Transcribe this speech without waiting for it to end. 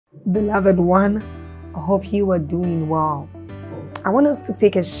Beloved one, I hope you are doing well. I want us to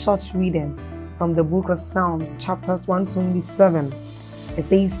take a short reading from the book of Psalms, chapter 127. It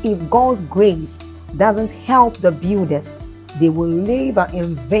says, if God's grace doesn't help the builders, they will labor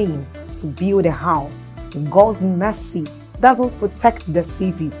in vain to build a house. If God's mercy doesn't protect the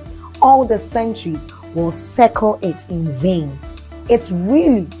city, all the centuries will circle it in vain. It's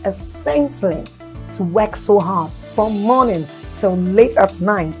really senseless to work so hard from morning till late at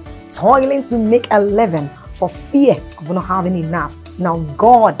night, toiling to make a living for fear of not having enough. Now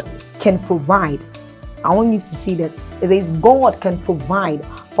God can provide. I want you to see this. It says God can provide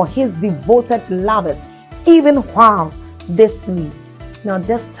for his devoted lovers even while they sleep. Now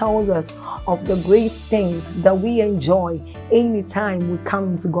this tells us of the great things that we enjoy anytime we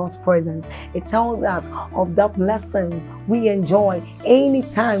come into God's presence. It tells us of the blessings we enjoy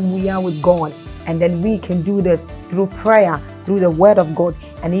anytime we are with God. And then we can do this through prayer, through the word of God,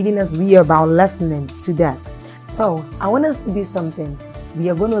 and even as we are about listening to that. So I want us to do something. We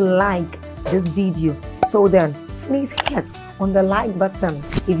are going to like this video. So then please hit on the like button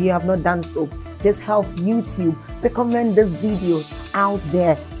if you have not done so. This helps YouTube recommend these videos out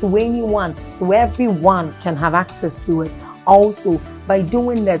there to anyone, so everyone can have access to it. Also, by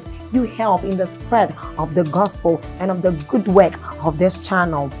doing this, you help in the spread of the gospel and of the good work of this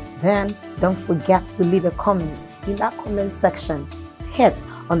channel. Then don't forget to leave a comment in that comment section. Hit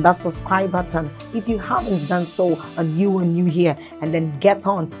on that subscribe button if you haven't done so and you are new here, and then get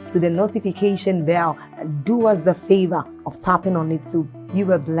on to the notification bell and do us the favor of tapping on it too.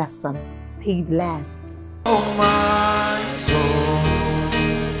 You are blessed. Stay blessed. Oh my soul,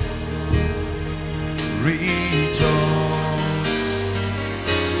 rejoice,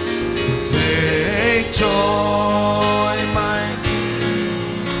 take joy, my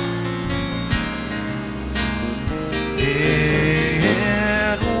King,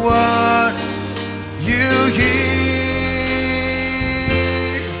 in what you hear,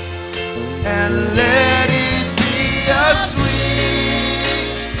 and let it be a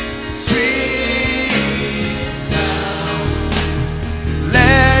sweet, sweet sound.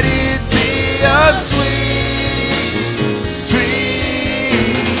 Let it be a sweet,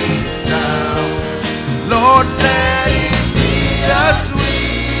 sweet sound. Lord, let it be a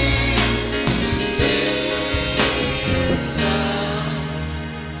sweet, sweet sound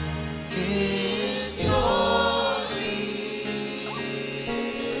in your ear.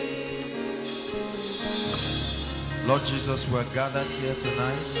 Lord Jesus, we're gathered here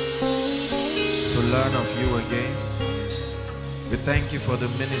tonight to learn of you again. We thank you for the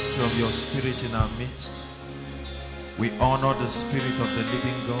ministry of your Spirit in our midst. We honor the Spirit of the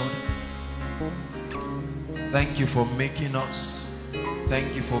living God. Thank you for making us.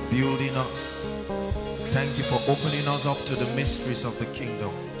 Thank you for building us. Thank you for opening us up to the mysteries of the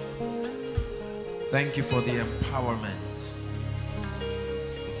kingdom. Thank you for the empowerment.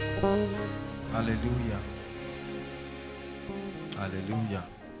 Hallelujah. Hallelujah.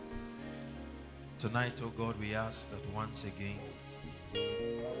 Tonight, oh God, we ask that once again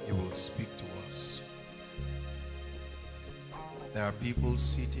you will speak to us. There are people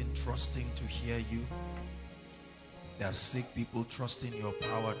sitting, trusting to hear you. There are sick people trusting your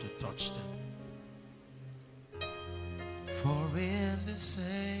power to touch them. For in the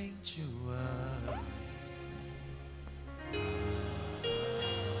sanctuary,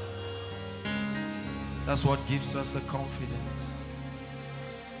 that's what gives us the confidence.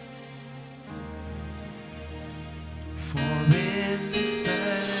 For in the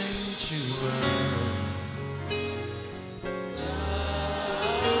sanctuary,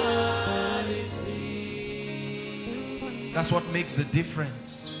 that's what makes the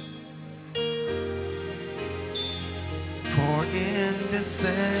difference. For in the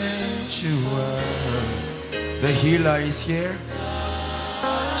sanctuary, the healer is here.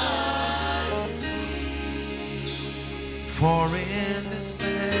 For in the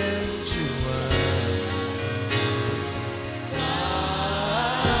sanctuary,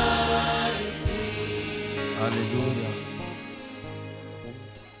 hallelujah.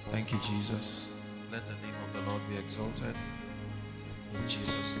 Thank you, Jesus. Let the name of the Lord be exalted. In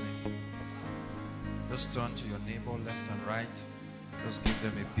Jesus' name. Just turn to your neighbor left and right. Just give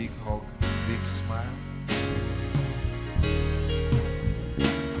them a big hug, a big smile.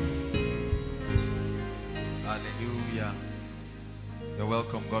 Hallelujah. You're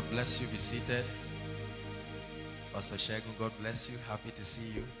welcome. God bless you. Be seated. Pastor Shegun, God bless you. Happy to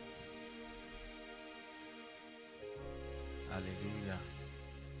see you. Hallelujah.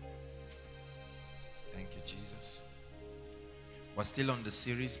 Thank you, Jesus. We're still on the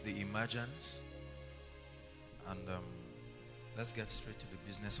series, The Emergence. And Let's get straight to the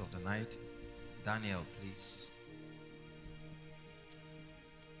business of the night. Daniel, please.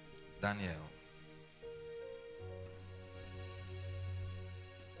 Daniel.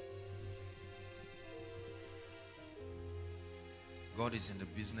 God is in the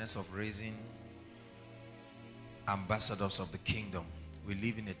business of raising ambassadors of the kingdom. We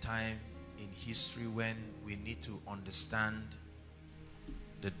live in a time in history when we need to understand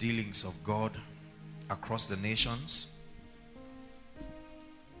the dealings of God across the nations.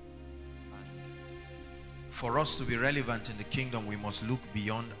 For us to be relevant in the kingdom, we must look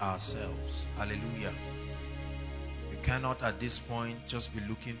beyond ourselves. Hallelujah. We cannot at this point just be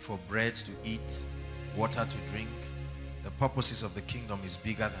looking for bread to eat, water to drink. The purposes of the kingdom is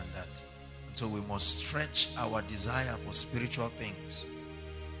bigger than that. And so we must stretch our desire for spiritual things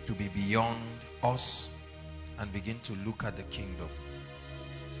to be beyond us and begin to look at the kingdom.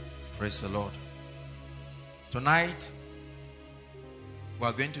 Praise the Lord. Tonight, we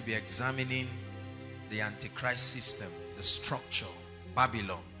are going to be examining the Antichrist system, the structure,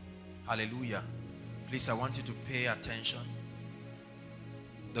 Babylon. Hallelujah. Please, I want you to pay attention.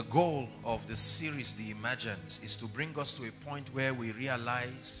 The goal of the series, The Emergence, is to bring us to a point where we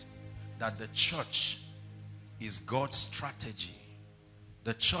realize that the church is God's strategy.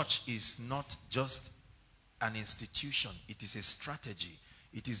 The church is not just an institution, it is a strategy.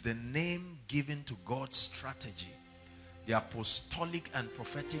 It is the name given to God's strategy, the apostolic and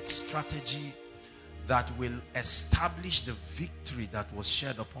prophetic strategy that will establish the victory that was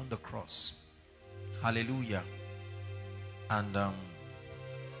shed upon the cross. Hallelujah. And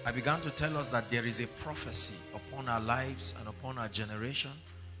I began to tell us that there is a prophecy upon our lives and upon our generation.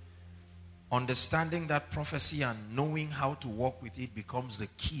 Understanding that prophecy and knowing how to walk with it becomes the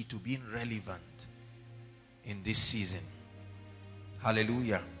key to being relevant in this season.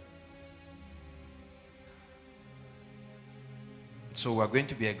 Hallelujah. So we're going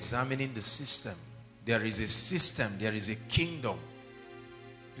to be examining the system. There is a system, there is a kingdom.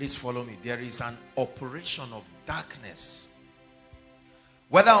 Please follow me. There is an operation of darkness.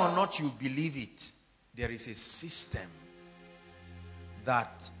 Whether or not you believe it, there is a system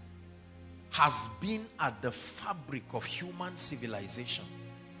that has been at the fabric of human civilization.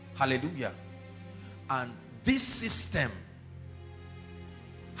 Hallelujah. And this system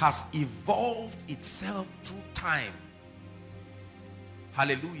has evolved itself through time.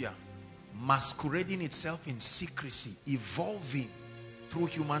 Hallelujah. Masquerading itself in secrecy, evolving through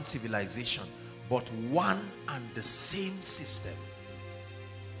human civilization, but one and the same system.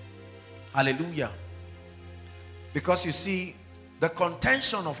 Hallelujah. Because you see, the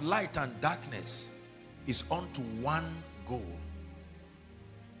contention of light and darkness is unto one goal: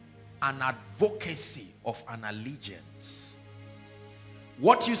 an advocacy of an allegiance.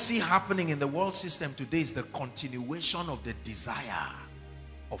 What you see happening in the world system today is the continuation of the desire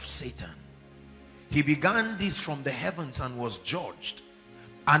of Satan. He began this from the heavens and was judged.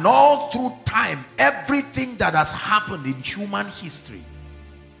 And all through time, everything that has happened in human history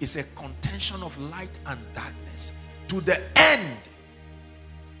is a contention of light and darkness, to the end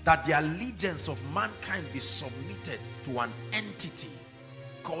that the allegiance of mankind be submitted to an entity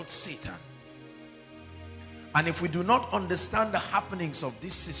called Satan. And if we do not understand the happenings of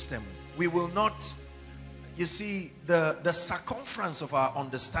this system, we will not, you see, the circumference of our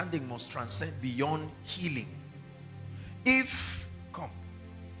understanding must transcend beyond healing. If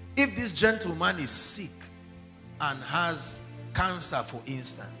this gentleman is sick and has cancer, for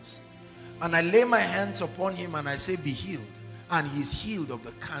instance, and I lay my hands upon him and I say, be healed, and he's healed of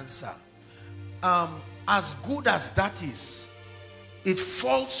the cancer, as good as that is, it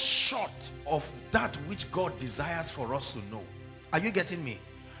falls short of that which God desires for us to know. Are you getting me?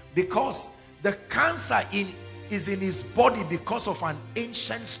 Because the cancer is in his body because of an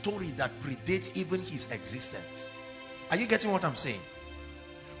ancient story that predates even his existence. Are you getting what I'm saying?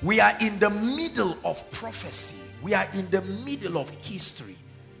 We are in the middle of prophecy. We are in the middle of history.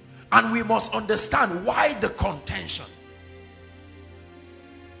 And we must understand why the contention.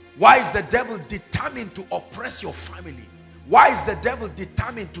 Why is the devil determined to oppress your family? Why is the devil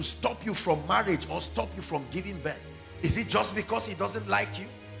determined to stop you from marriage or stop you from giving birth? Is it just because he doesn't like you?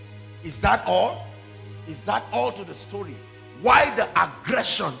 Is that all? Is that all to the story? Why the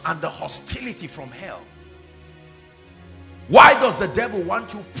aggression and the hostility from hell? Why does the devil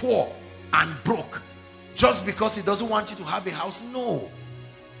want you poor and broke? Just because he doesn't want you to have a house? No.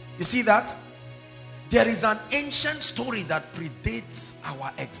 You see that? There is an ancient story that predates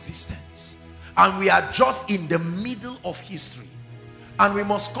our existence. And we are just in the middle of history. And we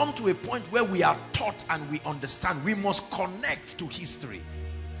must come to a point where we are taught and we understand. We must connect to history.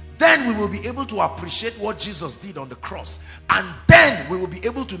 then we will be able to appreciate what Jesus did on the cross. And then we will be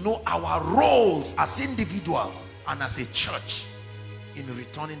able to know our roles as individuals and as a church in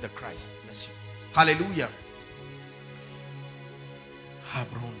returning the Christ. Bless you. Hallelujah.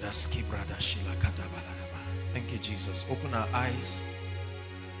 Thank you, Jesus. Open our eyes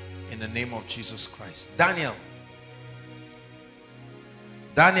in the name of Jesus Christ. Daniel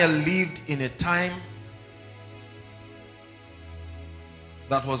lived in a time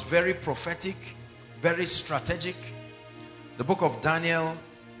that was very prophetic, very strategic. The book of Daniel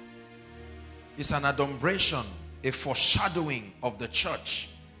is an adumbration, a foreshadowing of the church,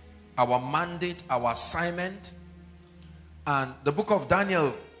 our mandate, our assignment. And the book of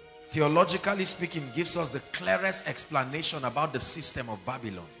Daniel, theologically speaking, gives us the clearest explanation about the system of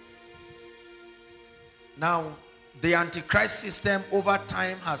Babylon. Now, the Antichrist system over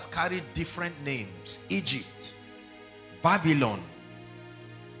time has carried different names. Egypt, Babylon,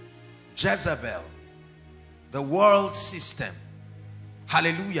 Jezebel, the world system.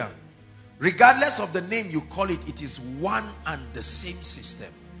 Hallelujah. Regardless of the name you call it, it is one and the same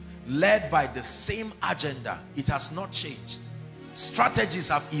system, led by the same agenda. It has not changed. Strategies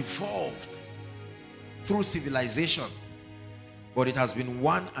have evolved through civilization, but it has been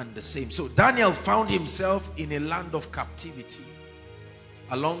one and the same. So Daniel found himself in a land of captivity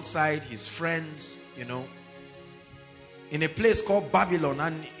alongside his friends, you know, in a place called Babylon.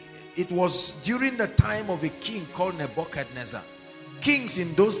 And it was during the time of a king called Nebuchadnezzar. Kings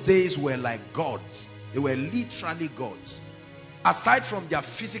in those days were like gods. They were literally gods. Aside from their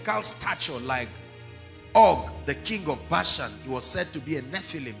physical stature, like Og, the king of Bashan, he was said to be a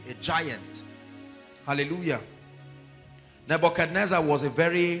Nephilim, a giant. Hallelujah. Nebuchadnezzar was a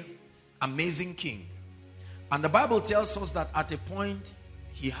very amazing king. And the Bible tells us that at a point,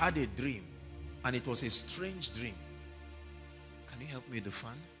 he had a dream. And it was a strange dream. Can you help me with the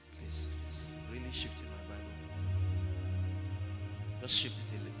fan? Please. It's really shifting my Bible. Just shift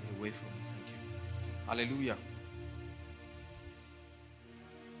it away from me. Thank you. Hallelujah.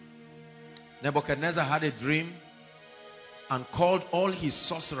 Nebuchadnezzar had a dream and called all his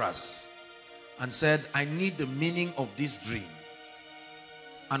sorcerers and said, I need the meaning of this dream.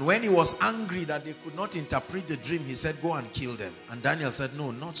 And when he was angry that they could not interpret the dream, he said, go and kill them. And Daniel said, no,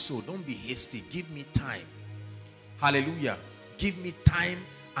 not so. Don't be hasty. Give me time. Hallelujah. Give me time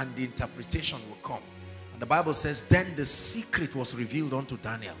and the interpretation will come. And the Bible says, then the secret was revealed unto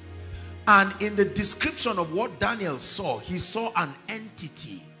Daniel. And in the description of what Daniel saw, he saw an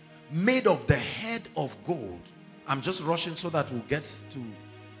entity made of the head of gold. I'm just rushing so that we'll get to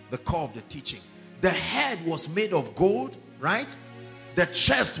the core of the teaching. The head was made of gold, right? The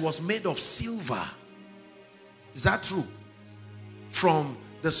chest was made of silver. Is that true? From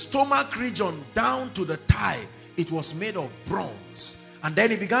the stomach region down to the thigh, it was made of bronze. And then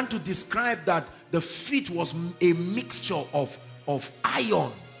he began to describe that the feet was a mixture of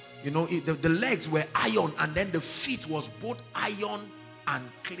iron. You know, the legs were iron, and then the feet was both iron and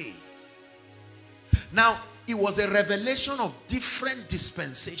clay. Now, it was a revelation of different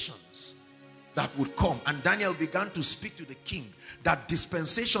dispensations that would come. And Daniel began to speak to the king that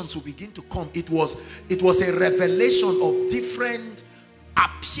dispensations will begin to come. It was a revelation of different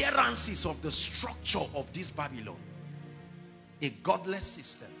appearances of the structure of this Babylon. A godless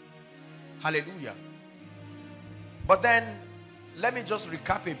system. Hallelujah. But then, let me just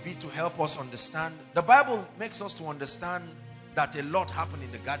recap a bit to help us understand. The Bible makes us to understand that a lot happened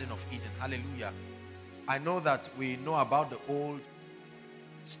in the Garden of Eden. Hallelujah. I know that we know about the old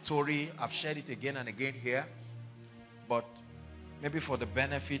story. I've shared it again and again here. But maybe for the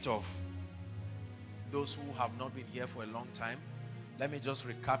benefit of those who have not been here for a long time, let me just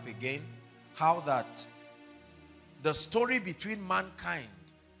recap again how that the story between mankind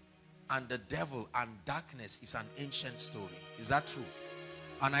and the devil and darkness is an ancient story. Is that true?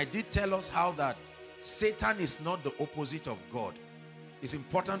 And I did tell us how that Satan is not the opposite of God. It's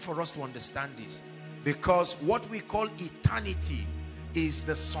important for us to understand this, because what we call eternity is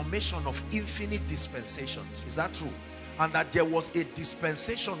the summation of infinite dispensations. Is that true? And that there was a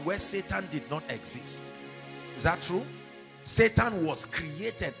dispensation where Satan did not exist. Is that true? Satan was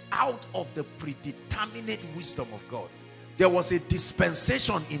created out of the predeterminate wisdom of God. There was a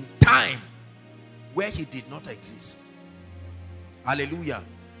dispensation in time where he did not exist. Hallelujah.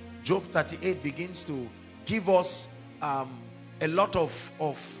 Job 38 begins to give us a lot of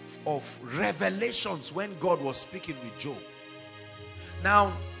revelations when God was speaking with Job.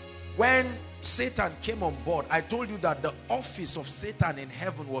 Now, when Satan came on board, I told you that the office of Satan in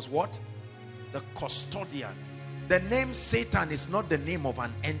heaven was what? The custodian. The name Satan is not the name of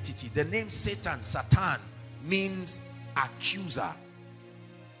an entity. The name Satan, Satan, means accuser.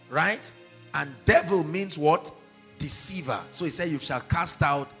 right? And devil means what? Deceiver. So he said you shall cast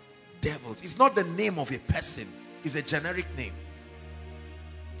out devils. It's not the name of a person. It's a generic name.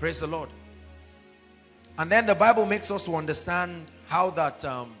 Praise the Lord. And then the Bible makes us to understand how that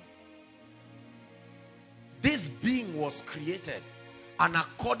this being was created, and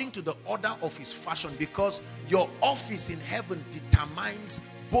according to the order of his fashion, because your office in heaven determines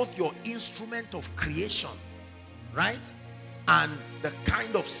both your instrument of creation, right, and the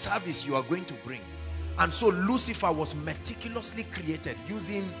kind of service you are going to bring. And so Lucifer was meticulously created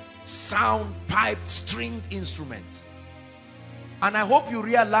using sound, piped, stringed instruments. And I hope you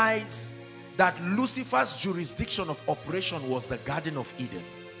realize that Lucifer's jurisdiction of operation was the Garden of Eden.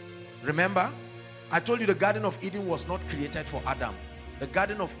 Remember, I told you the Garden of Eden was not created for Adam. The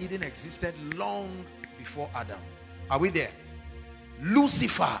Garden of Eden existed long before Adam. Are we there?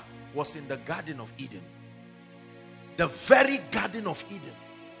 Lucifer was in the Garden of Eden. The very Garden of Eden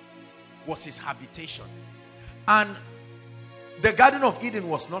was his habitation. And the Garden of Eden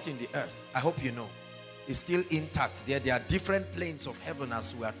was not in the earth. I hope you know. It's still intact. There are different planes of heaven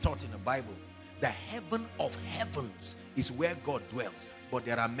as we are taught in the Bible. The heaven of heavens is where God dwells. But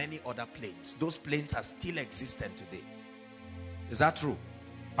there are many other planes. Those planes are still existent today. Is that true?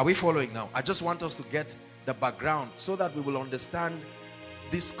 Are we following now? I just want us to get the background so that we will understand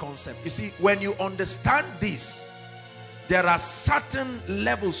this concept. You see, when you understand this, there are certain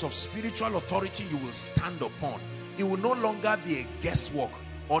levels of spiritual authority you will stand upon. It will no longer be a guesswork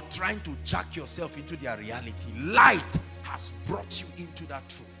or trying to jack yourself into their reality. Light has brought you into that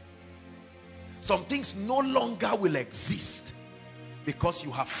truth. Some things no longer will exist because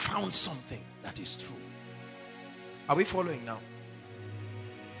you have found something that is true. Are we following now?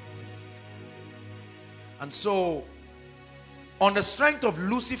 And so, on the strength of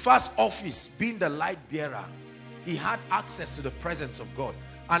Lucifer's office being the light bearer, he had access to the presence of God.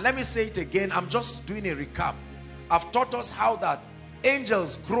 And let me say it again, I'm just doing a recap. I've taught us how that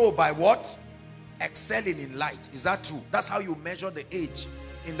angels grow by what? Excelling in light. Is that true? That's how you measure the age.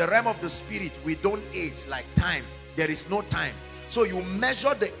 In the realm of the spirit, we don't age like time. There is no time. So you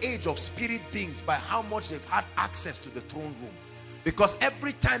measure the age of spirit beings by how much they've had access to the throne room. Because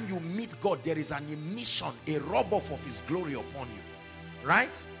every time you meet God, there is an emission, a rub-off of his glory upon you.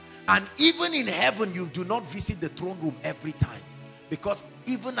 Right? And even in heaven, you do not visit the throne room every time. Because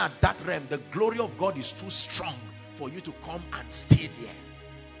even at that realm, the glory of God is too strong for you to come and stay there.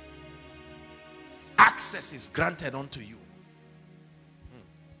 Access is granted unto you.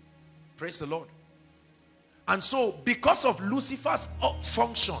 Praise the Lord. And so, because of Lucifer's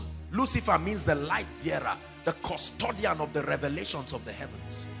function, Lucifer means the light bearer, the custodian of the revelations of the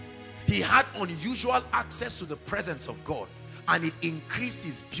heavens. He had unusual access to the presence of God, and it increased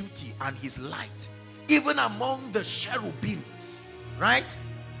his beauty and his light. Even among the cherubims, right?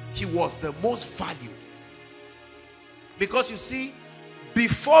 He was the most valued. Because you see,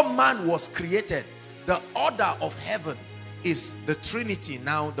 before man was created, the order of heaven is the Trinity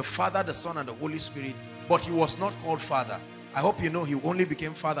now, the Father, the Son, and the Holy Spirit. But he was not called Father. I hope you know he only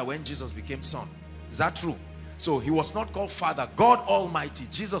became Father when Jesus became Son. Is that true? So he was not called Father. God Almighty,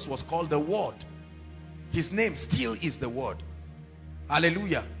 Jesus was called the Word. His name still is the Word.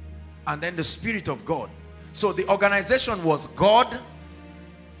 Hallelujah. And then the Spirit of God. So the organization was God.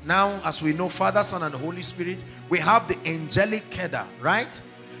 Now, as we know, Father, Son, and the Holy Spirit. We have the angelic cadre, right?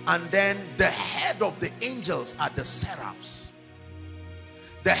 And then the head of the angels are the seraphs.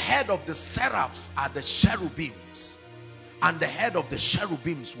 The head of the seraphs are the cherubims. And the head of the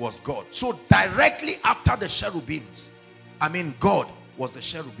cherubims was God. So directly after the cherubims, God was the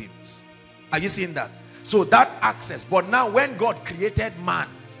cherubims. Are you seeing that? So that access. But now when God created man,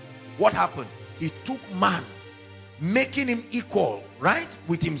 what happened? He took man, making him equal, right,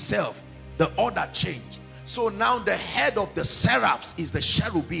 with himself. The order changed. So now the head of the seraphs is the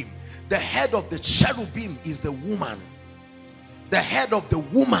cherubim. The head of the cherubim is the woman. The head of the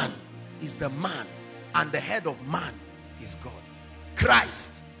woman is the man. And the head of man is God.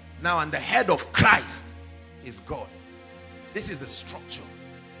 Christ. Now, and the head of Christ is God. This is the structure.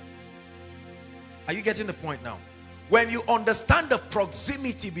 Are you getting the point now? When you understand the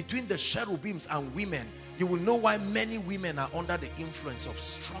proximity between the cherubims and women, you will know why many women are under the influence of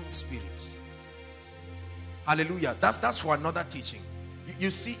strong spirits. Hallelujah. That's for another teaching. You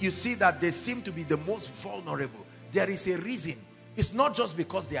see that they seem to be the most vulnerable. There is a reason. It's not just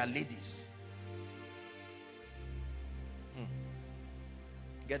because they are ladies.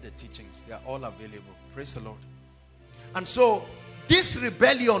 Get the teachings. They are all available. Praise the Lord. And so this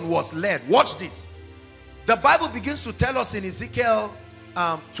rebellion was led. Watch this. The Bible begins to tell us in Ezekiel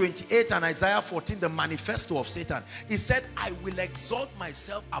 28 and Isaiah 14, the manifesto of Satan. He said, I will exalt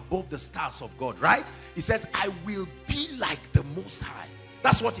myself above the stars of God, right? He says, I will be like the Most High.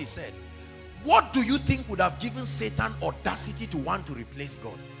 That's what he said. What do you think would have given Satan audacity to want to replace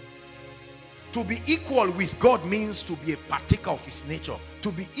God? To be equal with God means to be a partaker of his nature.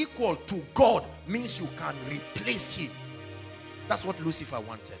 To be equal to God means you can replace him. That's what Lucifer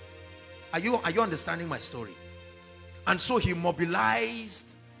wanted. Are you understanding my story? And so he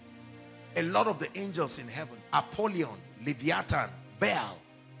mobilized a lot of the angels in heaven. Apollyon, Leviathan, Baal,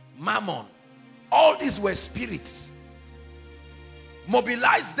 Mammon. All these were spirits.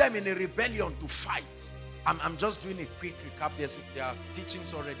 Mobilized them in a rebellion to fight. I'm just doing a quick recap. There are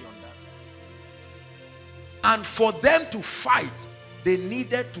teachings already on that. And for them to fight, they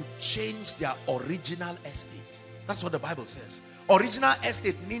needed to change their original estate. That's what the Bible says. Original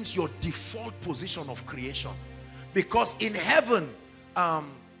estate means your default position of creation. Because in heaven, how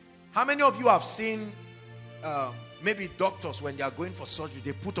many of you have seen maybe doctors when they are going for surgery,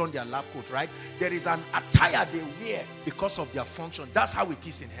 they put on their lab coat, right? There is an attire they wear because of their function. That's how it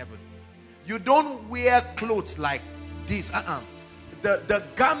is in heaven. You don't wear clothes like this. The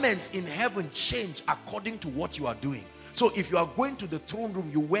garments in heaven change according to what you are doing. So if you are going to the throne room,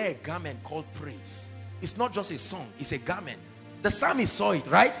 you wear a garment called praise. It's not just a song, it's a garment. The psalmist saw it,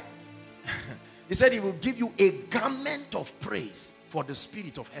 right? He said he will give you a garment of praise for the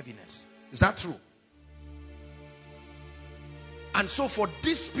spirit of heaviness. Is that true? And so for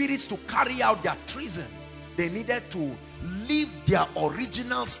these spirits to carry out their treason, they needed to leave their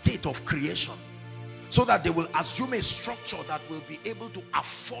original state of creation, so that they will assume a structure that will be able to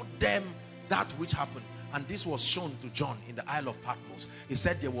afford them that which happened. And this was shown to John in the Isle of Patmos. He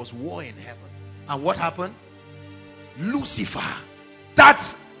said there was war in heaven. And what happened? Lucifer,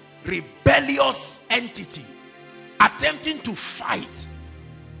 that rebellious entity, attempting to fight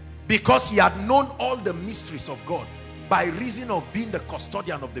because he had known all the mysteries of God by reason of being the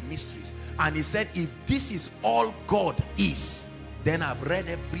custodian of the mysteries. And he said, if this is all God is, then I've read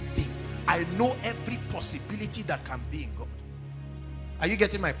everything. I know every possibility that can be in God. Are you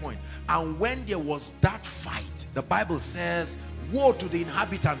getting my point? And when there was that fight, the Bible says, woe to the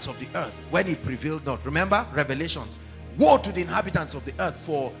inhabitants of the earth when he prevailed not. Remember Revelations. Woe to the inhabitants of the earth,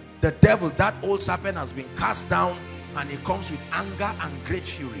 for the devil, that old serpent, has been cast down, and he comes with anger and great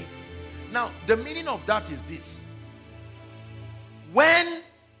fury. Now the meaning of that is this: when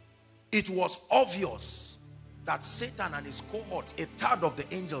it was obvious that Satan and his cohort, a third of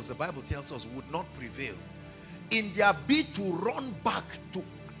the angels, the Bible tells us, would not prevail, in their bid to run back to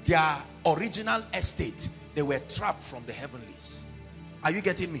their original estate, they were trapped from the heavenlies. Are you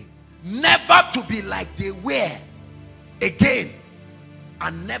getting me? Never to be like they were again,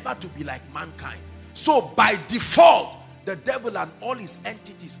 and never to be like mankind. So by default, the devil and all his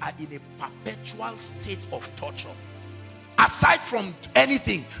entities are in a perpetual state of torture, aside from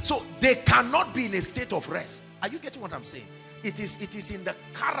anything. So they cannot be in a state of rest. Are you getting what I'm saying? It is in the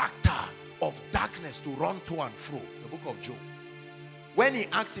character of darkness to run to and fro. The book of Job, when he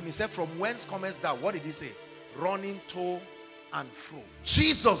asked him, he said, from whence comest thou? What did he say? Running to and fro.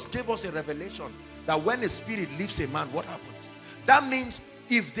 Jesus gave us a revelation that when a spirit leaves a man, what happens? That means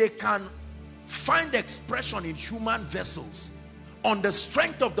if they can find expression in human vessels on the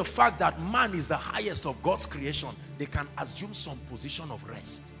strength of the fact that man is the highest of God's creation, they can assume some position of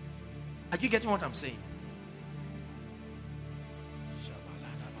rest. Are you getting what I'm saying?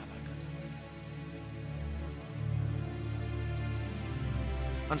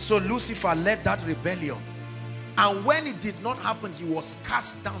 And so Lucifer led that rebellion, and when it did not happen, he was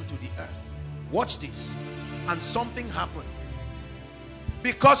cast down to the earth. Watch this. And something happened,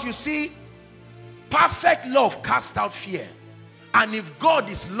 because you see, perfect love casts out fear. And if God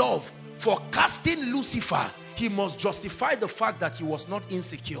is love, for casting Lucifer, he must justify the fact that he was not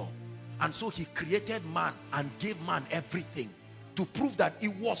insecure. And so he created man and gave man everything, to prove that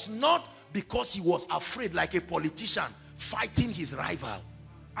it was not because he was afraid, like a politician fighting his rival.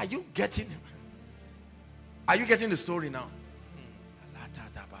 Are you getting the story now?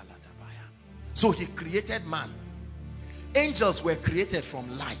 So he created man. Angels were created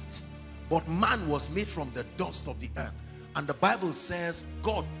from light, but man was made from the dust of the earth. And the Bible says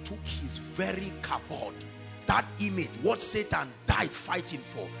God took his very kabod, that image, what Satan died fighting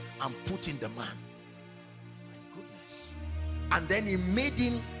for, and put in the man. My goodness. And then he made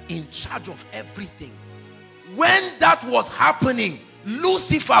him in charge of everything. When that was happening,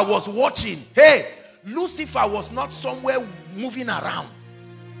 Lucifer was watching. Hey, Lucifer was not somewhere moving around.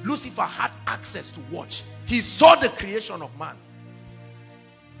 Lucifer had access to watch. He saw the creation of man.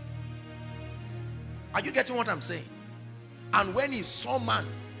 Are you getting what I'm saying? And when he saw man,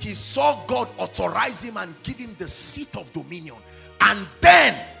 he saw God authorize him and give him the seat of dominion. And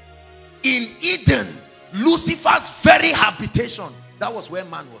then in Eden, Lucifer's very habitation, that was where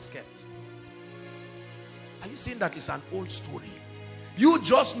man was kept. Are you saying that it's an old story? You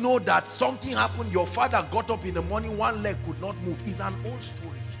just know that something happened. Your father got up in the morning, one leg could not move. It's an old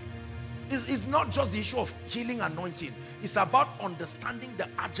story. It's not just the issue of healing, anointing. It's about understanding the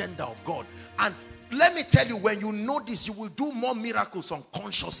agenda of God. And let me tell you, when you know this, you will do more miracles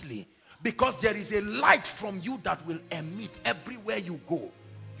unconsciously, because there is a light from you that will emit everywhere you go.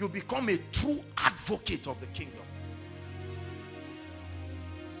 You become a true advocate of the kingdom.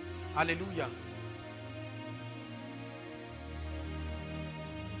 Hallelujah.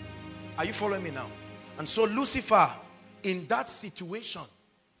 Are you following me now? And so Lucifer, in that situation,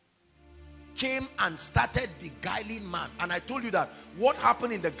 came and started beguiling man. And I told you that what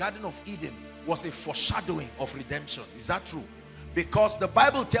happened in the Garden of Eden was a foreshadowing of redemption. Is that true? Because the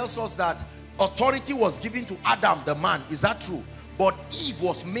Bible tells us that authority was given to Adam, the man. Is that true? But Eve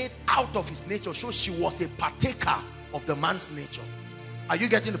was made out of his nature, so she was a partaker of the man's nature. Are you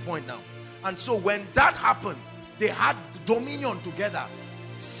getting the point now? And so when that happened, they had dominion together.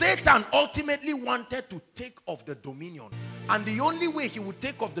 Satan ultimately wanted to take off the dominion. And the only way he would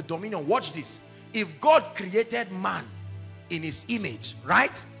take off the dominion, watch this, if God created man in his image,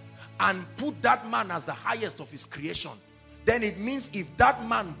 right? And put that man as the highest of his creation, then it means if that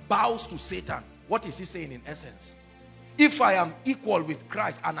man bows to Satan, what is he saying in essence? If I am equal with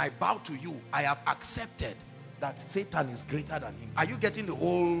Christ and I bow to you, I have accepted that Satan is greater than him. Are you getting the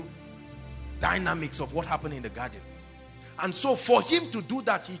whole dynamics of what happened in the garden? And so for him to do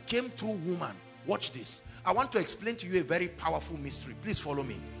that, he came through woman. Watch this. I want to explain to you a very powerful mystery. Please follow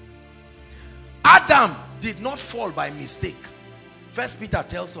me. Adam did not fall by mistake. First Peter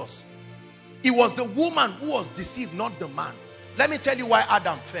tells us it was the woman who was deceived, not the man. Let me tell you why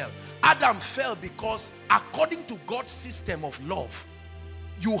Adam fell. Adam fell because according to God's system of love,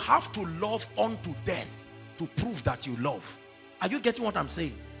 you have to love unto death to prove that you love. Are you getting what I'm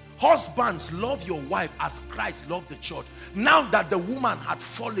saying? Husbands, love your wife as Christ loved the church. Now that the woman had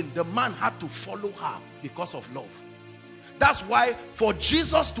fallen, the man had to follow her because of love. That's why for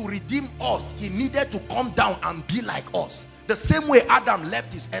Jesus to redeem us, he needed to come down and be like us. The same way Adam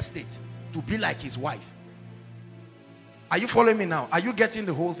left his estate to be like his wife. Are you following me now? Are you getting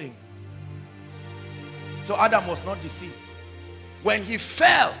the whole thing? So Adam was not deceived. When he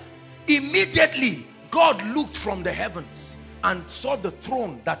fell, immediately God looked from the heavens and saw the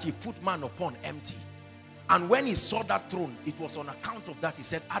throne that he put man upon empty. And when he saw that throne, it was on account of that he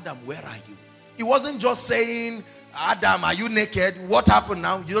said, Adam, where are you? He wasn't just saying, Adam, are you naked? What happened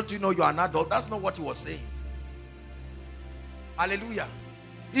now? Don't you know you're an adult? That's not what he was saying. Hallelujah.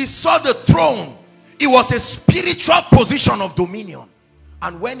 He saw the throne. It was a spiritual position of dominion.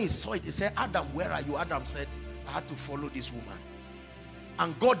 And when he saw it, he said, Adam, where are you? Adam said, I had to follow this woman.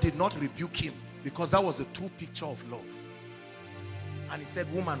 And God did not rebuke him, because that was a true picture of love. And he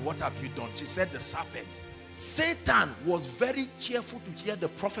said, woman, what have you done? She said, the serpent. Satan was very careful to hear the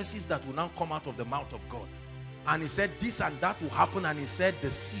prophecies that will now come out of the mouth of God. And he said, this and that will happen. And he said,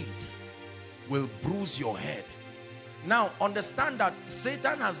 the seed will bruise your head. Now, understand that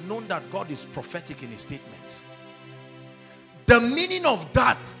Satan has known that God is prophetic in his statements. The meaning of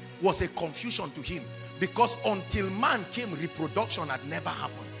that was a confusion to him, because until man came, reproduction had never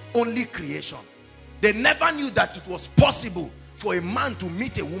happened. Only creation. They never knew that it was possible for a man to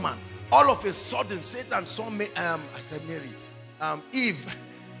meet a woman. All of a sudden, Satan saw Eve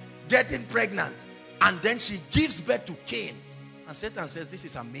getting pregnant, and then she gives birth to Cain. And Satan says, this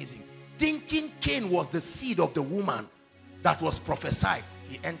is amazing. Thinking Cain was the seed of the woman that was prophesied,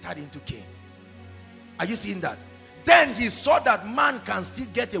 he entered into Cain. Are you seeing that? Then he saw that man can still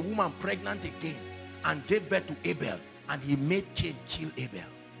get a woman pregnant again, and gave birth to Abel, and he made Cain kill Abel.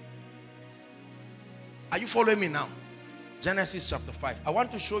 Are you following me now? Genesis chapter 5. I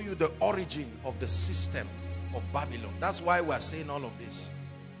want to show you the origin of the system of Babylon. That's why we're saying all of this.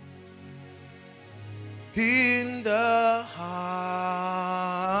 In the highest,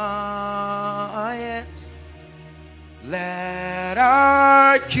 let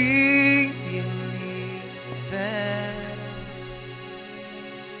our King be lifted.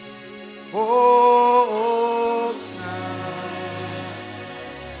 Oh,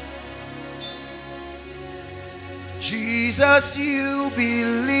 Jesus, you be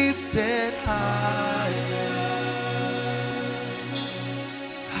lifted higher,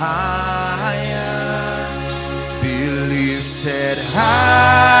 higher, be lifted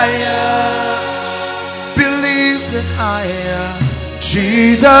higher, be lifted higher.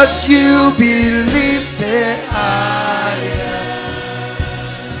 Jesus, you be lifted higher.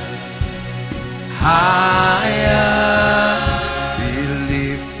 higher, be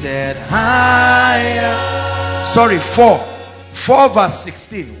lifted higher. Sorry, 4 verse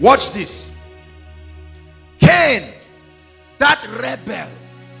 16. Watch this. Cain, that rebel,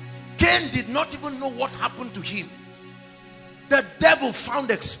 Cain did not even know what happened to him. The devil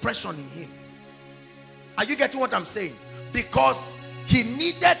found expression in him. Are you getting what I'm saying? Because he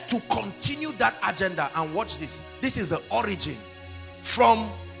needed to continue that agenda. And watch this. This is the origin. From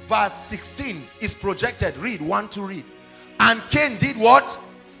verse 16 is projected. Read, 1 to read. And Cain did what?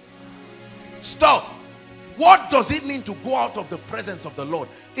 Stop. What does it mean to go out of the presence of the Lord?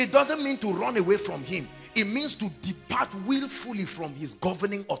 It doesn't mean to run away from him. It means to depart willfully from his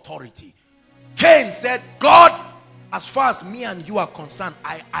governing authority. Cain said, God, as far as me and you are concerned,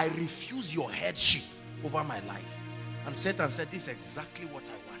 I refuse your headship over my life. And Satan said, this is exactly what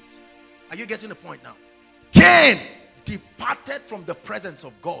I want. Are you getting the point now? Cain departed from the presence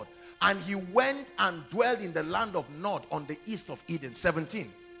of God, and he went and dwelled in the land of Nod on the east of Eden.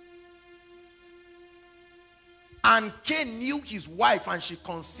 17. And Cain knew his wife, and she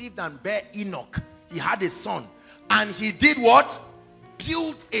conceived and bare Enoch. He had a son. And he did what?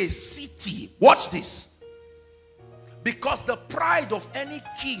 Built a city. Watch this. Because the pride of any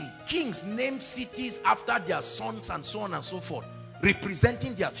king, kings name cities after their sons and so on and so forth,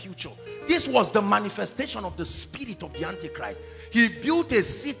 representing their future. This was the manifestation of the spirit of the Antichrist. He built a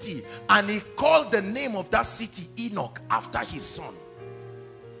city, and he called the name of that city Enoch after his son.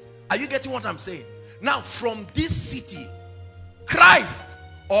 Are you getting what I'm saying? Now, from this city, Christ,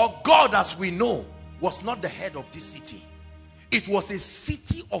 or God as we know, was not the head of this city. It was a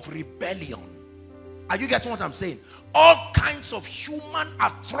city of rebellion. Are you getting what I'm saying? All kinds of human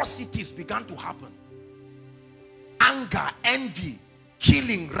atrocities began to happen. Anger, envy,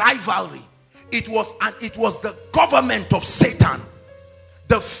 killing, rivalry. It was the government of Satan.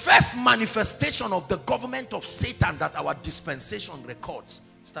 The first manifestation of the government of Satan that our dispensation records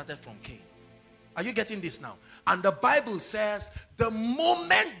started from Cain. Are you getting this now? And the Bible says the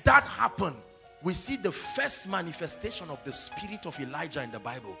moment that happened, we see the first manifestation of the spirit of Elijah in the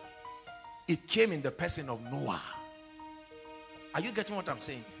Bible. It came in the person of Noah. Are you getting what I'm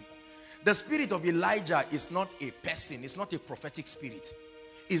saying? The spirit of Elijah is not a person. It's not a prophetic spirit.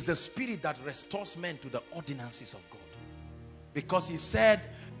 It's the spirit that restores men to the ordinances of God. Because he said,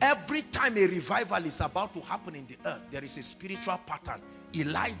 every time a revival is about to happen in the earth, there is a spiritual pattern.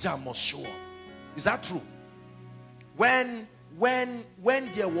 Elijah must show up. Is that true? When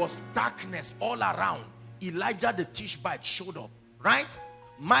there was darkness all around, Elijah the Tishbite showed up, right?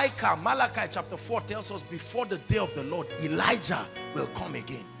 Malachi chapter 4 tells us before the day of the Lord, Elijah will come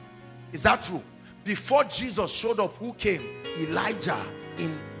again. Is that true? Before Jesus showed up, who came? Elijah.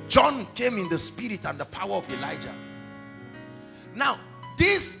 John came in the spirit and the power of Elijah. Now,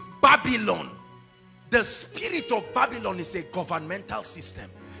 this Babylon, the spirit of Babylon is a governmental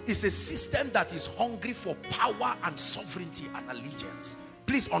system. It's a system that is hungry for power and sovereignty and allegiance.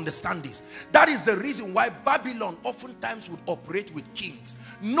 Please understand this. That is the reason why Babylon oftentimes would operate with kings.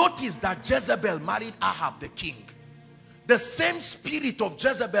 Notice that Jezebel married Ahab the king. The same spirit of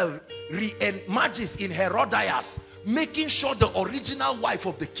Jezebel re-emerges in Herodias, making sure the original wife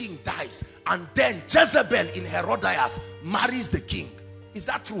of the king dies. And then Jezebel in Herodias marries the king. Is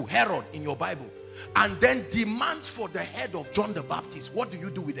that true? Herod in your Bible. And then demands for the head of John the Baptist. What do you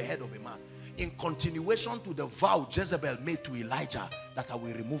do with the head of a man? In continuation to the vow Jezebel made to Elijah, that I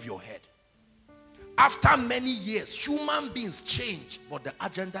will remove your head. After many years, human beings change, but the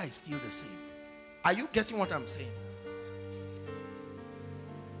agenda is still the same. Are you getting what I'm saying?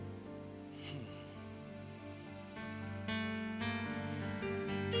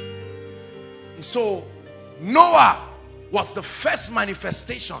 So Noah was the first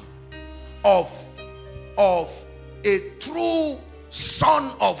manifestation of a true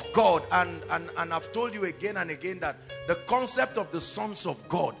son of God. And I've told you again and again that the concept of the sons of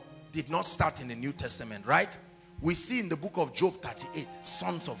God did not start in the New Testament, right? We see in the book of Job 38,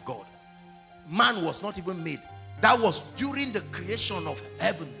 sons of God. Man was not even made. That was during the creation of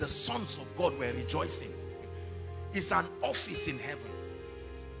heavens. The sons of God were rejoicing. It's an office in heaven.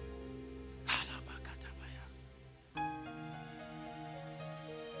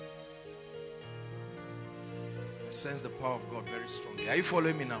 I sense the power of God very strongly. Are you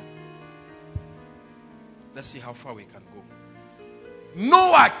following me now? Let's see how far we can go.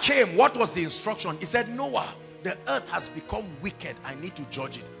 Noah came. What was the instruction? He said, Noah, the earth has become wicked. I need to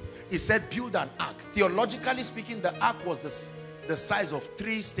judge it. He said, build an ark. Theologically speaking, the ark was the size of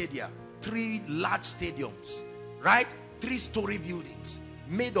 3 stadia, 3 large stadiums, right? 3-story buildings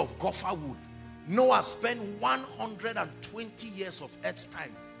made of gopher wood. Noah spent 120 years of earth's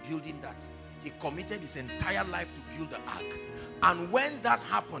time building that. He committed his entire life to build the ark. And when that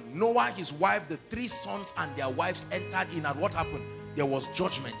happened, Noah, his wife, the 3 sons and their wives entered in, and what happened? There was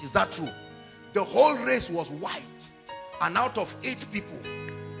judgment. Is that true? The whole race was wiped. And out of 8 people,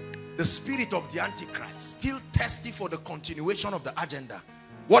 the spirit of the Antichrist, still thirsty for the continuation of the agenda.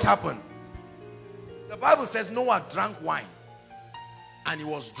 What happened? The Bible says Noah drank wine and he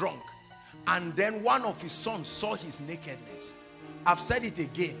was drunk. And then one of his sons saw his nakedness. I've said it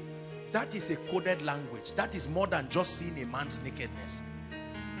again. That is a coded language. That is more than just seeing a man's nakedness.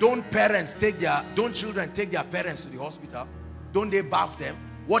 Don't children take their parents to the hospital? Don't they bath them?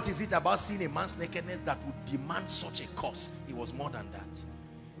 What is it about seeing a man's nakedness that would demand such a curse? It was more than that.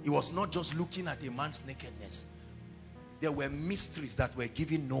 It was not just looking at a man's nakedness. There were mysteries that were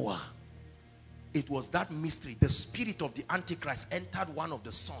given Noah. It was that mystery. The spirit of the Antichrist entered one of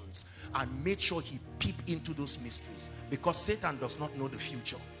the sons and made sure he peeped into those mysteries, because Satan does not know the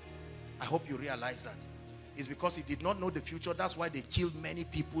future. I hope you realize that. It's because he did not know the future. That's why they killed many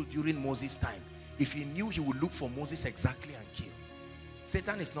people during Moses' time. If he knew, he would look for Moses exactly and kill.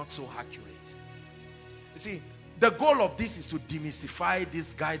 Satan is not so accurate. You see, the goal of this is to demystify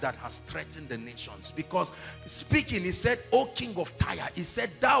this guy that has threatened the nations. Because speaking, he said, O king of Tyre, he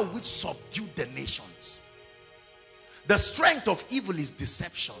said, thou which subdued the nations. The strength of evil is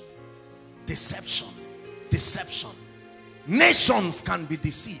deception. Deception. Deception. Nations can be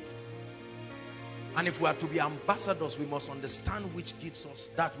deceived. And if we are to be ambassadors, we must understand which gives us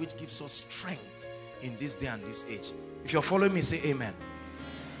that which gives us strength in this day and this age. If you're following me, say amen.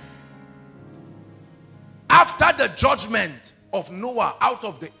 After the judgment of Noah, out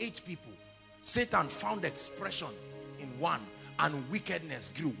of the 8 people, Satan found expression in one, and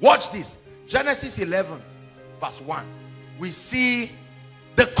wickedness grew. Watch this. Genesis 11 verse 1. We see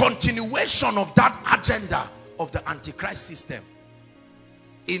the continuation of that agenda of the Antichrist system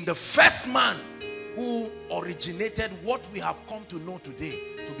in the first man who originated what we have come to know today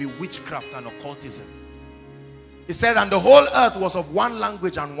to be witchcraft and occultism. He said, and the whole earth was of one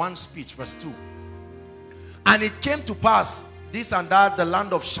language and one speech. Verse 2. And it came to pass, this and that, the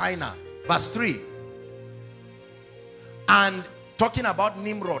land of Shinar. Verse 3. And talking about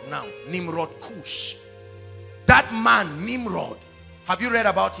Nimrod now. Nimrod Cush. That man, Nimrod. Have you read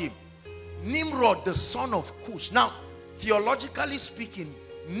about him? Nimrod, the son of Cush. Now, theologically speaking,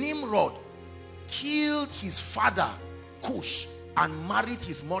 Nimrod killed his father, Cush, and married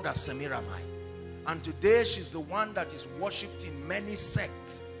his mother, Semiramis. And today she's the one that is worshipped in many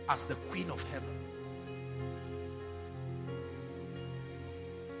sects as the queen of heaven.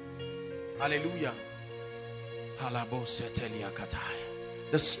 Hallelujah.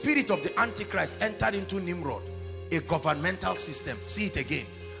 The spirit of the Antichrist entered into Nimrod, a governmental system. See it again.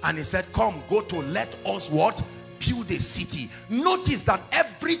 And he said, come, go to, let us what? Build a city. Notice that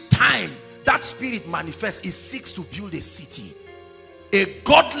every time that spirit manifests, it seeks to build a city. A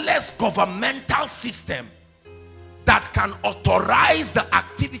godless governmental system that can authorize the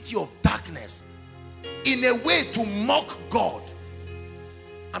activity of darkness in a way to mock God.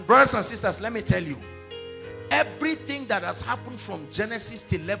 And brothers and sisters, let me tell you, everything that has happened from Genesis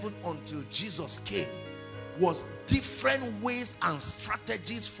 11 until Jesus came was different ways and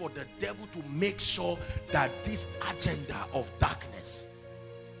strategies for the devil to make sure that this agenda of darkness.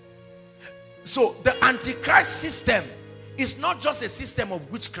 So the Antichrist system is not just a system of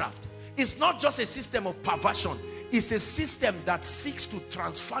witchcraft. It's not just a system of perversion. It's a system that seeks to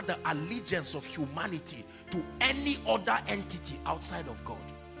transfer the allegiance of humanity to any other entity outside of God.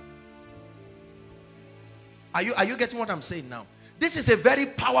 Are you getting what I'm saying now? This is a very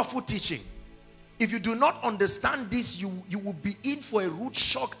powerful teaching. If you do not understand this, you will be in for a rude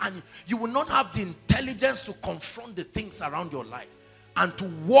shock, and you will not have the intelligence to confront the things around your life and to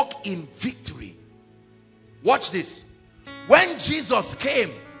walk in victory. Watch this. When Jesus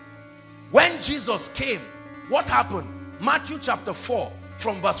came, what happened? Matthew chapter 4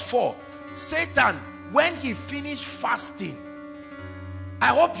 from verse 4. Satan, when he finished fasting, I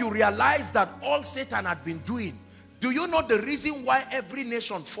hope you realize that all Satan had been doing. Do you know the reason why every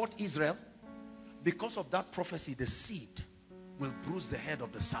nation fought Israel? Because of that prophecy, the seed will bruise the head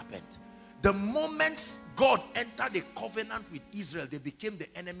of the serpent. The moment God entered a covenant with Israel, they became the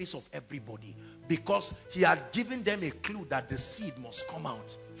enemies of everybody, because he had given them a clue that the seed must come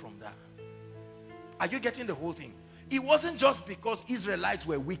out from there. Are you getting the whole thing? It wasn't just because Israelites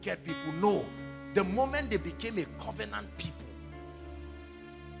were wicked people. No. The moment they became a covenant people.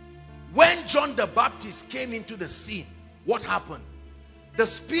 When John the Baptist came into the scene, what happened? The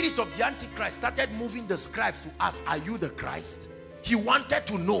spirit of the Antichrist started moving the scribes to ask, are you the Christ? He wanted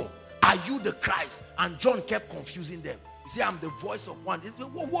to know, are you the Christ? And John kept confusing them. He Say, I'm the voice of one.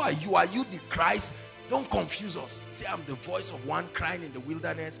 Who are you? Are you the Christ? Don't confuse us. Say, I'm the voice of one crying in the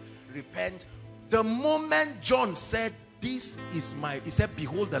wilderness. Repent. The moment John said, this is my, he said,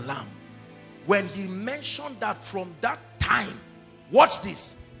 behold the Lamb. When he mentioned that, from that time, watch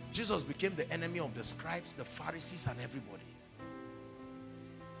this, Jesus became the enemy of the scribes, the Pharisees, and everybody.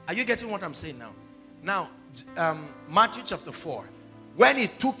 Are you getting what I'm saying now? Now, Matthew chapter 4. When he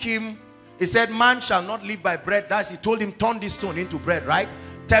took him, he said, man shall not live by bread. That's, he told him, turn this stone into bread, right?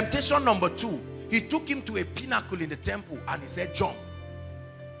 Temptation number 2. He took him to a pinnacle in the temple and he said, jump.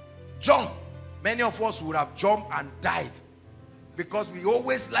 Jump. Many of us would have jumped and died because we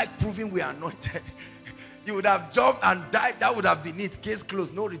always like proving we are anointed. You would have jumped and died. That would have been it. Case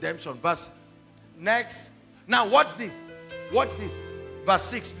closed. No redemption. Verse next. Now watch this. Watch this. Verse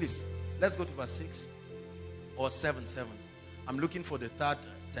 6, please. Let's go to verse 6 or 7. I'm looking for the third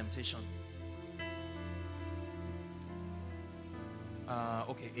temptation.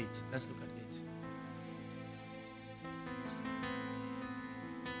 Okay, 8. Let's look at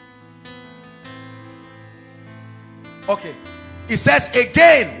 8. Okay. It says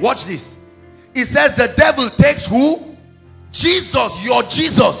again, watch this. It says the devil takes who? Jesus, your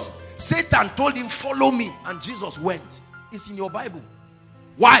Jesus. Satan told him, follow me. And Jesus went. It's in your Bible.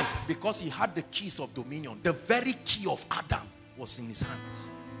 Why? Because he had the keys of dominion. The very key of Adam was in his hands.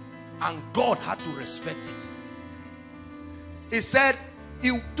 And God had to respect it. He said,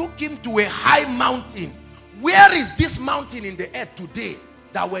 he took him to a high mountain. Where is this mountain in the earth today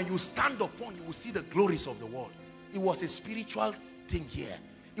that when you stand upon, you will see the glories of the world? It was a spiritual thing here.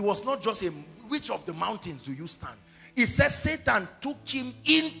 It was not just a, which of the mountains do you stand? It says Satan took him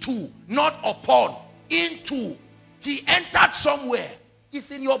into, not upon, into. He entered somewhere.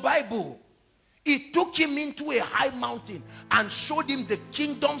 It's in your Bible. He took him into a high mountain and showed him the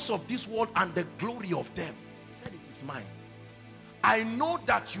kingdoms of this world and the glory of them. He said, it is mine. I know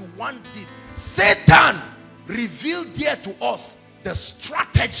that you want this. Satan revealed here to us the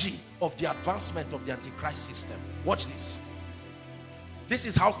strategy of the advancement of the Antichrist system. Watch this. This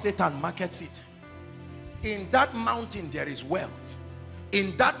is how Satan markets it. In that mountain there is wealth.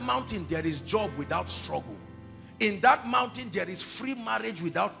 In that mountain there is job without struggle. In that mountain there is free marriage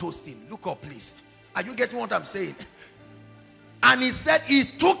without toasting. Look up, please. Are you getting what I'm saying? And he said he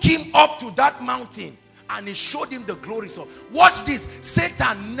took him up to that mountain and he showed him the glories of. Watch this.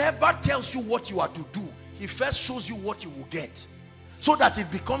 Satan never tells you what you are to do. He first shows you what you will get, so that it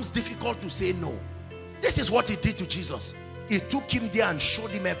becomes difficult to say no. This is what he did to Jesus. He took him there and showed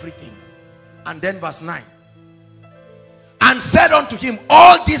him everything. And then verse 9. And said unto him,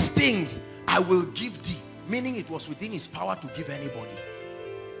 all these things I will give thee. Meaning it was within his power to give anybody.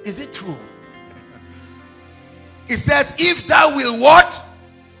 Is it true? It says, if thou will what?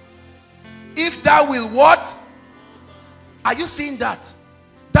 If thou will what? Are you seeing that?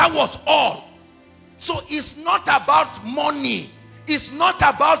 That was all. So it's not about money. It's not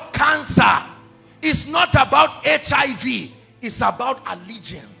about cancer. It's not about HIV. It's about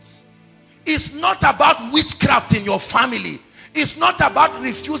allegiance. It's not about witchcraft in your family. It's not about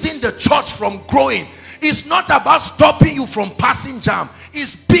refusing the church from growing. It's not about stopping you from passing jam.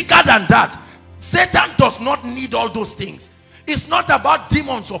 It's bigger than that. Satan does not need all those things. It's not about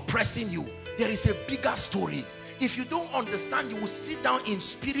demons oppressing you. There is a bigger story. If you don't understand, you will sit down in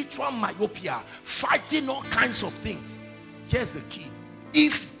spiritual myopia, fighting all kinds of things. Here's the key.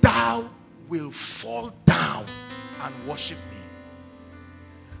 If thou will fall down and worship me.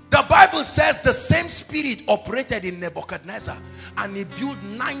 The Bible says the same spirit operated in Nebuchadnezzar, and he built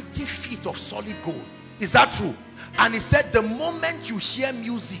 90 feet of solid gold. Is that true? And he said the moment you hear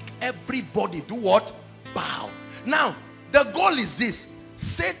music, everybody do what? Bow. Now, the goal is this.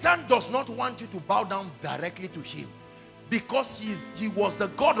 Satan does not want you to bow down directly to him, because he was the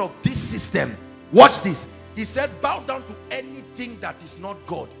God of this system. Watch this. He said bow down to anything that is not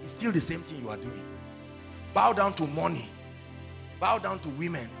God. It's still the same thing you are doing. Bow down to money. Bow down to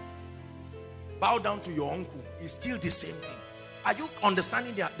women. Bow down to your uncle. It's still the same thing. Are you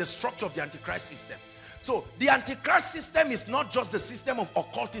understanding the structure of the Antichrist system? So the Antichrist system is not just the system of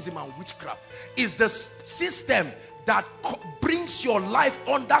occultism and witchcraft. It's the system that brings your life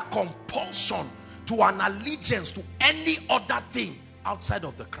under compulsion to an allegiance to any other thing outside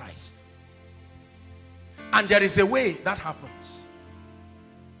of the Christ. And there is a way that happens.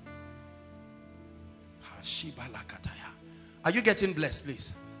 Are you getting blessed,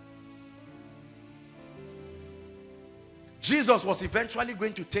 please? Jesus was eventually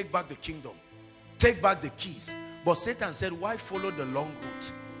going to take back the kingdom, take back the keys. But Satan said, why follow the long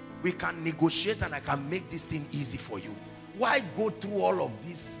route? We can negotiate and I can make this thing easy for you. Why go through all of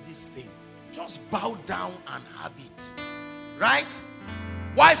this thing? Just bow down and have it. Right?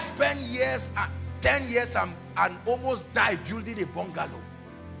 Why spend years, 10 years and almost die building a bungalow?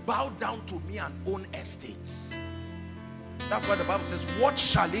 Bow down to me and own estates. That's why the Bible says, what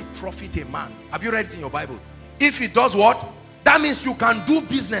shall it profit a man? Have you read it in your Bible? If he does what? That means you can do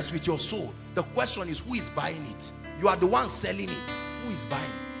business with your soul. The question is, who is buying it? You are the one selling it. Who is buying?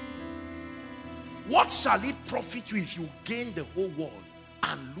 What shall it profit you if you gain the whole world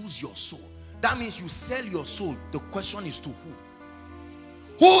and lose your soul? That means you sell your soul. The question is to who?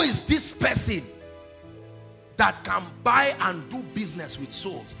 Who is this person that can buy and do business with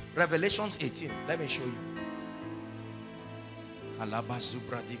souls? Revelations 18. Let me show you.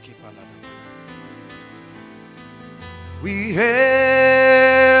 We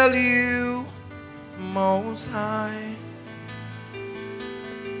hail you, Most High.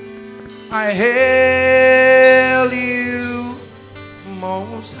 I hail you,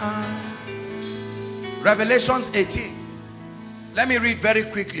 Most High. Revelations 18. Let me read very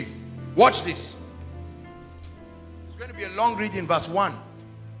quickly. Watch this. It's going to be a long read in verse 1.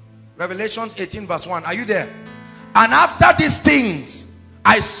 Revelations 18 verse 1. Are you there? And after these things,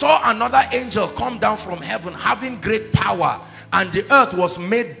 I saw another angel come down from heaven, having great power, and the earth was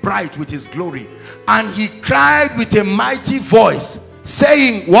made bright with his glory. And he cried with a mighty voice,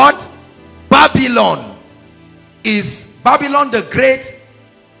 saying, what? Babylon the Great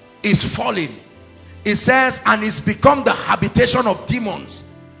is fallen. It says, and is become the habitation of demons,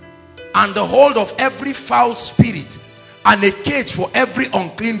 and the hold of every foul spirit, and a cage for every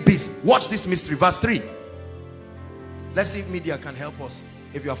unclean beast. Watch this mystery. Verse 3. Let's see if media can help us.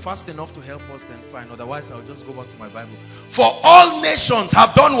 If you are fast enough to help us, then fine. Otherwise, I'll just go back to my Bible. For all nations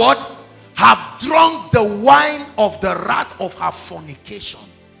have done what? Have drunk the wine of the wrath of her fornication.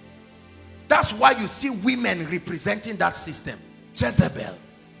 That's why you see women representing that system. Jezebel,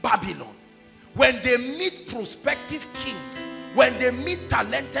 Babylon. When they meet prospective kings, when they meet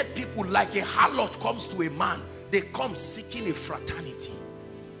talented people, like a harlot comes to a man, they come seeking a fraternity.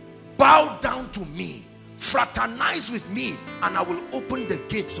 Bow down to me, fraternize with me, and I will open the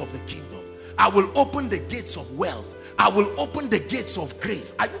gates of the kingdom. I will open the gates of wealth. I will open the gates of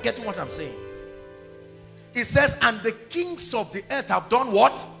grace. Are you getting what I'm saying? It says, and the kings of the earth have done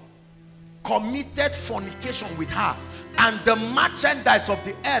what? Committed fornication with her, and the merchandise of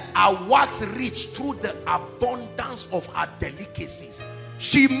the earth are waxed rich through the abundance of her delicacies.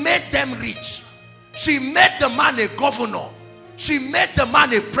 She made them rich. She made the man a governor. She made the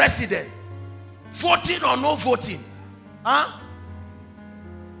man a president. Voting or no voting,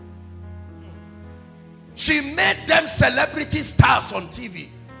 she made them celebrity stars on TV,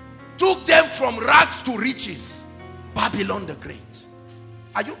 took them from rags to riches. Babylon the Great.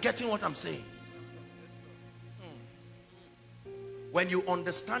 Are you getting what I'm saying? When you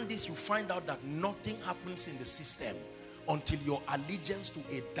understand this, you find out that nothing happens in the system until your allegiance to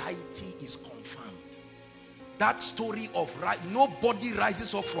a deity is confirmed. That story of nobody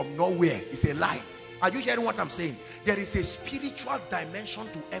rises up from nowhere is a lie. Are you hearing what I'm saying? There is a spiritual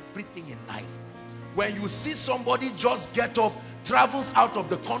dimension to everything in life. When you see somebody just get up, travels out of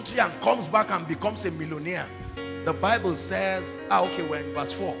the country and comes back and becomes a millionaire, the Bible says, we're in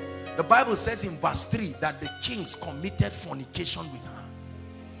verse 4. The Bible says in verse 3 that the kings committed fornication with her.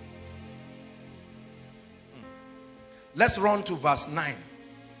 Let's run to verse 9.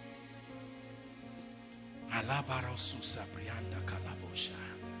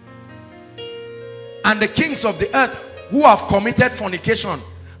 And the kings of the earth who have committed fornication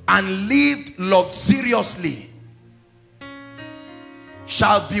and lived luxuriously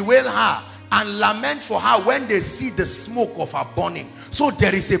shall bewail her and lament for her when they see the smoke of her burning. So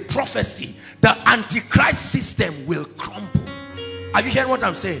there is a prophecy. The Antichrist system will crumble. Are you hearing what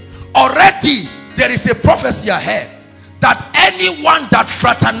I'm saying? Already there is a prophecy ahead that anyone that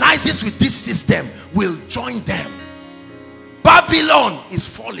fraternizes with this system will join them. Babylon is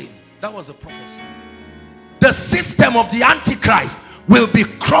falling. That was a prophecy. The system of the Antichrist will be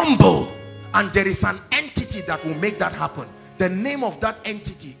crumbled, and there is an entity that will make that happen. The name of that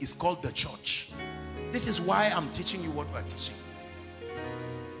entity is called the church. This is why I'm teaching you what we're teaching.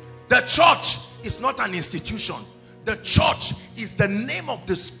 The church is not an institution. The church is the name of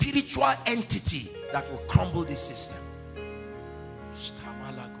the spiritual entity that will crumble this system.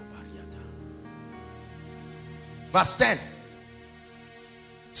 Verse 10.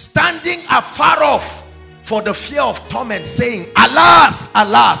 Standing afar off for the fear of torment, saying, alas,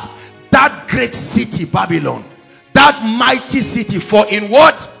 alas, that great city Babylon, that mighty city, for in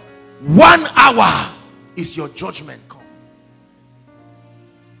what? 1 hour is your judgment come.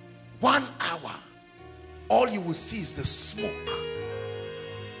 1 hour. All you will see is the smoke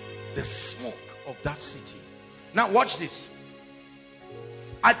of that city. Now watch this.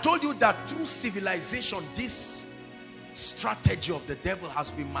 I told you that through civilization, this strategy of the devil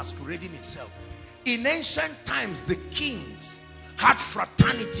has been masquerading itself. In ancient times, the kings had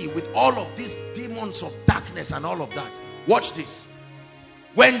fraternity with all of these demons of darkness and all of that. Watch this.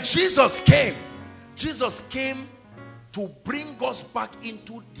 When Jesus came to bring us back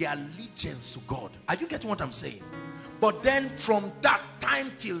into the allegiance to God. Are you getting what I'm saying? But then from that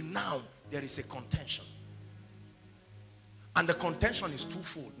time till now, there is a contention. And the contention is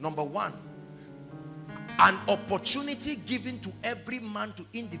twofold. Number one, an opportunity given to every man to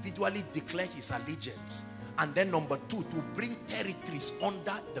individually declare his allegiance. And then number two, to bring territories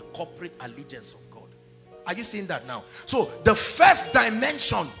under the corporate allegiance of God. Are you seeing that now? So the first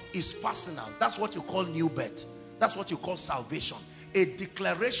dimension is personal. That's what you call new birth. That's what you call salvation. A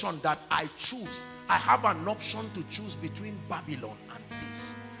declaration that I choose. I have an option to choose between Babylon and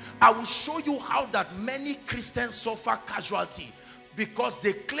this. I will show you how that many Christians suffer casualty because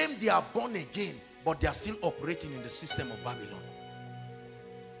they claim they are born again, but they are still operating in the system of Babylon.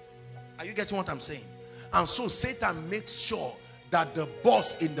 Are you getting what I'm saying? And so Satan makes sure that the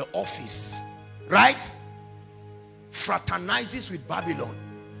boss in the office, right, fraternizes with Babylon.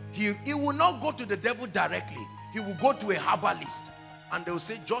 He will not go to the devil directly. He will go to a herbalist and they will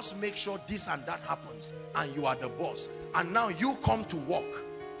say, just make sure this and that happens and you are the boss. And now you come to work,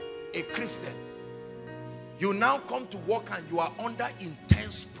 a Christian. You now come to work and you are under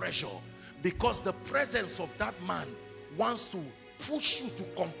intense pressure because the presence of that man wants to push you to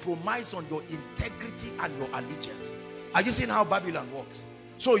compromise on your integrity and your allegiance. Are you seeing how Babylon works?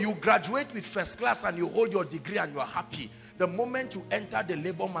 So you graduate with first class and you hold your degree and you are happy. The moment you enter the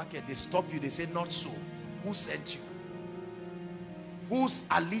labor market, they stop you. They say, not so. Who sent you? Whose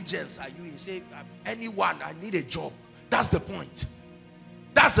allegiance are you in? Say, anyone, I need a job. That's the point.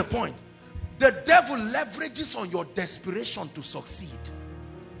 That's the point. The devil leverages on your desperation to succeed.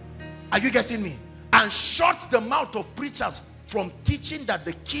 Are you getting me? And shuts the mouth of preachers from teaching that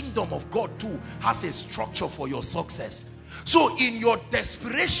the kingdom of God too has a structure for your success. So in your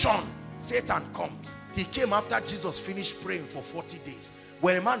desperation, Satan comes. He came after Jesus finished praying for 40 days.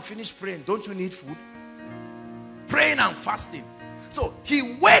 When a man finished praying, don't you need food? Praying and fasting. So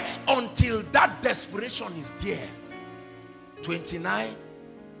he waits until that desperation is there. 29,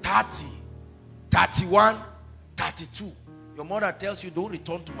 30, 31, 32. Your mother tells you, don't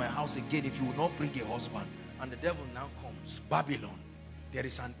return to my house again if you will not bring a husband. And the devil now comes. Babylon, there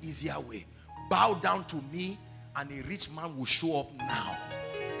is an easier way. Bow down to me and a rich man will show up now.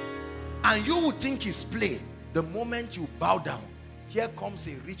 And you would think it's play. The moment you bow down, here comes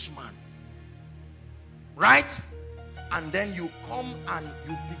a rich man. Right? And then you come and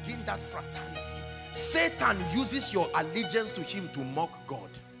you begin that fraternity. Satan uses your allegiance to him to mock God.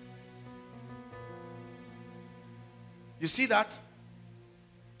 You see that?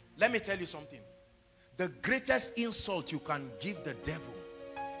 Let me tell you something. The greatest insult you can give the devil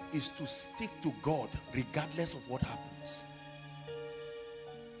is to stick to God regardless of what happens.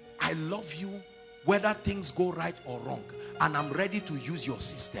 I love you whether things go right or wrong, and I'm ready to use your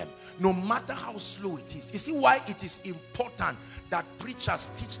system no matter how slow it is. You see why it is important that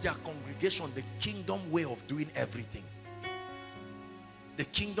preachers teach their congregation the kingdom way of doing everything. The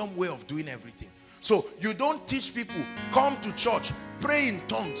kingdom way of doing everything. So you don't teach people, come to church, pray in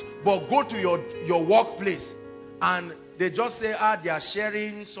tongues, but go to your workplace and they just say, they are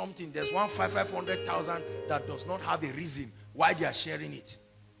sharing something. There's 500,000 that does not have a reason why they are sharing it.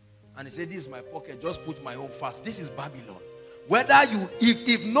 And they say, this is my pocket, just put my own fast. This is Babylon. Whether you,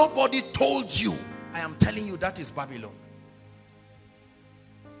 if nobody told you, I am telling you that is Babylon.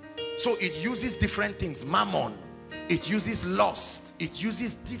 So it uses different things. Mammon, it uses lust, it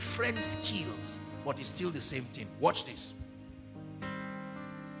uses different skills, but it's still the same thing. Watch this.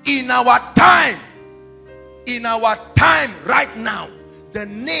 In our time right now, the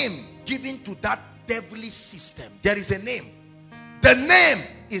name given to that devilish system, there is a name. The name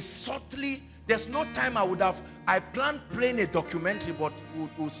is subtly, there's no time I planned playing a documentary, but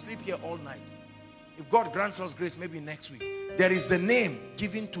we'll sleep here all night. If God grants us grace, maybe next week. There is the name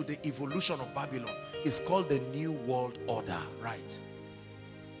given to the evolution of Babylon. It's called the New World Order, right?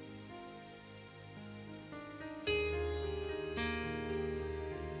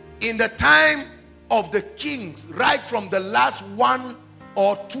 In the time of the kings, right from the last 1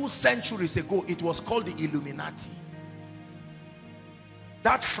 or 2 centuries ago, it was called the Illuminati.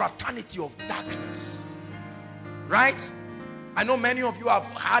 That fraternity of darkness, right? I know many of you have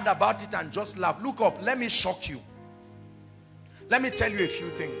heard about it and just laugh. Look up, let me shock you. Let me tell you a few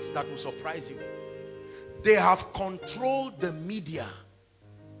things that will surprise you. They have controlled the media.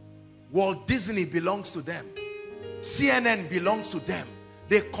 Walt Disney belongs to them. CNN belongs to them.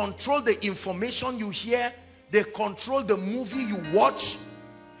 They control the information you hear. They control the movie you watch.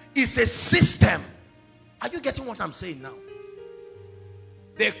 It's a system. Are you getting what I'm saying now?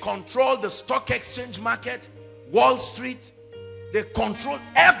 They control the stock exchange market, Wall Street. They control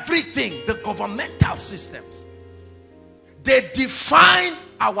everything, the governmental systems. They define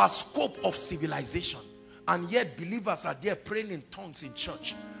our scope of civilization. And yet believers are there praying in tongues in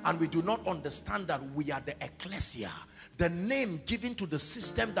church. And we do not understand that we are the ecclesia. The name given to the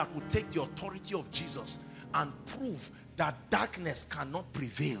system that will take the authority of Jesus and prove that darkness cannot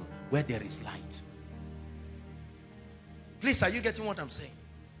prevail where there is light. Please, are you getting what I'm saying?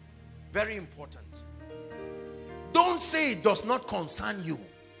 Very important. Don't say it does not concern you.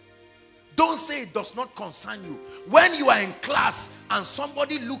 Don't say it does not concern you. When you are in class and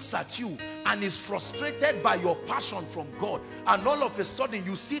somebody looks at you and is frustrated by your passion from God, and all of a sudden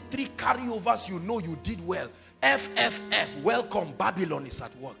you see 3 carryovers, you know you did well. FFF, welcome, Babylon is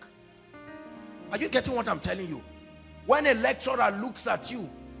at work. Are you getting what I'm telling you? When a lecturer looks at you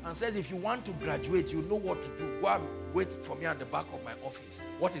and says, if you want to graduate, you know what to do. Go and wait for me at the back of my office.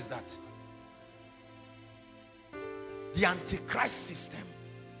 What is that? The Antichrist system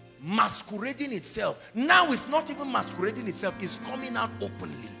masquerading itself. Now it's not even masquerading itself, it's coming out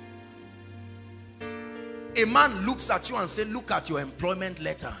openly. A man looks at you and says, look at your employment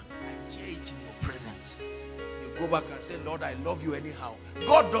letter. I tear it in your presence. You go back and say, Lord, I love you anyhow.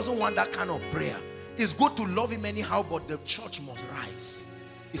 God doesn't want that kind of prayer. It's good to love him anyhow, but the church must rise.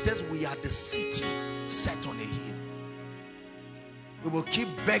 He says we are the city set on a hill. We will keep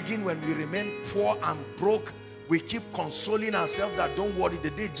begging when we remain poor and broke. We keep consoling ourselves that don't worry,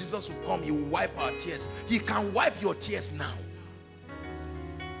 the day Jesus will come, he will wipe our tears. He can wipe your tears now.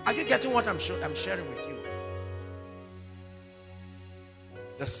 Are you getting what I'm sharing with you?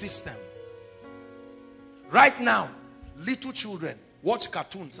 The system. Right now, little children watch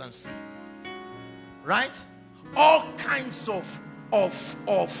cartoons and see. Right? All kinds of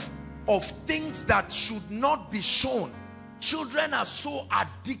things that should not be shown. Children are so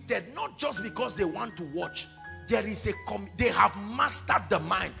addicted, not just because they want to watch. They have mastered the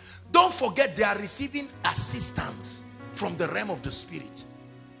mind. Don't forget, they are receiving assistance from the realm of the spirit.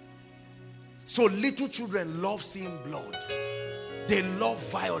 So little children love seeing blood. They love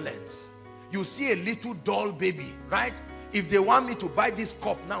violence. You see a little doll baby, right? If they want me to buy this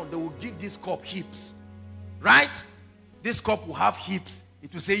cup now, they will give this cup hips, right? This cup will have hips.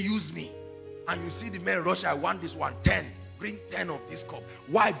 It will say, use me. And you see the men rush, I want this one, 10. Bring 10 of this cup.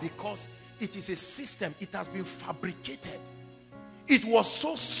 Why? Because it is a system. It has been fabricated. It was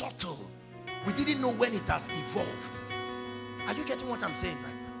so subtle. We didn't know when it has evolved. Are you getting what I'm saying right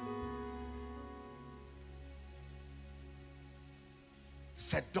now?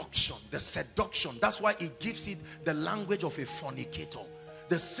 Seduction. The seduction. That's why it gives it the language of a fornicator.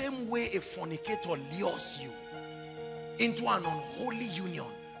 The same way a fornicator lures you into an unholy union.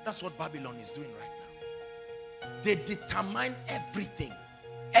 That's what Babylon is doing right now. They determine everything.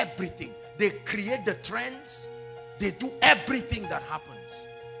 Everything. They create the trends. They do everything that happens.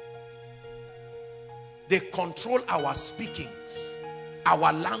 They control our speakings,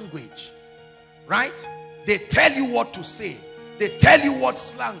 our language, right? They tell you what to say. They tell you what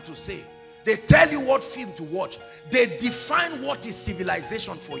slang to say. They tell you what film to watch. They define what is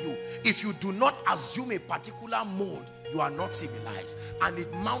civilization for you. If you do not assume a particular mold, you are not civilized. And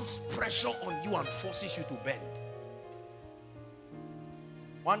it mounts pressure on you and forces you to bend.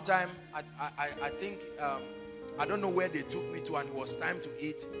 One time, I think, I don't know where they took me to, and it was time to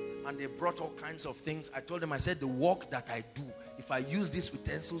eat, and they brought all kinds of things. I told them, I said, the work that I do, if I use these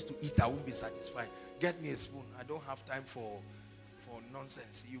utensils to eat, I won't be satisfied. Get me a spoon. I don't have time for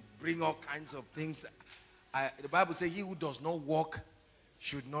nonsense. You bring all kinds of things. The Bible says, he who does not walk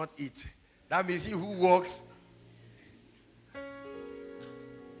should not eat. That means he who walks.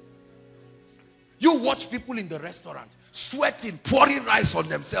 You watch people in the restaurant sweating, pouring rice on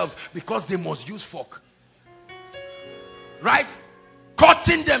themselves because they must use fork. Right?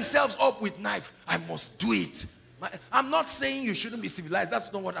 Cutting themselves up with knife. I must do it. I'm not saying you shouldn't be civilized.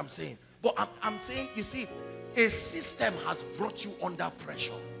 That's not what I'm saying. But I'm saying, you see, a system has brought you under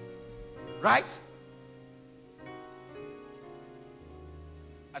pressure. Right?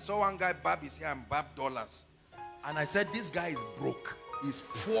 I saw one guy barb his hair and barb dollars. And I said, this guy is broke. He's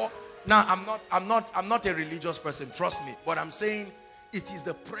poor. Now, I'm not a religious person, trust me. But I'm saying it is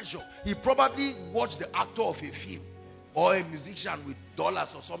the pressure. He probably watched the actor of a film or a musician with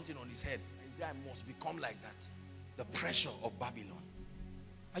dollars or something on his head. And he said, I must become like that. The pressure of Babylon.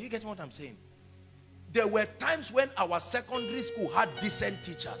 Are you getting what I'm saying? There were times when our secondary school had decent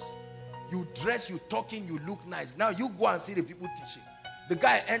teachers. You dress, you talking, you look nice. Now you go and see the people teaching. The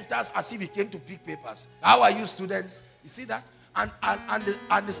guy enters as if he came to pick papers. How are you, students? You see that? And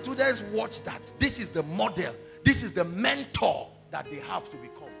the students watch that. This is the model. This is the mentor that they have to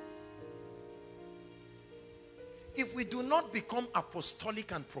become. If we do not become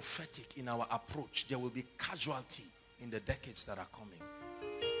apostolic and prophetic in our approach, there will be casualty in the decades that are coming.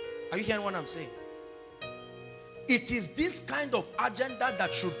 Are you hearing what I'm saying? It is this kind of agenda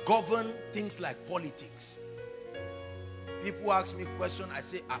that should govern things like politics. People ask me questions, I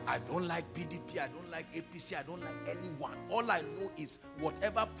say, I don't like PDP, I don't like APC, I don't like anyone. All I know is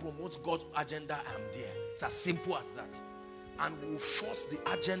whatever promotes God's agenda, I'm there. It's as simple as that. And we'll force the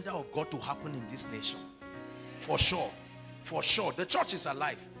agenda of God to happen in this nation. For sure. For sure. The church is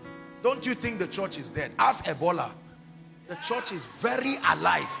alive. Don't you think the church is dead? Ask Ebola. The church is very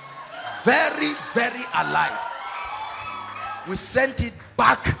alive. Very, very alive. We sent it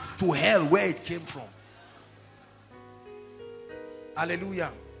back to hell where it came from.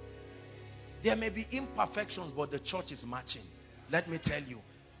 Hallelujah. There may be imperfections, but the church is marching. Let me tell you,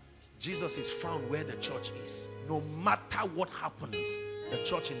 Jesus is found where the church is. No matter what happens, the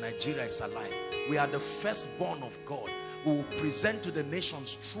church in Nigeria is alive. We are the firstborn of God. We will present to the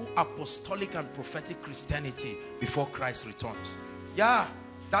nations true apostolic and prophetic Christianity before Christ returns. Yeah,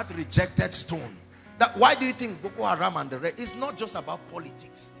 that rejected stone. Why do you think Boko Haram and the rest? It's not just about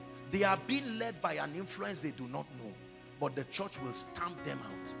politics. They are being led by an influence they do not know. But the church will stamp them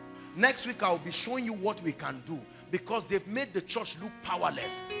out. Next week I will be showing you what we can do, because they've made the church look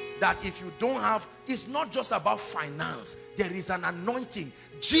powerless. That if you don't have, it's not just about finance. There is an anointing.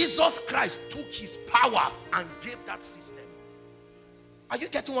 Jesus Christ took his power and gave that system. Are you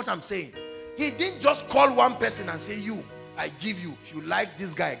getting what I'm saying? He didn't just call one person and say, you, I give you. If you like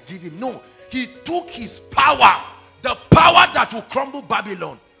this guy, give him. No. He took his power, the power that will crumble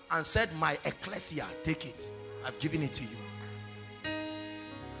Babylon, and said, my ecclesia, take it. I've given it to you.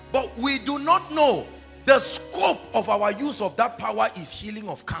 But we do not know the scope of our use of that power is healing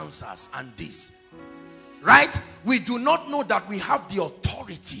of cancers and this. Right? We do not know that we have the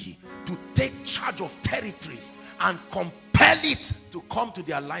authority to take charge of territories and compel it to come to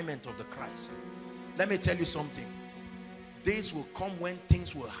the alignment of the Christ. Let me tell you something. Days will come when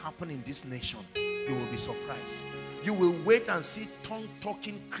things will happen in this nation. You will be surprised. You will wait and see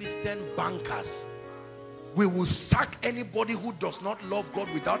tongue-talking Christian bankers. We will sack anybody who does not love God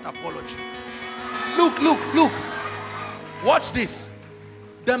without apology. Look, look, look. Watch this.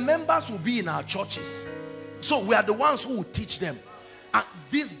 The members will be in our churches. So we are the ones who will teach them. And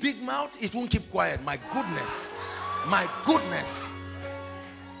this big mouth, it won't keep quiet. My goodness. My goodness.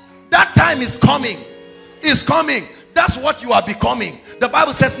 That time is coming. It's coming. That's what you are becoming. The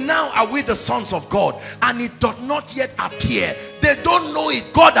Bible says, now are we the sons of God, and it does not yet appear. They don't know it.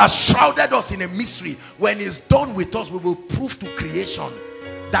 God has shrouded us in a mystery. When it's done with us, we will prove to creation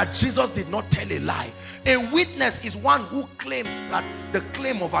that Jesus did not tell a lie. A witness is one who claims that the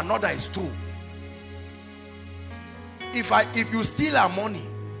claim of another is true. If you steal our money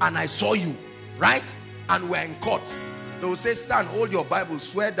and I saw you, right, and we're in court, they will say, stand, hold your Bible,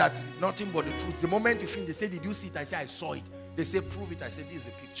 swear that it's nothing but the truth. The moment you finish, they say, did you see it? I say, I saw it. They say, prove it. I say, this is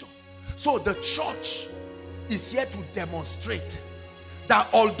the picture. So the church is here to demonstrate that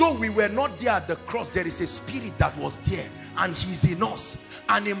although we were not there at the cross, there is a spirit that was there and he's in us.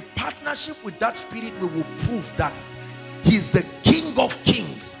 And in partnership with that spirit, we will prove that he's the King of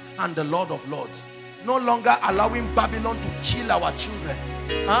kings and the Lord of lords. No longer allowing Babylon to kill our children.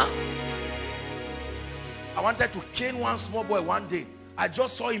 Huh? I wanted to cane one small boy one day. I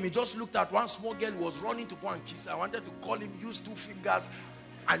just saw him. He just looked at one small girl who was running to go and kiss her. I wanted to call him, use 2 fingers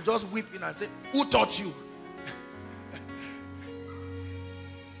and just whip him and say, who taught you?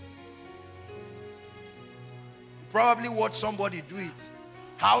 Probably watch somebody do it.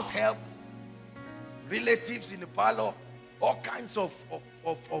 House help, relatives in the parlor, all kinds of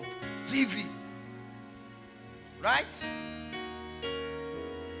TV. Right?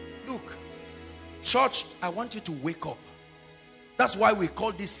 Look, church, I want you to wake up. That's why we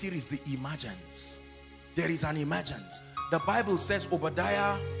call this series the emergence. There is an emergence. The Bible says,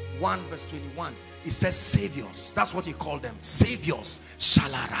 Obadiah 1 verse 21, it says saviors. That's what he called them. Saviors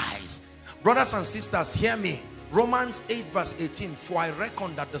shall arise. Brothers and sisters, hear me. Romans 8 verse 18, for I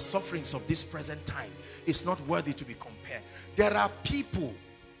reckon that the sufferings of this present time is not worthy to be compared. There are people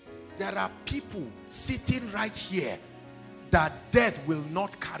sitting right here that death will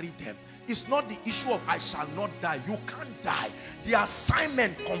not carry them. It's not the issue of I shall not die. You can't die. The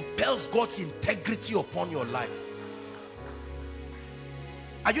assignment compels God's integrity upon your life.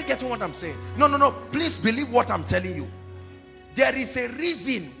 Are you getting what I'm saying? No, no, no. Please believe what I'm telling you. There is a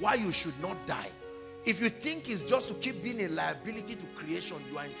reason why you should not die. If you think it's just to keep being a liability to creation,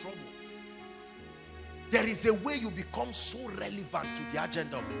 you are in trouble. There is a way you become so relevant to the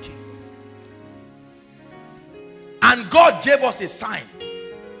agenda of the kingdom. And God gave us a sign.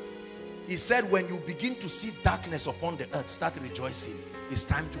 He said, when you begin to see darkness upon the earth, start rejoicing. It's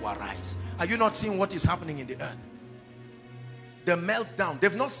time to arise. Are you not seeing what is happening in the earth? The meltdown.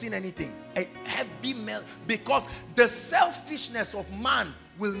 They've not seen anything. A heavy melt. Because the selfishness of man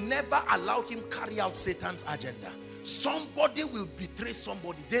will never allow him carry out Satan's agenda. Somebody will betray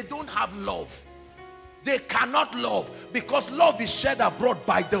somebody. They don't have love. They cannot love, because love is shed abroad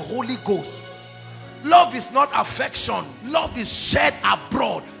by the Holy Ghost. Love is not affection. Love is shed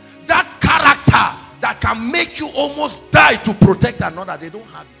abroad. That character that can make you almost die to protect another, they don't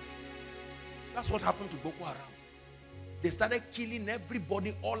have it. That's what happened to Boko Haram. They started killing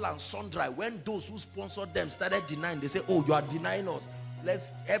everybody all and sundry. When those who sponsored them started denying, they say, oh, you are denying us.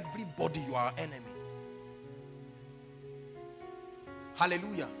 Everybody, you are our enemy.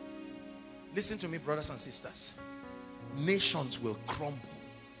 Hallelujah. Listen to me, brothers and sisters. Nations will crumble.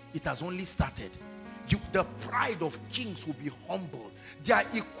 It has only started. The pride of kings will be humbled. Their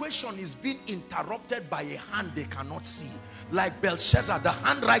equation is being interrupted by a hand they cannot see. Like Belshazzar, the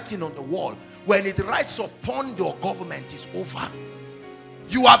handwriting on the wall. When it writes upon your government, is over.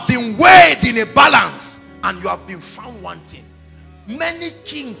 You have been weighed in a balance and you have been found wanting. Many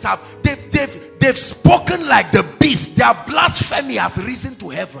kings have, they've spoken like the beast. Their blasphemy has risen to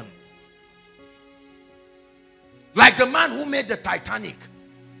heaven. Like the man who made the Titanic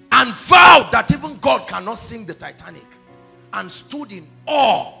and vowed that even God cannot sink the Titanic, and stood in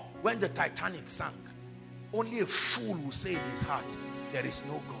awe when the Titanic sank. Only a fool will say in his heart, there is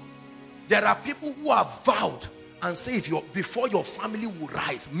no God. There are people who have vowed and say, before your family will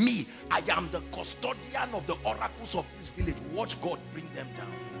rise, me, I am the custodian of the oracles of this village. Watch God bring them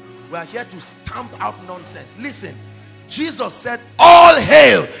down. We are here to stamp out nonsense. Listen, Jesus said, all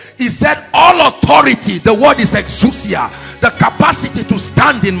hail. He said, all authority. The word is exousia, the capacity to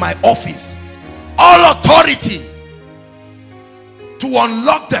stand in my office. All authority to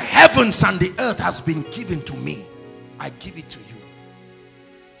unlock the heavens and the earth has been given to me. I give it to you.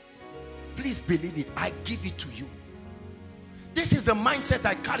 Please believe it. I give it to you. This is the mindset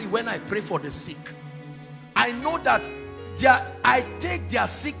I carry when I pray for the sick. I know that I take their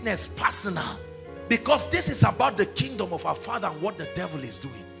sickness personal, because this is about the kingdom of our Father and what the devil is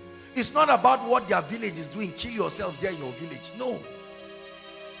doing. It's not about what their village is doing. Kill yourselves there in your village. No.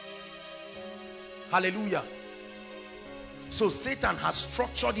 Hallelujah. So Satan has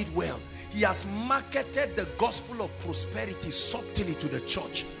structured it well. He has marketed the gospel of prosperity subtly to the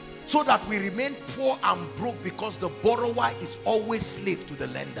church, so that we remain poor and broke, because the borrower is always slave to the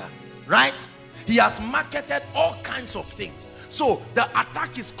lender. Right? He has marketed all kinds of things. So the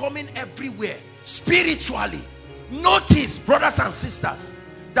attack is coming everywhere. Spiritually, notice, brothers and sisters,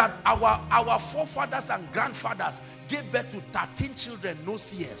 that our forefathers and grandfathers gave birth to 13 children, no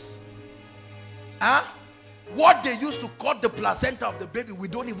CS. What they used to cut the placenta of the baby, we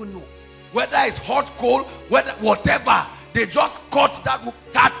don't even know. Whether it's hot, cold, whatever, they just cut that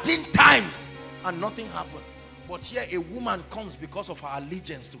 13 times and nothing happened. But here a woman comes because of her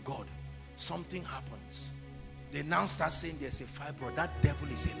allegiance to God. Something happens. They now start saying there's a fibroid. That devil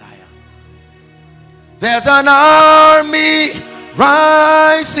is a liar. There's an army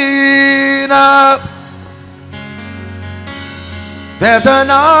rising up. There's an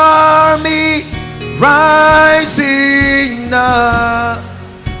army rising up.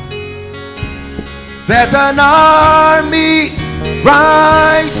 There's an army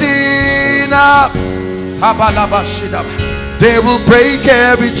rising up. They will break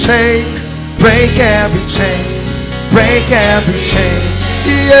every chain, break every chain, break every chain.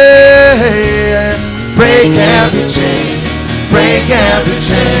 Yeah. Break every chain, break every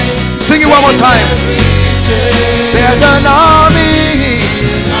chain. Sing it one more time. There's an army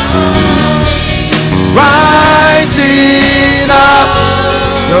rising up.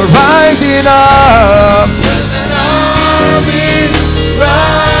 You're rising up. There's an army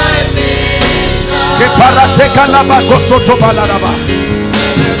rising up.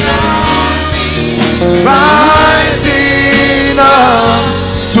 Rising up.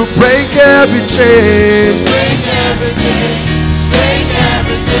 To break every chain, break every chain, break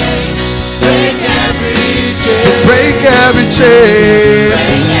every chain, break every chain, to break every chain,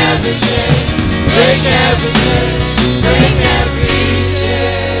 break every chain, break every chain, break every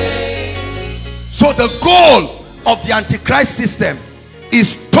chain. So the goal of the Antichrist system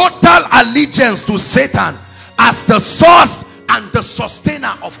is total allegiance to Satan as the source and the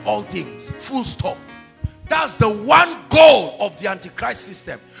sustainer of all things. Full stop. That's the one goal of the Antichrist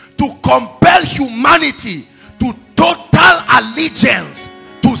system, to compel humanity to total allegiance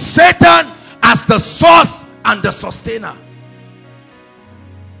to Satan as the source and the sustainer.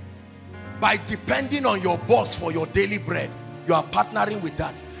 By depending on your boss for your daily bread, you are partnering with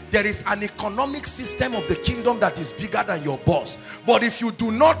that. There is an economic system of the kingdom that is bigger than your boss. But if you do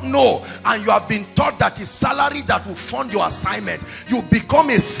not know, and you have been taught that it's salary that will fund your assignment, you become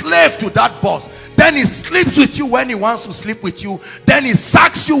a slave to that boss. Then he sleeps with you when he wants to sleep with you. Then he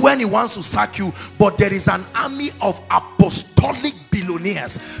sacks you when he wants to sack you. But there is an army of apostolic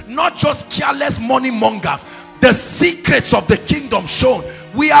billionaires, not just careless money mongers. The secrets of the kingdom shown.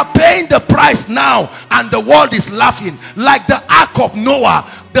 We are paying the price now, and the world is laughing. Like the ark of Noah,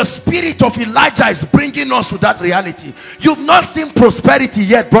 the spirit of Elijah is bringing us to that reality. You've not seen prosperity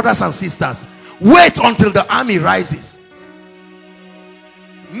yet, brothers and sisters. Wait until the army rises.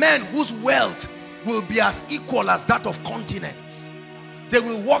 Men whose wealth will be as equal as that of continents. They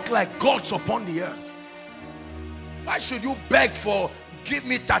will walk like gods upon the earth. Why should you beg for, give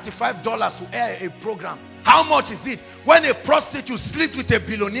me $35 to air a program? How much is it when a prostitute sleeps with a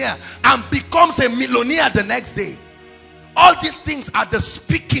billionaire and becomes a millionaire the next day? All these things are the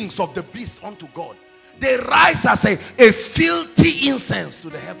speakings of the beast unto God. They rise as a filthy incense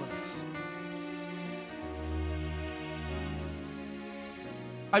to the heavens.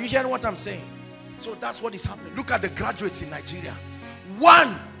 Are you hearing what I'm saying? So that's what is happening. Look at the graduates in Nigeria.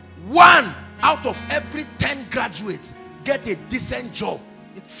 One out of every 10 graduates get a decent job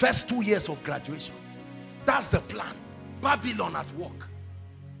in the first 2 years of graduation. That's the plan. Babylon at work.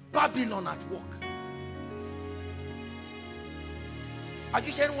 Babylon at work. Are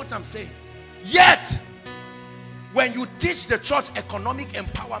you hearing what I'm saying? Yet, when you teach the church economic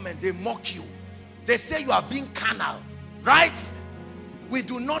empowerment, they mock you. They say you are being carnal. Right? We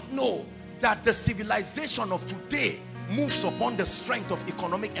do not know that the civilization of today moves upon the strength of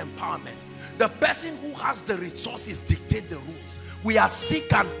economic empowerment. The person who has the resources dictate the rules. We are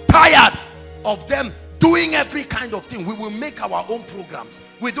sick and tired of them doing every kind of thing. We will make our own programs.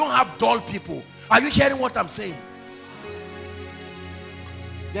 We don't have dull people. Are you hearing what I'm saying?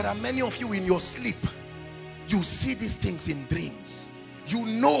 There are many of you in your sleep. You see these things in dreams. You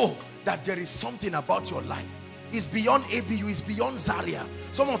know that there is something about your life. It's beyond ABU, it's beyond Zaria.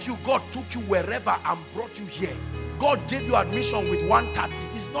 Some of you, God took you wherever and brought you here. God gave you admission with 130.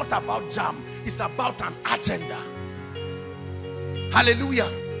 It's not about jam. It's about an agenda.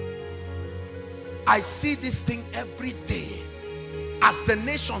 Hallelujah. I see this thing every day. As the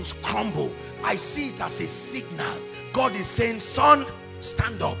nations crumble, I see it as a signal. God is saying, son,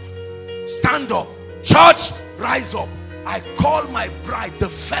 stand up. Stand up. Church, rise up. I call my bride, the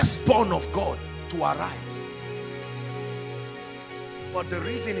firstborn of God, to arise. But the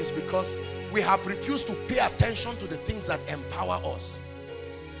reason is because we have refused to pay attention to the things that empower us.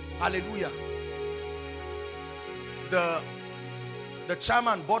 Hallelujah. The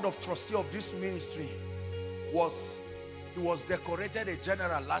chairman, board of trustee of this ministry was decorated a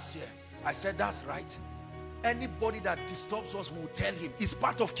general last year. I said, that's right. Anybody that disturbs us will tell him. It's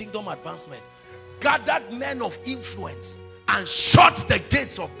part of kingdom advancement. Gathered men of influence and shut the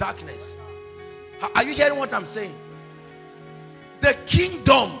gates of darkness. Are you hearing what I'm saying? The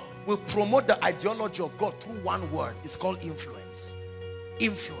kingdom will promote the ideology of God through one word. It's called influence.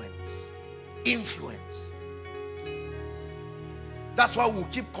 Influence. Influence. That's why we'll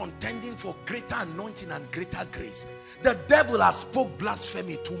keep contending for greater anointing and greater grace. The devil has spoke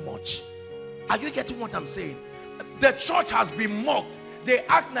blasphemy too much. Are you getting what I'm saying? The church has been mocked. They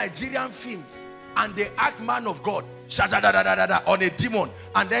act Nigerian films and they act man of God on a demon,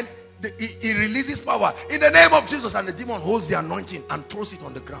 and then he releases power in the name of Jesus, and the demon holds the anointing and throws it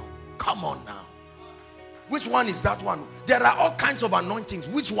on the ground. Come on now. Which one is that one? There are all kinds of anointings.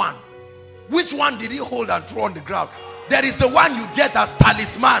 Which one? Which one did he hold and throw on the ground? There is the one you get as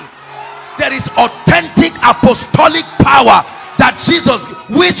talisman. There is authentic apostolic power that Jesus,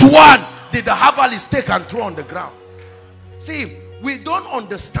 which one did the herbalist take and throw on the ground? See, we don't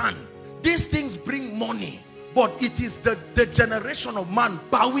understand. These things bring money, but it is the generation of man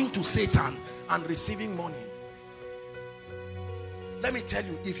bowing to Satan and receiving money. Let me tell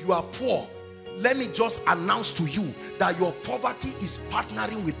you, if you are poor, let me just announce to you that your poverty is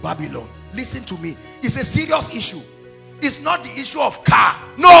partnering with Babylon. Listen to me. It's a serious issue. It's not the issue of car.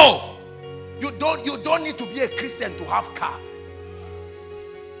 No! You don't need to be a Christian to have car.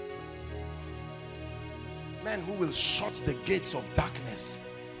 Men who will shut the gates of darkness.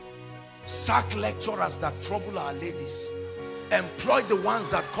 Sack lecturers that trouble our ladies. Employ the ones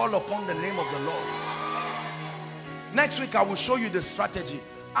that call upon the name of the Lord. Next week I will show you the strategy.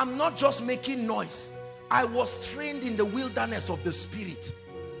 I'm not just making noise. I was trained in the wilderness of the spirit.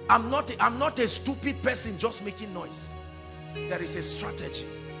 I'm not a stupid person just making noise. There is a strategy.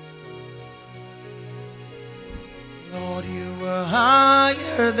 Lord, you were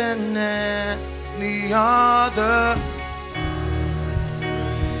higher than any other.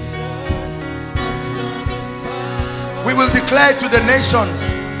 We will declare to the nations,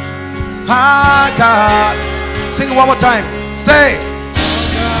 our God. Sing it one more time. Say,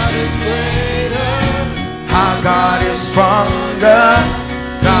 our God is greater. Our God is stronger.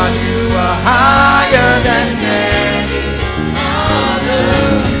 God, you are higher than any other.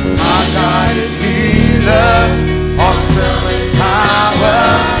 Our God is healer, awesome in power.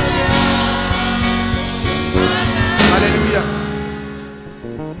 Hallelujah.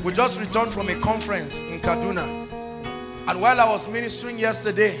 We just returned from a conference in Kaduna, and while I was ministering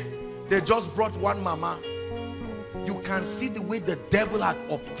yesterday, they just brought one mama. You can see the way the devil had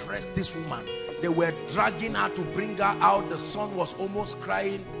oppressed this woman. They were dragging her to bring her out. The son was almost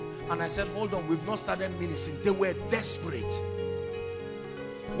crying. And I said, hold on, we've not started ministering. They were desperate.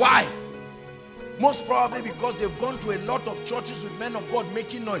 Why? Most probably because they've gone to a lot of churches with men of God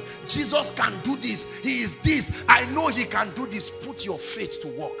making noise. Jesus can do this. He is this. I know he can do this. Put your faith to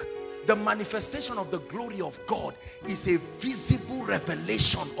work. The manifestation of the glory of God is a visible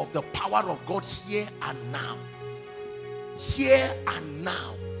revelation of the power of God here and now. Here and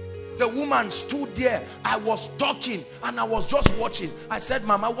now. The woman stood there. I was talking and I was just watching. I said,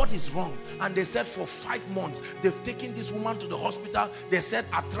 Mama, what is wrong? And they said for 5 months they've taken this woman to the hospital. They said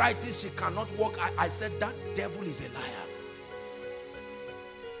arthritis, she cannot walk. I said, that devil is a liar.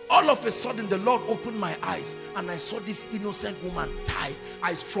 All of a sudden the Lord opened my eyes and I saw this innocent woman tied.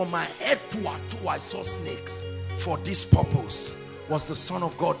 From my head to her toe I saw snakes. For this purpose was the Son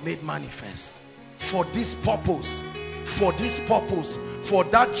of God made manifest. For this purpose. For this purpose, for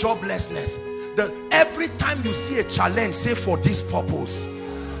that joblessness. Every time you see a challenge, say for this purpose.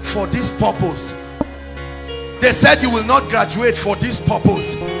 For this purpose. They said you will not graduate, for this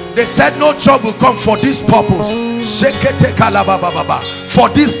purpose. They said no job will come, for this purpose. For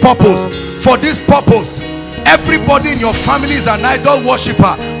this purpose. For this purpose. Everybody in your family is an idol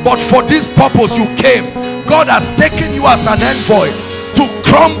worshiper, but for this purpose you came. God has taken you as an envoy to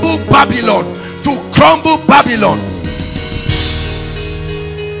crumble Babylon. To crumble Babylon.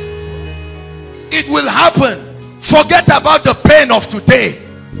 It will happen. Forget about the pain of today.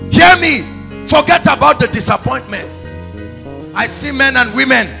 Hear me. Forget about the disappointment. I see men and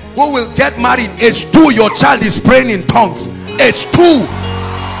women who will get married. Age 2, your child is praying in tongues. Age 2,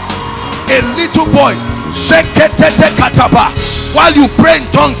 a little boy, while you pray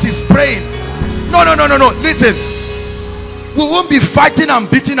in tongues, he's praying. No. Listen, we won't be fighting and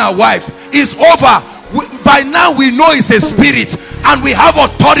beating our wives. It's over. By now we know it's a spirit and we have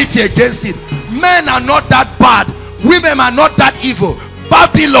authority against it. Men are not that bad. Women are not that evil.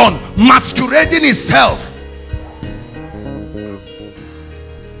 Babylon masquerading itself.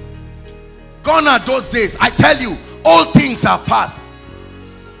 Gone are those days. I tell you, all things are past.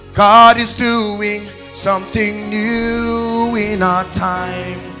 God is doing something new in our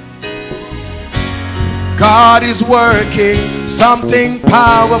time. God is working something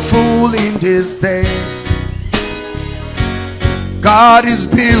powerful in this day. God is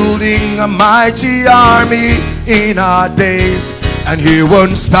building a mighty army in our days, and he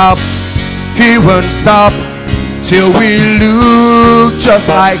won't stop. He won't stop till we look just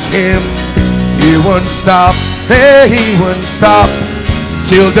like him. He won't stop. Hey, he won't stop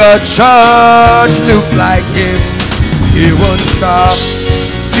till the church looks like him. He won't stop.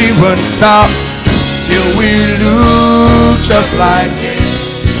 He won't stop till we look just like him.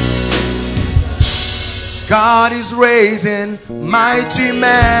 God is raising mighty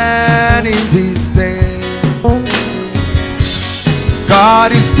men in these days.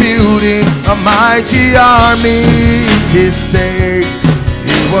 God is building a mighty army in his days.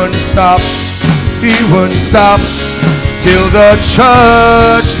 He won't stop. He won't stop till the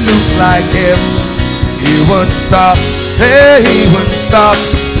church looks like him. He won't stop. Hey, he won't stop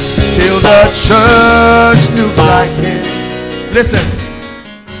till the church looks like him. Listen.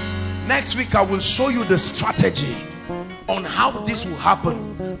 Next week I will show you the strategy on how this will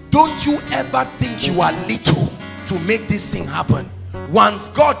happen. Don't you ever think you are little to make this thing happen. Once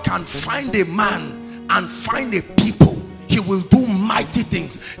God can find a man and find a people, he will do mighty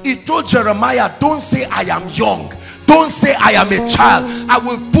things. He told Jeremiah, don't say I am young. Don't say I am a child. I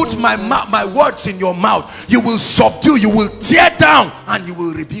will put my words in your mouth. You will subdue, you will tear down, and you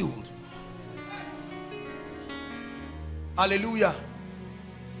will rebuild. Hallelujah.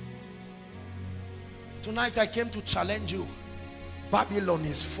 Tonight I came to challenge you. Babylon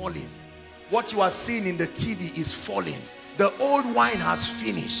is falling. What you are seeing in the TV is falling. The old wine has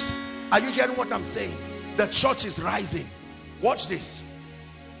finished. Are you hearing what I'm saying? The church is rising. Watch this.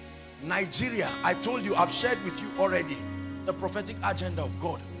 Nigeria, I told you, I've shared with you already the prophetic agenda of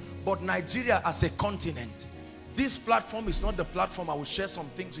God. But Nigeria as a continent, this platform is not the platform. I will share some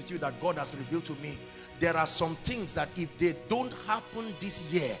things with you that God has revealed to me. There are some things that if they don't happen this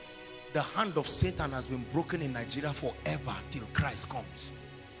year, the hand of Satan has been broken in Nigeria forever till Christ comes.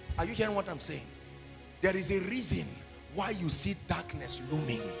 Are you hearing what I'm saying? There is a reason why you see darkness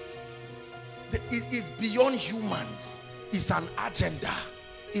looming. It is beyond humans. It's an agenda.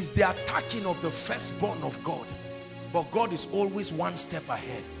 It's the attacking of the firstborn of God. But God is always one step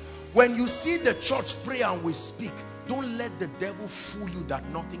ahead. When you see the church pray and we speak, don't let the devil fool you that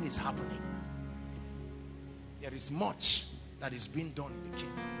nothing is happening. There is much that is being done in the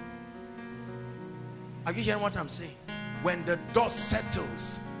kingdom. Are you hearing what I'm saying? When the dust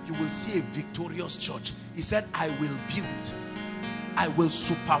settles, you will see a victorious church. He said, I will build. I will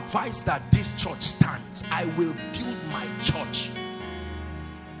supervise that this church stands. I will build my church.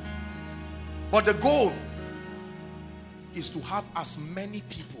 But the goal is to have as many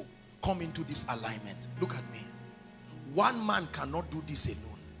people come into this alignment. Look at me. One man cannot do this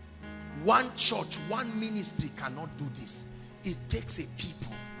alone. One church, one ministry cannot do this. It takes a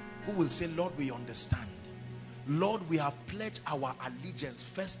people who will say, Lord, we understand. Lord, we have pledged our allegiance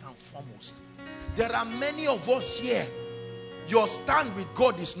first and foremost. There are many of us here. Your stand with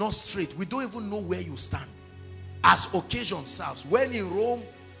God is not straight. We don't even know where you stand. As occasion serves. When in Rome,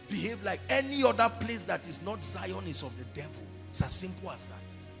 behave like any other place that is not Zion is of the devil. It's as simple as that.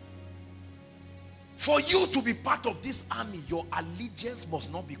 For you to be part of this army, your allegiance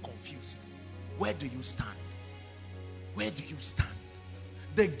must not be confused. Where do you stand? Where do you stand?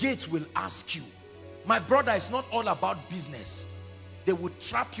 The gates will ask you. My brother, it's not all about business. They will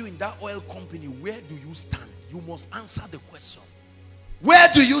trap you in that oil company. Where do you stand? You must answer the question. Where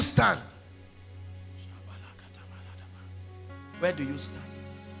do you stand? Where do you stand?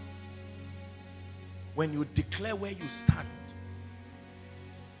 When you declare where you stand,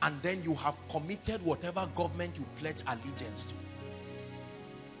 and then you have committed whatever government you pledge allegiance to.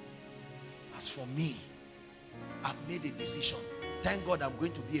 As for me, I've made a decision. Thank God I'm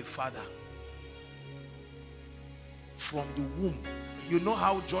going to be a father. From the womb. You know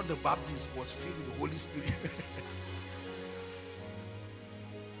how John the Baptist was filled with the Holy Spirit.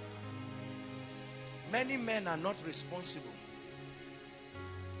 Many men are not responsible.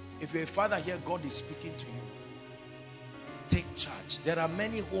 If you're a father here, God is speaking to you. Take charge. There are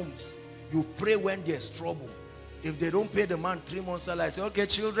many homes. You pray when there's trouble. If they don't pay the man 3 months salary, say, okay,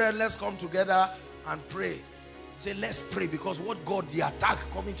 children, let's come together and pray. Say, let's pray, because what God, the attack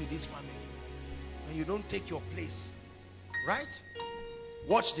coming to this family. And you don't take your place. Right?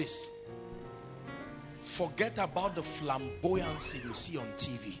 Watch this. Forget about the flamboyancy you see on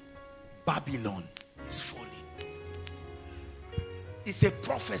TV. Babylon is falling. It's a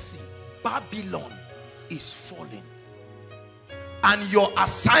prophecy. Babylon is falling. And your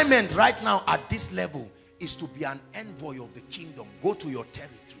assignment right now at this level is to be an envoy of the kingdom. Go to your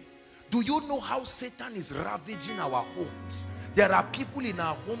territory. Do you know how Satan is ravaging our homes? There are people in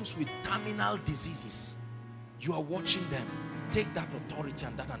our homes with terminal diseases. You are watching them. Take that authority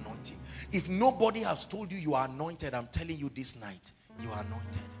and that anointing. If nobody has told you you are anointed, I'm telling you this night, you are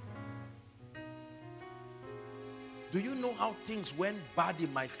anointed. Do you know how things went bad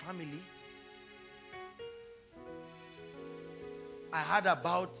in my family? I heard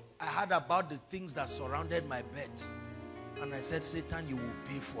about the things that surrounded my bed. And I said, Satan, you will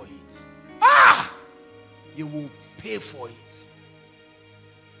pay for it. Ah! You will pay for it.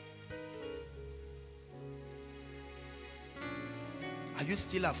 Are you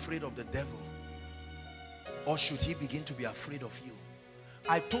still afraid of the devil? Or should he begin to be afraid of you?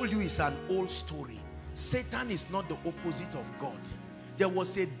 I told you it's an old story. Satan is not the opposite of God. There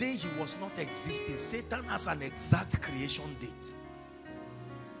was a day he was not existing. Satan has an exact creation date.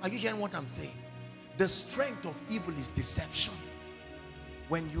 Are you hearing what I'm saying? The strength of evil is deception.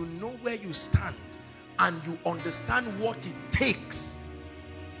 When you know where you stand and you understand what it takes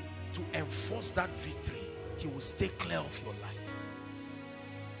to enforce that victory, he will stay clear of your life.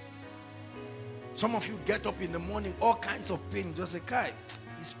 Some of you get up in the morning, all kinds of pain. Just say, Kai,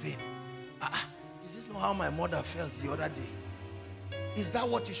 it's pain. Is this not how my mother felt the other day? Is that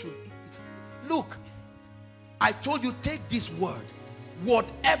what you should? Look, I told you, take this word.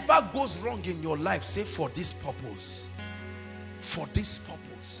 Whatever goes wrong in your life, say, for this purpose. For this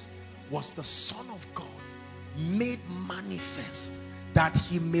purpose was the Son of God made manifest, that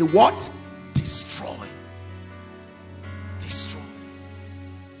he may what? Destroy. Destroy.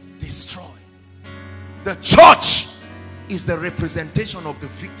 Destroy. The church is the representation of the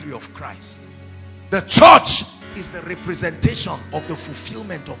victory of Christ. The church is the representation of the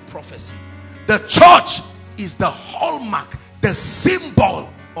fulfillment of prophecy. The church is the hallmark, the symbol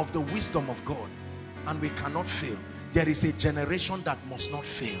of the wisdom of God. And we cannot fail. There is a generation that must not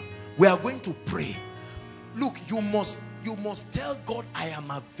fail. We are going to pray. Look, you must tell God, I am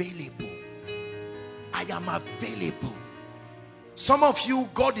available. I am available. Some of you,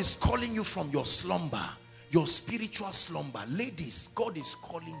 God is calling you from your slumber, your spiritual slumber. Ladies, God is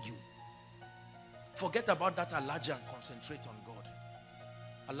calling you. Forget about that allergy and concentrate on God.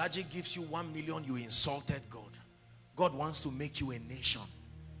 Allergy gives you 1 million, you insulted God. God wants to make you a nation.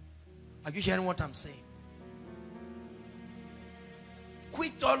 Are you hearing what I'm saying?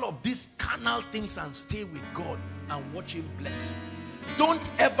 Quit all of these carnal things and stay with God and watch him bless you. Don't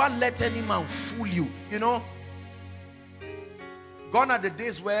ever let any man fool you. You know, gone are the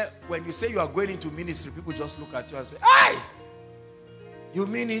days where when you say you are going into ministry, people just look at you and say, hey, you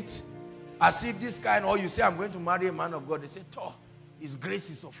mean it? As if this kind, or you say, I'm going to marry a man of God. They say, Toh, his grace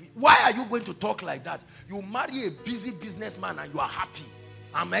is of it. Why are you going to talk like that? You marry a busy businessman and you are happy.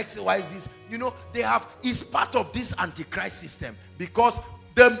 I'm X, Y, Z. You know, they have, it's part of this antichrist system, because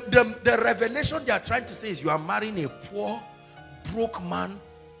the revelation they are trying to say is you are marrying a poor, broke man,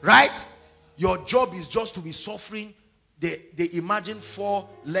 right? Your job is just to be suffering. They imagine 4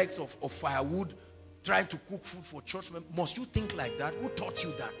 legs of firewood trying to cook food for church members. Must you think like that? Who taught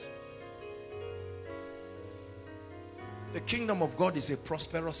you that? The kingdom of God is a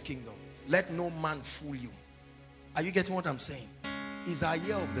prosperous kingdom. Let no man fool you. Are you getting what I'm saying? It's our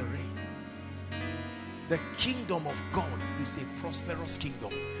year of the reign. The kingdom of God is a prosperous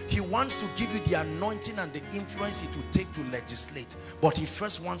kingdom. He wants to give you the anointing and the influence it will take to legislate. But he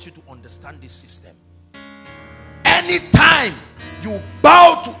first wants you to understand this system. Anytime you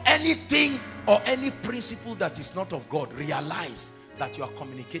bow to anything or any principle that is not of God, realize that you are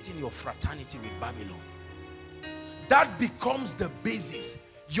communicating your fraternity with Babylon. That becomes the basis.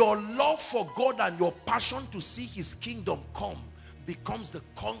 Your love for God and your passion to see his kingdom come becomes the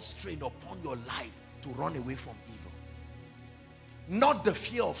constraint upon your life to run away from evil. Not the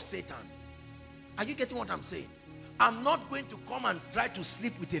fear of Satan. Are you getting what I'm saying? I'm not going to come and try to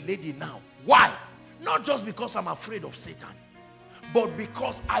sleep with a lady now. Why? Not just because I'm afraid of Satan, but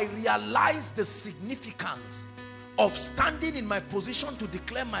because I realize the significance of standing in my position to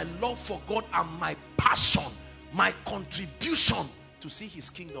declare my love for God and my passion, my contribution to see his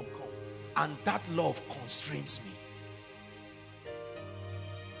kingdom come. And that love constrains me.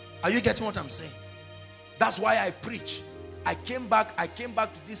 Are you getting what I'm saying? That's why I preach. I came back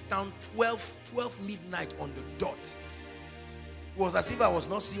to this town 12 midnight on the dot. It was as if I was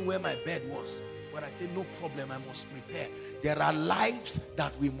not seeing where my bed was. But I said, no problem, I must prepare. There are lives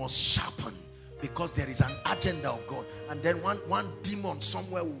that we must sharpen, because there is an agenda of God. And then one demon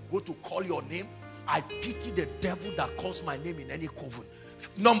somewhere will go to call your name. I pity the devil that calls my name in any coven.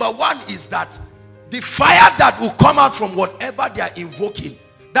 Number one is that the fire that will come out from whatever they are invoking,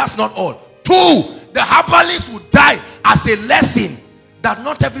 that's not all. Two, the herbalist will die as a lesson that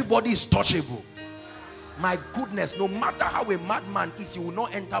not everybody is touchable. My goodness, no matter how a madman is, he will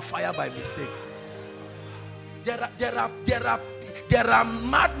not enter fire by mistake. There are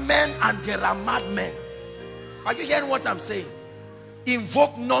madmen and there are madmen. Are you hearing what I'm saying?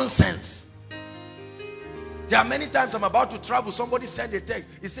 Invoke nonsense. There are many times I'm about to travel, somebody sent a text.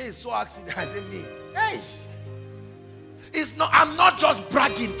 He says it's so accident. I say, me. Hey. It's not, I'm not just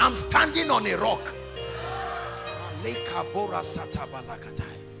bragging, I'm standing on a rock.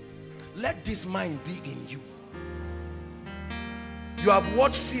 Let this mind be in you. You have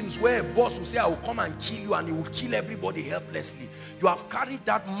watched films where a boss will say, I will come and kill you, and he will kill everybody helplessly. You have carried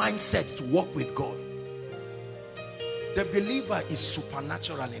that mindset to walk with God. The believer is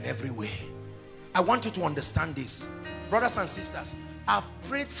supernatural in every way. I want you to understand this. Brothers and sisters, I've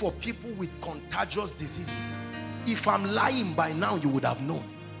prayed for people with contagious diseases. If I'm lying by now, you would have known.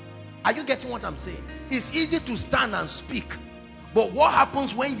 Are you getting what I'm saying? It's easy to stand and speak, but what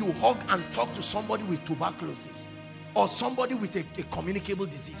happens when you hug and talk to somebody with tuberculosis or somebody with a communicable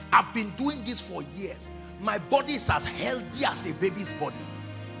disease? I've been doing this for years. My body is as healthy as a baby's body.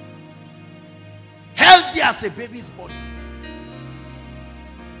 Healthy as a baby's body.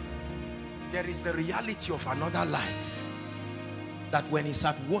 There is the reality of another life that when it's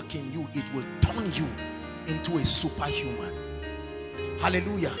at work in you, it will turn you into a superhuman.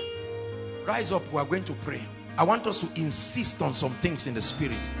 Hallelujah. Rise up, we are going to pray. I want us to insist on some things in the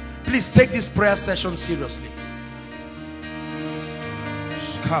spirit. Please take this prayer session seriously.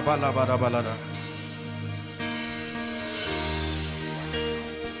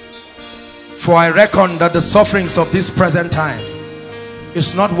 For I reckon that the sufferings of this present time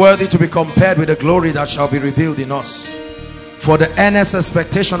is not worthy to be compared with the glory that shall be revealed in us. For the earnest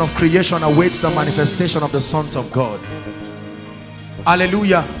expectation of creation awaits the manifestation of the sons of God.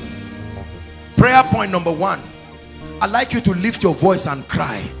 Hallelujah. Prayer point number 1. I'd like you to lift your voice and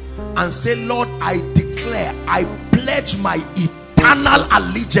cry and say, Lord, I declare, I pledge my eternal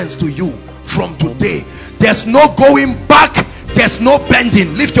allegiance to you from today. There's no going back. There's no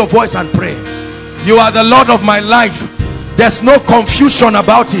bending. Lift your voice and pray. You are the Lord of my life. There's no confusion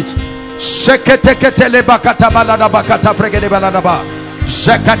about it.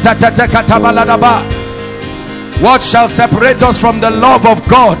 What shall separate us from the love of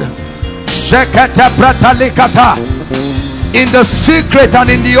God? In the secret and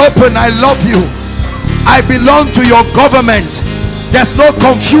in the open, I love you. I belong to your government. There's no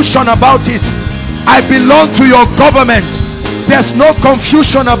confusion about it. I belong to your government. There's no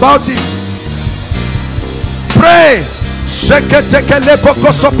confusion about it. Pray.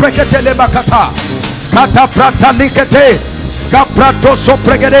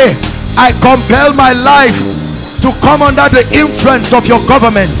 I compel my life to come under the influence of your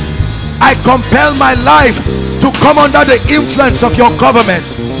government. I compel my life to come under the influence of your government.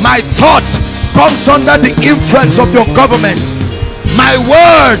 My thought comes under the influence of your government. My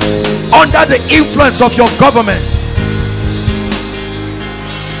words under the influence of your government.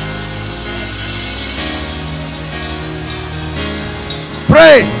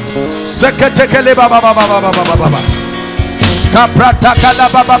 Pray.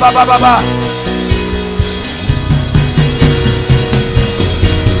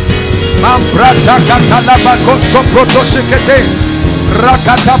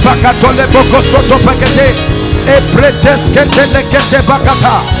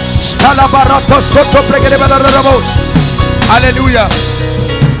 Hallelujah.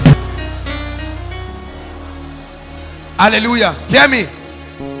 Hallelujah. Hear me.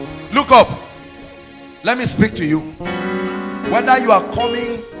 Look up. Let me speak to you. Whether you are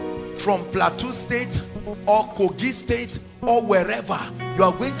coming from Plateau State or Kogi State or wherever, you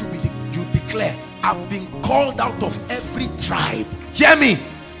are going to be, you declare, I've been called out of every tribe. Hear me.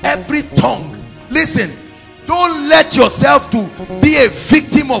 Every tongue. Listen. Don't let yourself to be a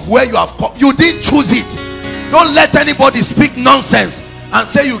victim of where you have come. You didn't choose it. Don't let anybody speak nonsense and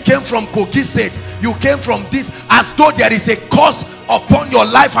say you came from Kogi State, you came from this, as though there is a curse upon your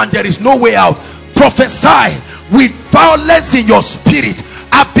life and there is no way out. Prophesy with violence in your spirit.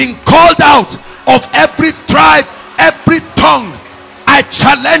 I've been called out of every tribe, every tongue. I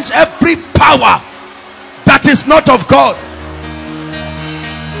challenge every power that is not of God.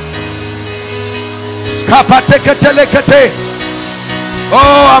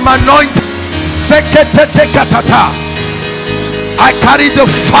 Oh, I'm anointed. I carry the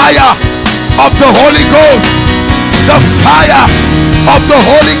fire of the Holy Ghost. The fire of the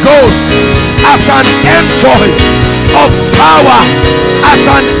Holy Ghost as an envoy of power, as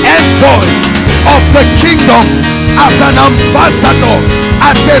an envoy of the kingdom, as an ambassador,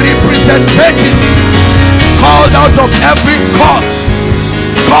 as a representative, called out of every cause,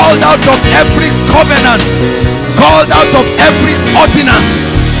 called out of every covenant, called out of every ordinance.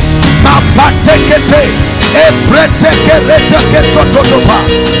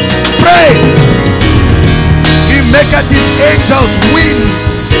 Pray. He maketh his angels winds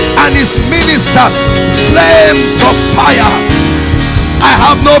and his ministers flames of fire. I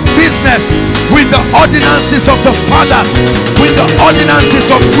have no business with the ordinances of the fathers, with the ordinances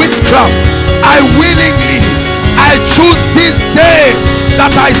of witchcraft. I choose this day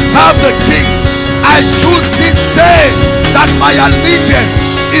that I serve the King. I choose this day that my allegiance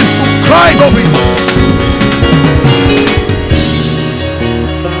is to Christ.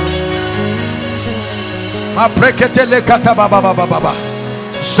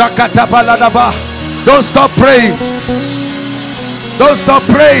 Don't stop praying. Don't stop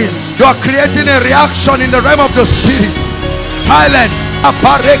praying. You are creating a reaction in the realm of the spirit. Silent.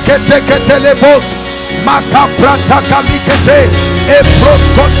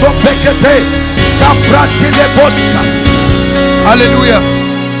 Hallelujah.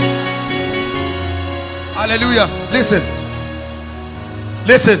 Hallelujah. Listen.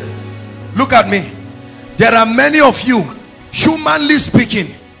 Listen. Look at me. There are many of you, humanly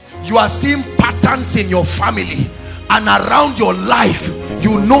speaking, you are seeing patterns in your family and around your life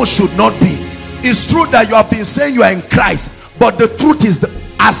you know should not be. It's true that you have been saying you are in Christ, but the truth is that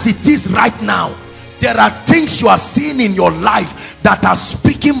as it is right now, there are things you are seeing in your life that are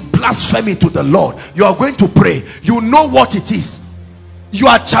speaking blasphemy to the Lord. You are going to pray. You know what it is. You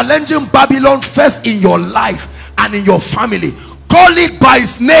are challenging Babylon first in your life and in your family. Call it by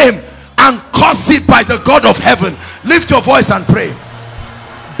its name and cause it by the God of heaven. Lift your voice and pray.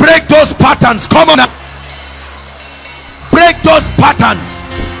 Break those patterns. Come on now. Break those patterns.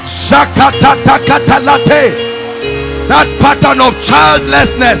 That pattern of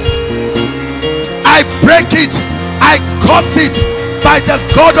childlessness, I break it. I cause it by the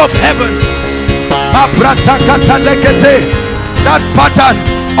God of heaven. That pattern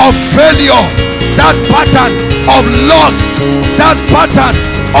of failure, that pattern of lust, that pattern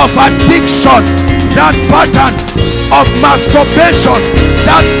of addiction, that pattern of masturbation,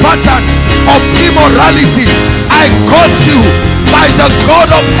 that pattern of immorality, I curse you by the God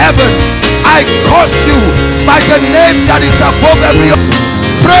of heaven. I curse you by the name that is above every.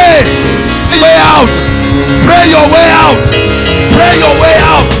 Pray your way out. Pray your way out. Pray your way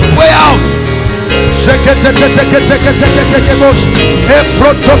out. Way out.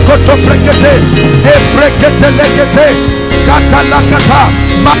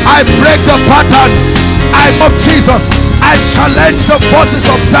 I break the patterns. I of Jesus. I challenge the forces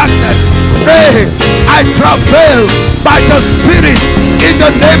of darkness. Pray. I travail by the Spirit in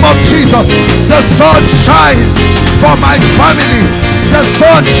the name of Jesus. The sun shines for my family. The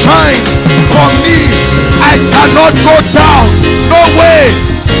sun shines for me. I cannot go down. No way.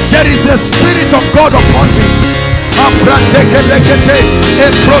 There is a Spirit of God upon me.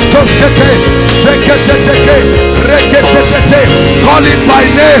 Call it by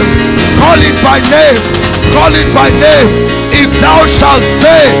name. Call it by name. Call it by name. If thou shalt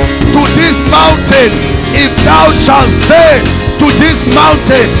say to this mountain, if thou shalt say to this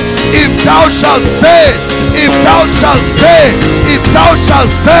mountain, if thou shalt say, if thou shalt say, if thou shalt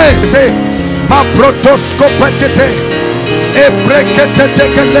say, ma protoscopete, e brekete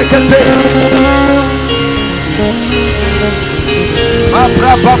tekelekete, ma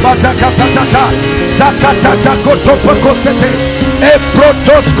brababata katata, sakatata kotopokosete, e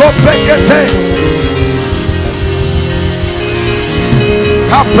protoscopete.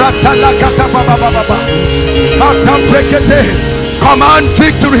 Command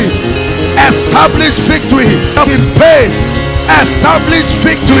victory. Establish victory. In pain. Establish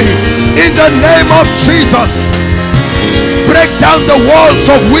victory in the name of Jesus. Break down the walls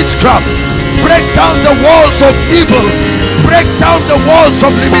of witchcraft. Break down the walls of evil. Break down the walls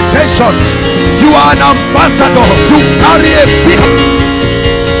of limitation. You are an ambassador. You carry a big.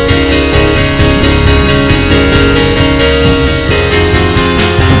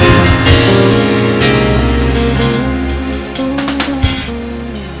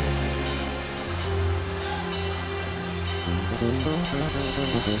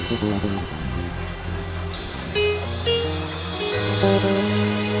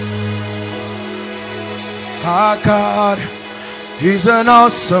 Our God, He's an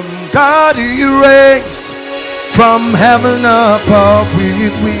awesome God. He reigns from heaven above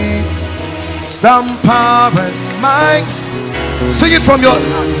with wisdom, power, and might. Sing it from your.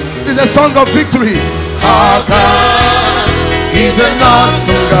 It's a song of victory. Our God, He's an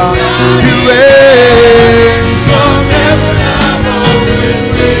awesome God. He reigns from heaven above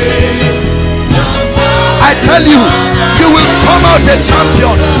with wisdom, power. I tell you, you will come out a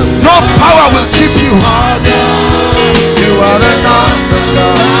champion. No power will keep you. You are an awesome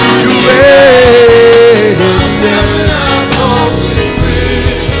God. You reign.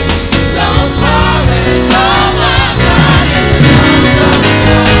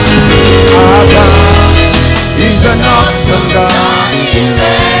 Our God is an awesome God.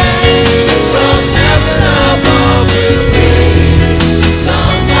 From heaven above with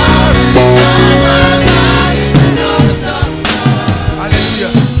wisdom,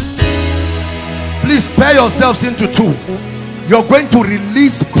 hallelujah. Please pair yourselves into two. You're going to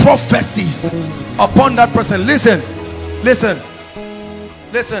release prophecies upon that person. Listen, listen,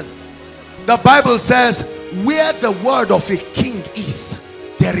 listen. The Bible says, where the word of a king is,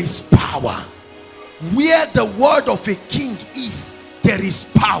 there is power. Where the word of a king is, there is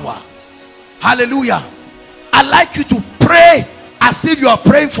power. Hallelujah. I'd like you to pray as if you are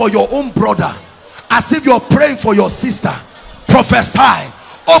praying for your own brother, as if you're praying for your sister. Prophesy.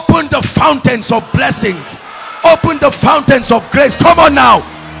 Open the fountains of blessings. Open the fountains of grace. Come on now.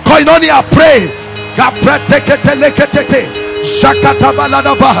 Koinonia, pray.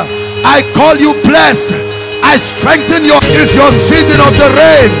 I call you blessed. I strengthen your. Is your season of the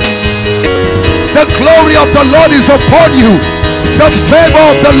rain. The glory of the Lord is upon you. The favor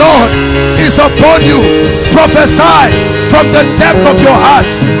of the Lord is upon you. Prophesy from the depth of your heart.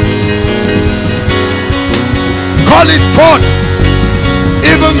 Call it forth.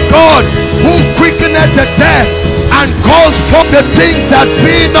 Even God, who quickeneth the dead and calls forth the things that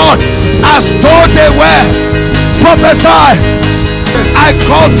be not as though they were. Prophesy. I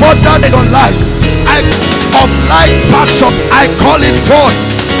call forth that on life. Of light passion, I call it forth.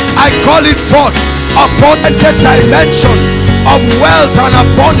 I call it forth upon the dimensions of wealth and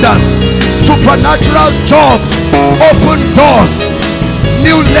abundance, supernatural jobs, open doors,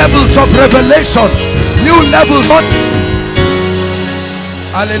 new levels of revelation, new levels of...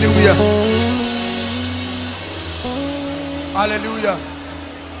 Hallelujah. Hallelujah.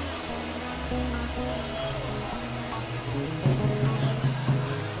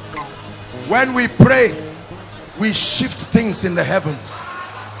 When we pray, we shift things in the heavens.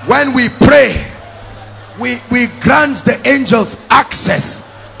 When we pray, we grant the angels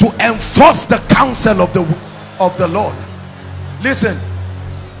access to enforce the counsel of the Lord. Listen,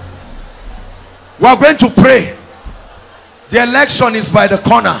 we are going to pray. The election is by the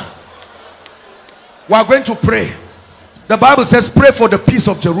corner. We are going to pray. The Bible says pray for the peace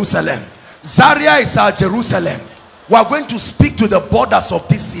of Jerusalem. Zaria is our Jerusalem. We are going to speak to the borders of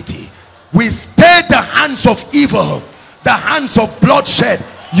this city. We stay the hands of evil, the hands of bloodshed.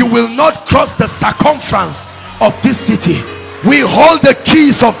 You will not cross the circumference of this city. We hold the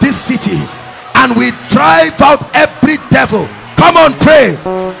keys of this city and we drive out every devil. Come on, pray.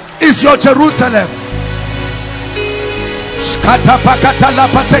 It's your Jerusalem.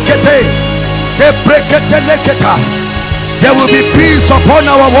 There will be peace upon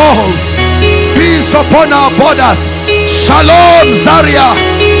our walls, peace upon our borders. Shalom Zaria,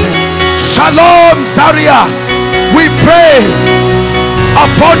 Shalom Zaria. We pray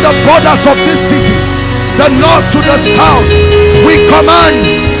upon the borders of this city, the north to the south. We command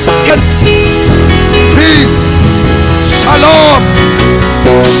peace. Shalom,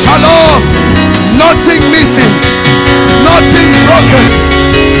 shalom. Nothing missing, nothing broken.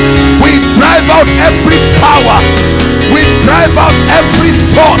 We drive out every power, we drive out every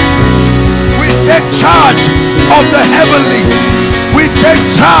force. We take charge of the heavenlies. We take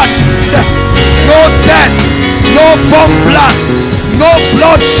charge. No death, no bomb blast, no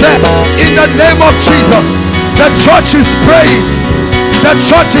bloodshed. In the name of Jesus, the church is praying. The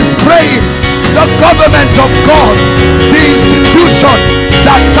church is praying. The government of God, the institution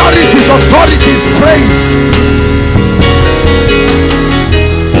that carries his authority is praying.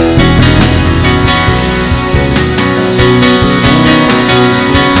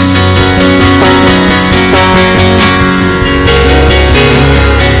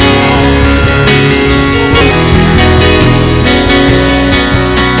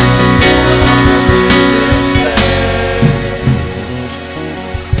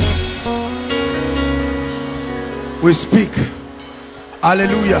 We speak.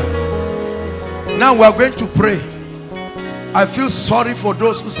 Hallelujah. Now we are going to pray. I feel sorry for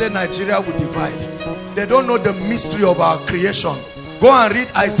those who say Nigeria will divide. They don't know the mystery of our creation. Go and read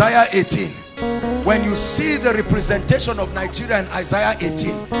Isaiah 18. When you see the representation of Nigeria in Isaiah 18,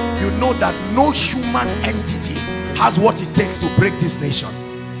 you know that no human entity has what it takes to break this nation.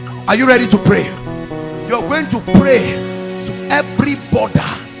 Are you ready to pray? You're going to pray to every border.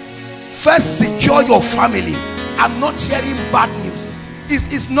 First, secure your family. I'm not hearing bad news.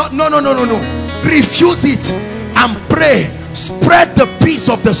 It's not, no. Refuse it and pray. Spread the peace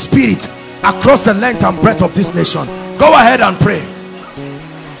of the Spirit across the length and breadth of this nation. Go ahead and pray.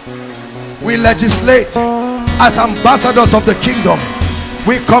 We legislate as ambassadors of the kingdom.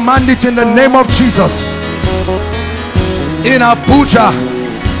 We command it in the name of Jesus. In Abuja,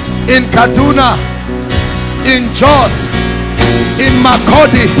 in Kaduna, in Jos, in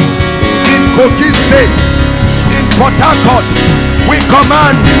Makurdi, in Kogi State, in Port Harcourt, we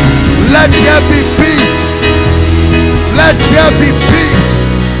command, let there be peace. Let there be peace.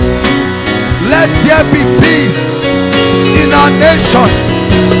 Let there be peace in our nation.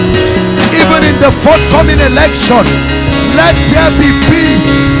 Even in the forthcoming election, let there be peace.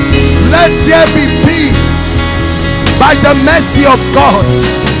 Let there be peace. By the mercy of God,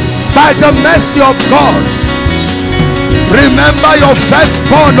 by the mercy of God. Remember your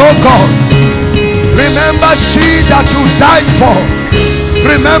firstborn, oh God. Remember she that you died for.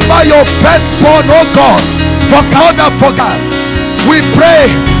 Remember your firstborn, oh God. For God and for God. We pray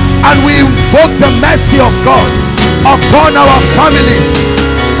and we invoke the mercy of God upon our families.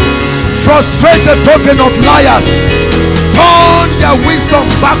 Frustrate the token of liars. Turn their wisdom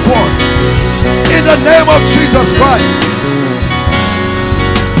backward. In the name of Jesus Christ.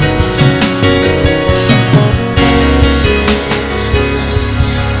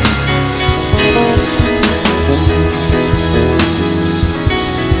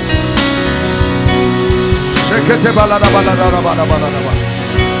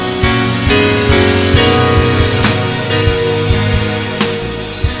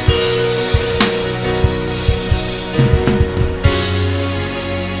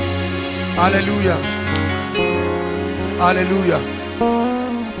 Hallelujah. Hallelujah.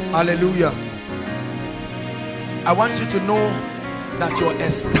 Hallelujah. I want you to know that you're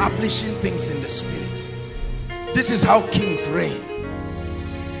establishing things in the spirit. This is how kings reign.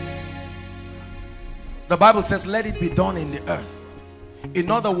 The Bible says, let it be done in the earth. In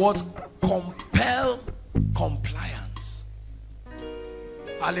other words, compel compliance.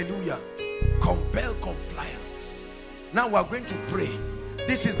 Hallelujah. Compel compliance. Now we are going to pray.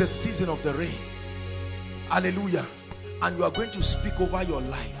 This is the season of the rain. Hallelujah. And you are going to speak over your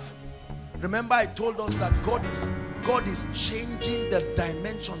life. Remember, I told us that God is changing the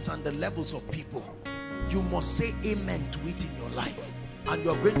dimensions and the levels of people. You must say amen to it in your life. And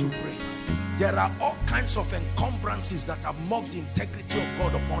you are going to pray. There are all kinds of encumbrances that have mocked the integrity of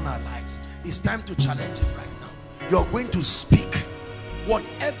God upon our lives. It's time to challenge it right now. You're going to speak.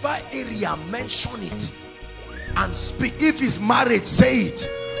 Whatever area, mention it and speak. If it's marriage, say it.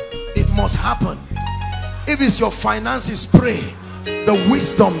 It must happen. If it's your finances, pray. The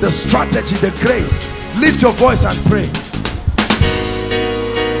wisdom, the strategy, the grace. Lift your voice and pray.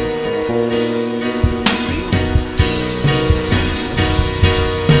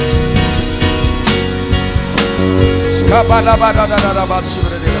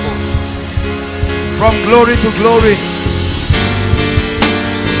 From glory to glory.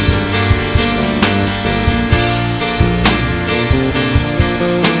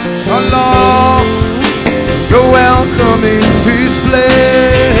 Shalom, you're welcome in this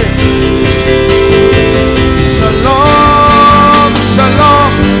place. Shalom,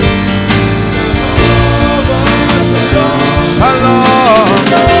 shalom, shalom.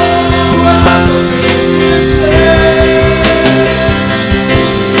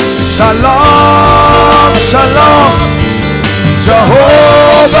 Shalom, shalom,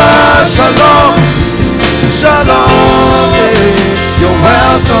 Jehovah, shalom, shalom. You're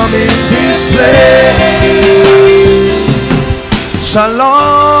welcome in this place.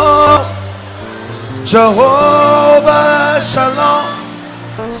 Shalom, Jehovah, shalom,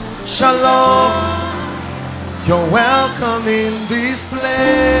 shalom. You're welcome in this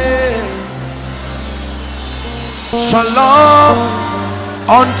place. Shalom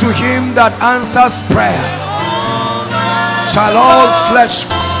unto him that answers prayer. Shall all flesh,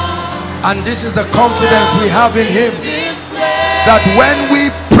 and this is the confidence we have in him, that when we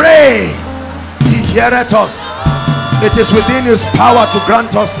pray, he heareth us. It is within his power to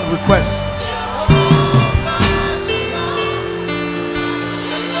grant us a request.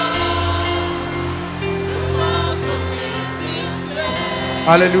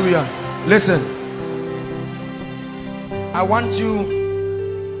 Hallelujah. Listen, I want you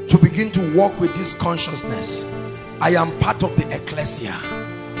to begin to walk with this consciousness. I am part of the ecclesia.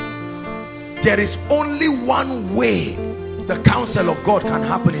 There is only one way the counsel of God can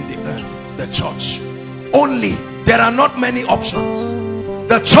happen in the earth: the church. Only. There are not many options.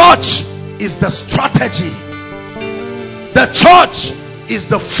 The church is the strategy. The church is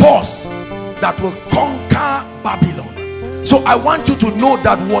the force that will conquer Babylon. So I want you to know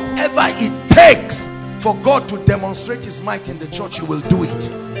that whatever it takes for God to demonstrate his might in the church, he will do it.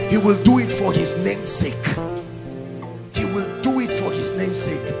 He will do it for his name's sake. He will do it for his name's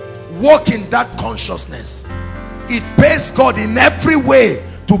sake. Walk in that consciousness. It pays God in every way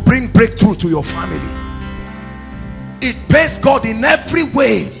to bring breakthrough to your family. It pays God in every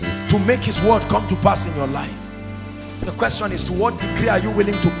way to make his word come to pass in your life. The question is, to what degree are you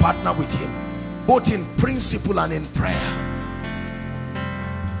willing to partner with him, both in principle and in prayer?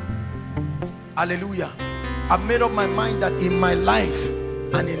 Hallelujah. I've made up my mind that in my life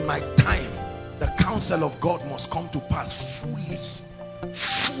and in my time, the counsel of God must come to pass fully.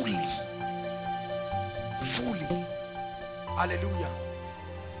 Hallelujah.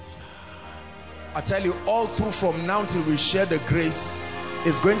 I tell you, all through from now till we share the grace,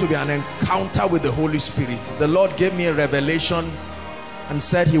 is going to be an encounter with the Holy Spirit. The Lord gave me a revelation and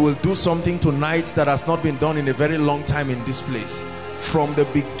said he will do something tonight that has not been done in a very long time in this place. From the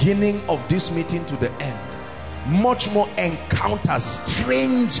beginning of this meeting to the end, much more encounters,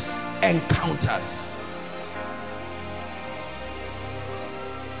 strange encounters.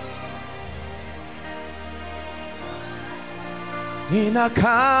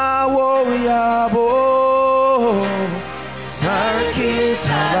 Ninakawo yabo sarki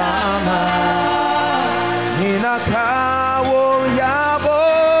salama. Ninakawo yabo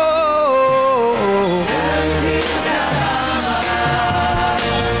sarki salama.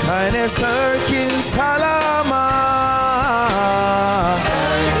 Kaine sarki salama.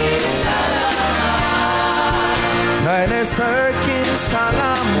 Kaine sarki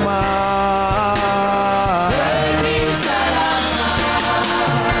salama.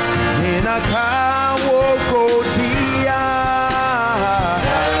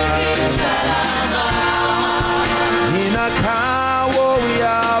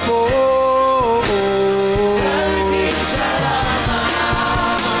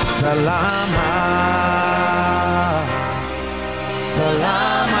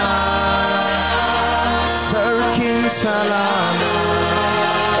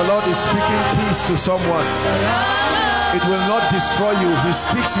 The Lord is speaking peace to someone. It will not destroy you. He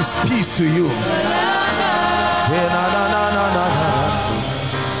speaks his peace to you.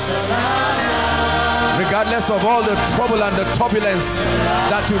 Regardless of all the trouble and the turbulence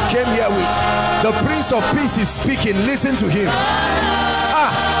that you came here with, the Prince of Peace is speaking. Listen to him.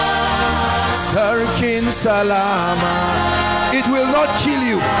 Sarkin Salama. It will not kill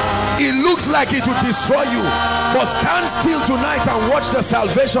you. It looks like it will destroy you, but stand still tonight and watch the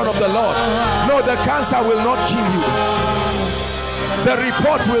salvation of the Lord. No, the cancer will not kill you. The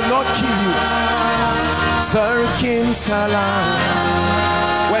report will not kill you. Sarkin Salama.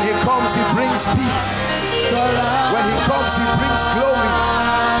 When he comes, he brings peace. When he comes, he brings glory.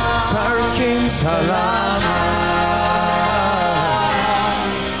 Sarkin Salama.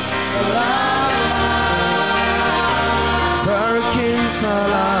 Sarkin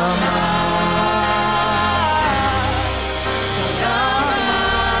Salama.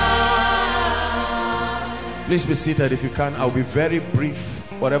 Please be seated if you can. I'll be very brief.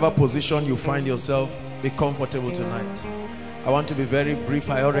 Whatever position you find yourself, be comfortable tonight. I want to be very brief.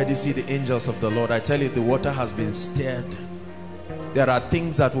 I already see the angels of the Lord. I tell you, the water has been stirred. There are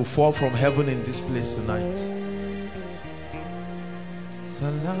things that will fall from heaven in this place tonight.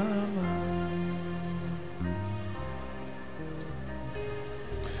 Salama.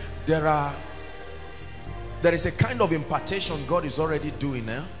 There is a kind of impartation God is already doing.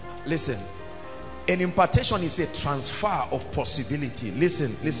 Listen, an impartation is a transfer of possibility.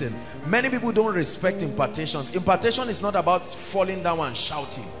 Listen. Many people don't respect impartations. Impartation is not about falling down and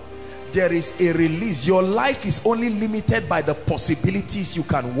shouting. There is a release. Your life is only limited by the possibilities you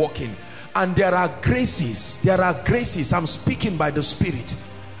can walk in. And there are graces. I'm speaking by the Spirit.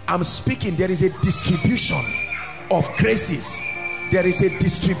 I'm speaking. There is a distribution of graces. There is a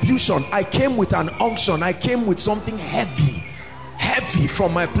distribution. I came with an unction. I came with something heavy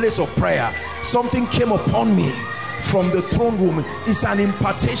from my place of prayer. Something came upon me from the throne room. It's an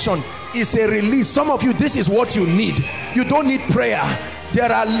impartation. It's a release. Some of you, this is what you need. You don't need prayer.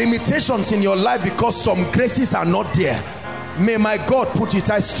 There are limitations in your life because some graces are not there. May my God put it.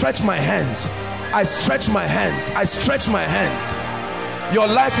 I stretch my hands. I stretch my hands. I stretch my hands. Your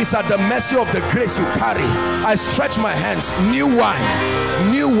life is at the mercy of the grace you carry. I stretch my hands. New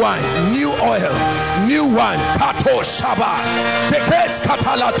wine, new oil, new wine. Kato shaba, dekes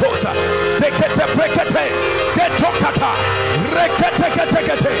katalatosa, dekete prekete, ketokata, rekete kete,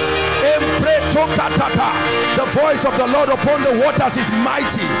 embreto katata. The voice of the Lord upon the waters is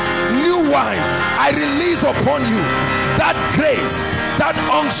mighty. New wine, I release upon you that grace, that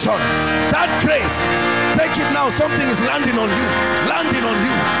unction, that grace. Take it now. Something is landing on you.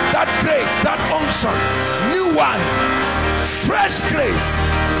 That grace, that unction, new wine, fresh grace,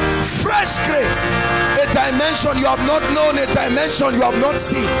 a dimension you have not known, a dimension you have not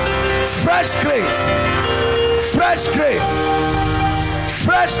seen. Fresh grace, fresh grace,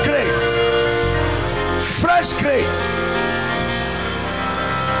 fresh grace, fresh grace,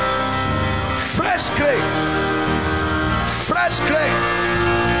 fresh grace, fresh grace,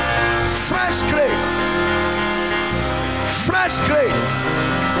 fresh grace, fresh grace.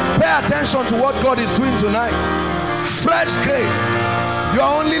 Pay attention to what God is doing tonight. Fresh grace. You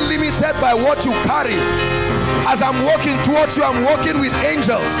are only limited by what you carry. As I'm walking towards you, I'm walking with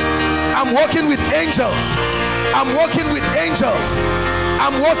angels. I'm walking with angels. I'm walking with angels.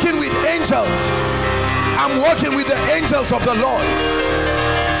 I'm walking with angels. I'm walking with the angels of the Lord.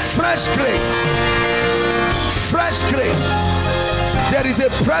 Fresh grace. Fresh grace. There is a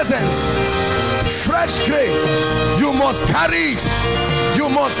presence. Fresh grace. You must carry it. You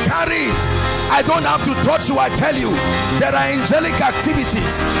must carry it. I don't have to touch you. I tell you, there are angelic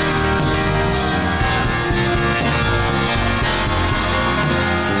activities.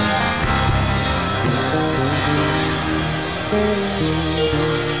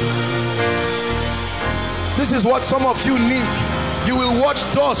 This is what some of you need. You will watch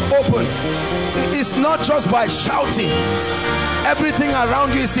doors open. It's not just by shouting. Everything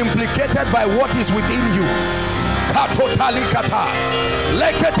around you is implicated by what is within you.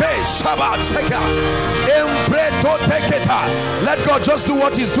 Let God just do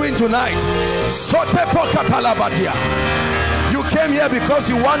what he's doing tonight. You came here because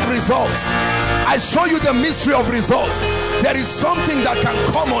you want results. I show you the mystery of results. There is something that can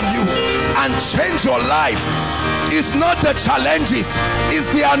come on you and change your life. It's not the challenges, it's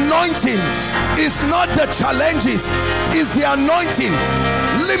the anointing. It's not the challenges, it's the anointing.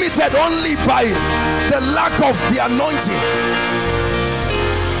 Limited only by the lack of the anointing.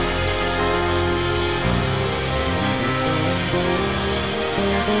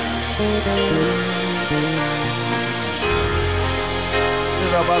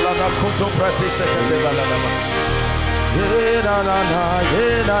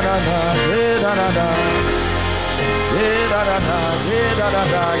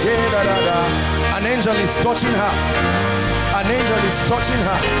 An angel is touching her. An angel is touching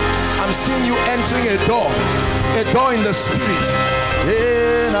her. I'm seeing you entering a door in the spirit.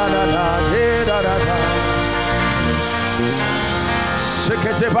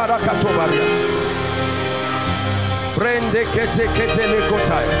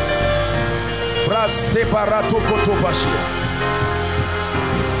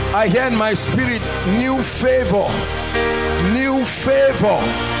 I hear in my spirit new favor, new favor,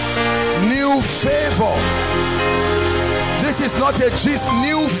 new favor. This is not a gist,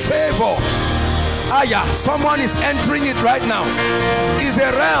 new favor. Someone is entering it right now. Is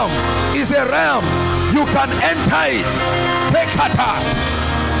a realm, is a realm. You can enter it. Take it.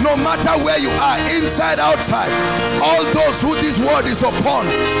 No matter where you are, inside, outside, all those who this word is upon,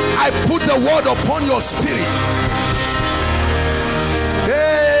 I put the word upon your spirit.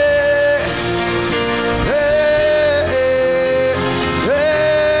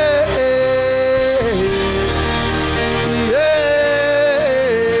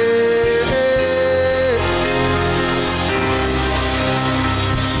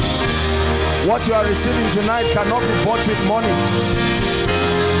 What you are receiving tonight cannot be bought with money.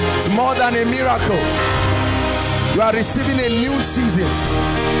 It's more than a miracle. You are receiving a new season.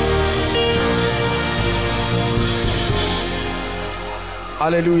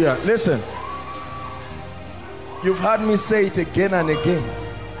 Hallelujah. Listen, you've heard me say it again and again.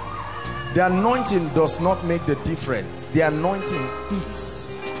 The anointing does not make the difference. The anointing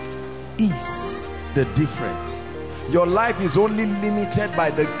is the difference. Your life is only limited by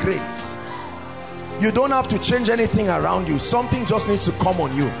the grace. You don't have to change anything around you. Something just needs to come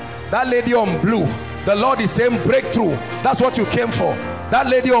on you. That lady on blue, the Lord is saying breakthrough. That's what you came for. That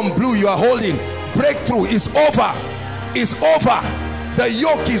lady on blue you are holding, breakthrough is over. It's over. The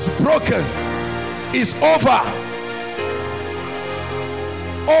yoke is broken. It's over.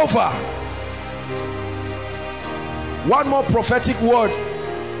 Over. One more prophetic word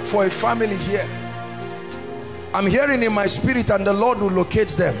for a family here. I'm hearing in my spirit, and the Lord will locate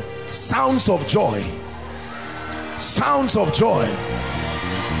them. Sounds of joy. Sounds of joy.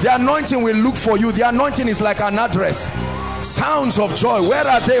 The anointing will look for you. The anointing is like an address. Sounds of joy. Where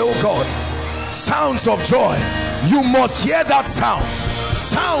are they, oh God? Sounds of joy. You must hear that sound.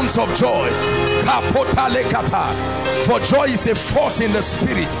 Sounds of joy. For joy is a force in the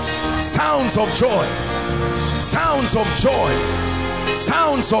spirit. Sounds of joy. Sounds of joy.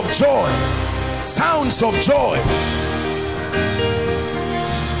 Sounds of joy. Sounds of joy.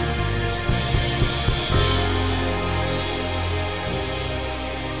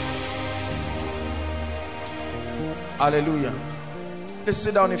 Hallelujah. Let's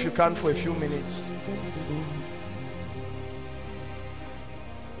sit down if you can for a few minutes.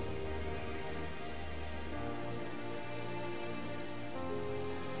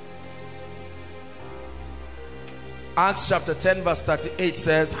 Acts chapter 10 verse 38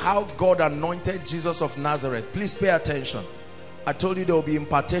 says how God anointed Jesus of Nazareth. Please pay attention. I told you there will be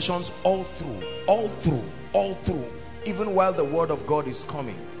impartations all through, even while the word of God is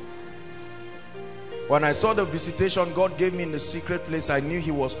coming. When I saw the visitation God gave me in the secret place, I knew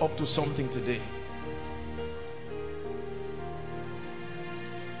he was up to something today.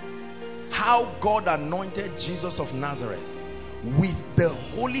 How God anointed Jesus of Nazareth with the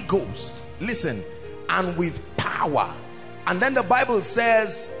Holy Ghost. Listen, and with power. And then the Bible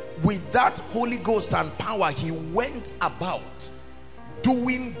says with that Holy Ghost and power he went about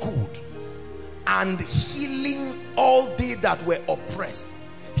doing good and healing all they that were oppressed.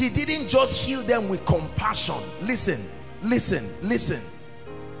 He didn't just heal them with compassion. Listen.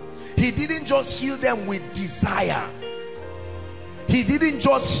 He didn't just heal them with desire. He didn't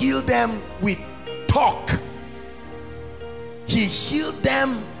just heal them with talk. He healed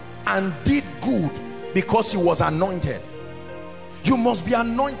them and did good because he was anointed. You must be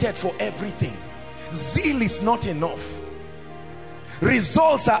anointed for everything. Zeal is not enough.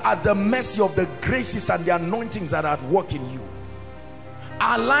 Results are at the mercy of the graces and the anointings that are at work in you.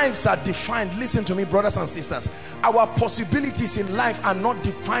 Our lives are defined, listen to me brothers and sisters, our possibilities in life are not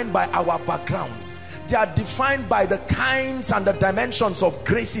defined by our backgrounds. They are defined by the kinds and the dimensions of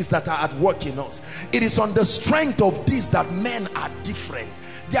graces that are at work in us. It is on the strength of this that men are different.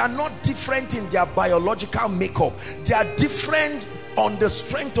 They are not different in their biological makeup. They are different on the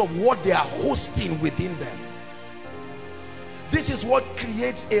strength of what they are hosting within them. This is what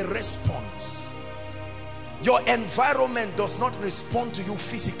creates a response. Your environment does not respond to you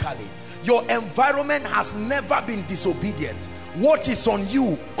physically. Your environment has never been disobedient. What is on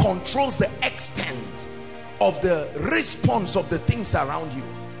you controls the extent of the response of the things around you.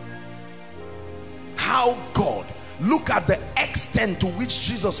 How God, look at the extent to which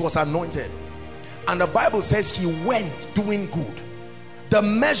Jesus was anointed. And the Bible says he went doing good. The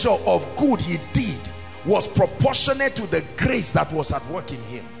measure of good he did was proportionate to the grace that was at work in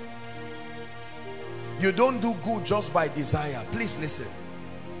him. You don't do good just by desire. Please listen.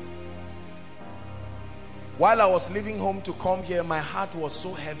 While I was leaving home to come here, my heart was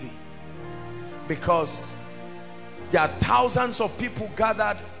so heavy because there are thousands of people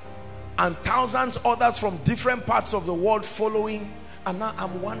gathered and thousands others from different parts of the world following, and now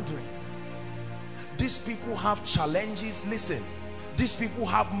I'm wondering, these people have challenges. Listen, these people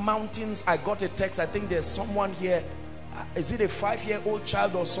have mountains. I got a text, I think there's someone here, is it a 5-year-old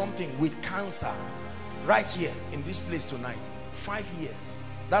child or something with cancer right here in this place tonight. 5 years.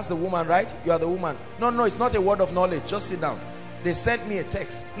 That's the woman, right? You are the woman. No, it's not a word of knowledge. Just sit down. They sent me a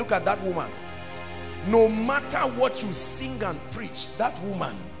text. Look at that woman. No matter what you sing and preach, that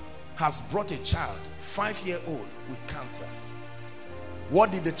woman has brought a child, 5-year-old with cancer.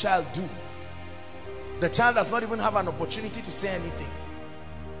 What did the child do? The child does not even have an opportunity to say anything.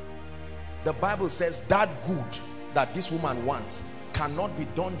 The Bible says that good that this woman wants cannot be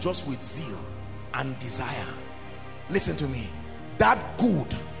done just with zeal and desire. Listen to me. That good,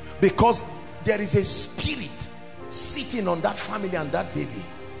 because there is a spirit sitting on that family and that baby.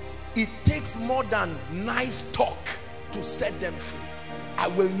 It takes more than nice talk to set them free. I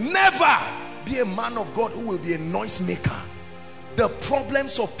will never be a man of God who will be a noisemaker. The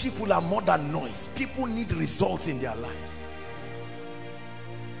problems of people are more than noise. People need results in their lives.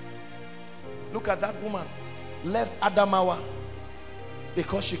 Look at that woman. Left Adamawa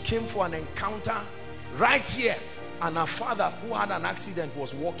because she came for an encounter right here, and her father, who had an accident,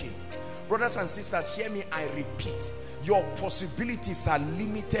 was walking. Brothers and sisters, hear me, I repeat, your possibilities are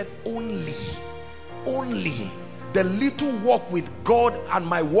limited only the little walk with God and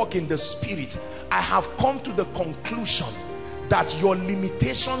my walk in the spirit. I have come to the conclusion that your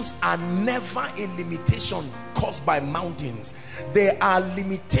limitations are never a limitation caused by mountains. They are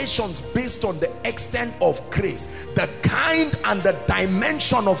limitations based on the extent of grace. The kind and the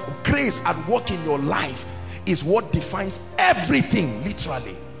dimension of grace at work in your life is what defines everything,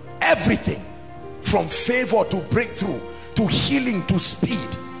 literally everything, from favor to breakthrough to healing to speed.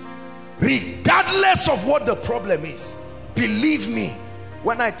 Regardless of what the problem is, believe me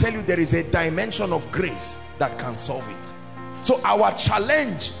when I tell you there is a dimension of grace that can solve it. So our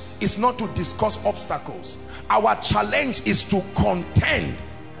challenge is not to discuss obstacles. Our challenge is to contend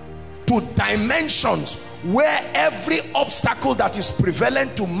to dimensions where every obstacle that is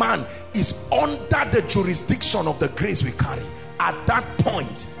prevalent to man is under the jurisdiction of the grace we carry. At that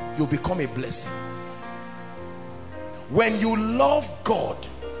point, you become a blessing. When you love God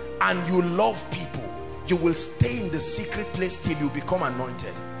and you love people, you will stay in the secret place till you become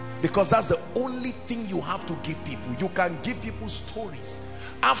anointed, because that's the only thing you have to give people. You can give people stories.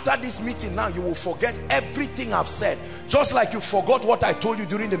 After this meeting now, you will forget everything I've said, just like you forgot what I told you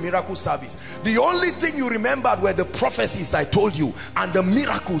during the miracle service. The only thing you remembered were the prophecies I told you and the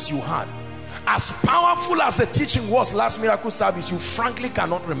miracles you had. As powerful as the teaching was last miracle service, you frankly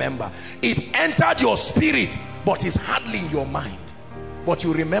cannot remember. It entered your spirit, but it's hardly in your mind. But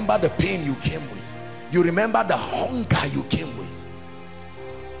you remember the pain you came with. You remember the hunger you came with.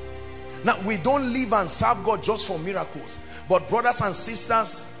 Now, we don't live and serve God just for miracles. But brothers and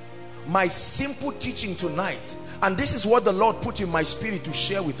sisters, my simple teaching tonight, and this is what the Lord put in my spirit to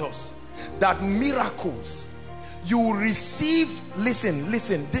share with us, that miracles, you receive, listen,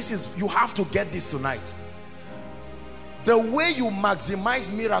 this is, you have to get this tonight. The way you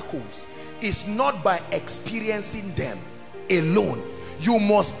maximize miracles is not by experiencing them alone. You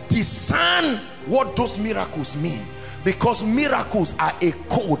must discern what those miracles mean, because miracles are a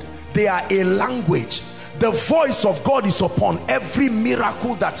code. They are a language. The voice of God is upon every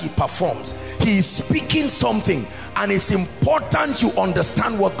miracle that he performs. He is speaking something, and it's important you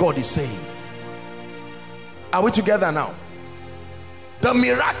understand what God is saying. Are we together now? The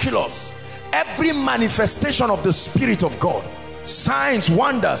miraculous, every manifestation of the Spirit of God, signs,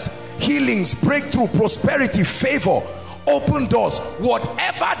 wonders, healings, breakthrough, prosperity, favor, open doors,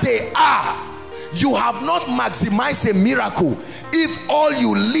 whatever they are, you have not maximized a miracle if all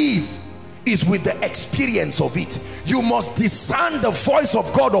you live is with the experience of it. You must discern the voice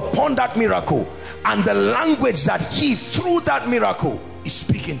of God upon that miracle and the language that he, through that miracle, is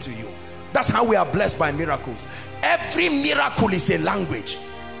speaking to you. That's how we are blessed by miracles. Every miracle is a language,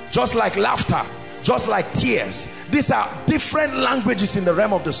 just like laughter, just like tears. These are different languages in the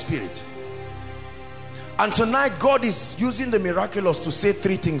realm of the spirit. And tonight God is using the miraculous to say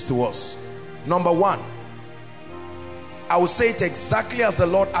three things to us. Number one, I will say it exactly as the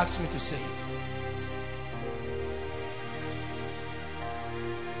Lord asked me to say it.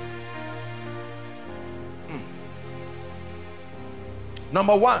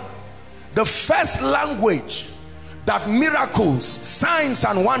 Number one, the first language that miracles, signs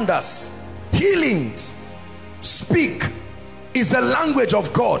and wonders, healings speak is the language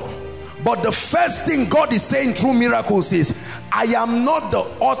of God. But the first thing God is saying through miracles is, I am not the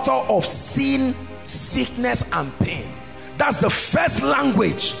author of sin, sickness and pain. That's the first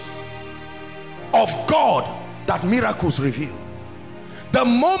language of God that miracles reveal. The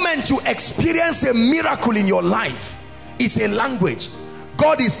moment you experience a miracle in your life, it's a language.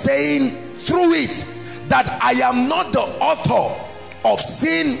 God is saying through it that I am not the author of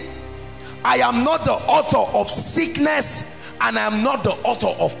sin, I am not the author of sickness, and I am not the author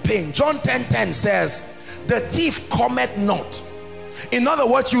of pain. John 10:10 says, the thief cometh not. In other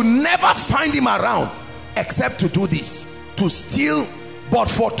words, you never find him around except to do this, to steal, but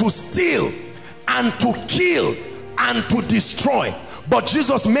for to steal and to kill and to destroy. But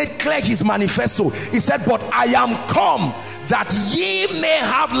Jesus made clear his manifesto. He said, but I am come that ye may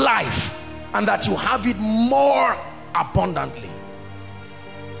have life, and that you have it more abundantly.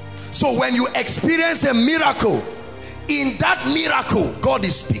 So when you experience a miracle, in that miracle God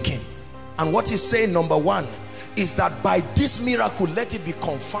is speaking. And what he's saying, number one, is that by this miracle let it be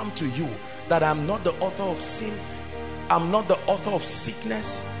confirmed to you that I'm not the author of sin, I'm not the author of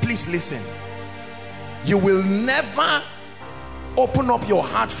sickness. Please listen, you will never open up your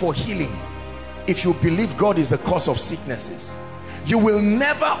heart for healing if you believe God is the cause of sicknesses. You will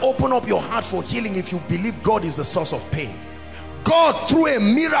never open up your heart for healing if you believe God is the source of pain. God, through a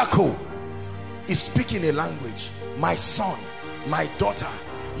miracle, is speaking a language. My son, my daughter,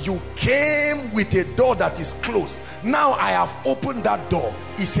 you came with a door that is closed. Now I have opened that door.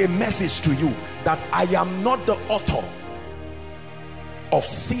 It's a message to you that I am not the author of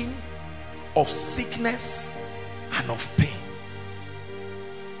sin, of sickness, and of pain.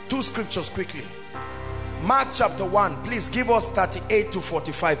 Two scriptures quickly. Mark chapter 1, please give us 38 to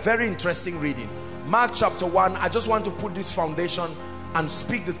 45. Very interesting reading. Mark chapter 1, I just want to put this foundation and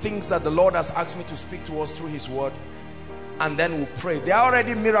speak the things that the Lord has asked me to speak to us through his word, and then we'll pray. There are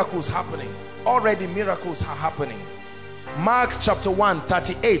already miracles happening. Already miracles are happening. Mark chapter 1,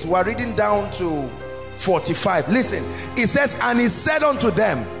 38. We're reading down to 45. Listen, it says, and he said unto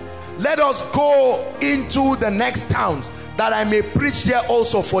them, let us go into the next towns, that I may preach there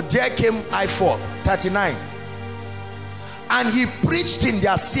also, for there came I forth. 39. And he preached in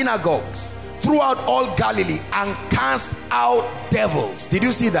their synagogues throughout all Galilee, and cast out devils. Did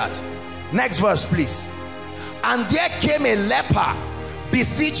you see that? Next verse please. And there came a leper,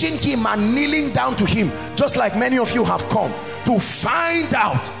 beseeching him and kneeling down to him, just like many of you have come to find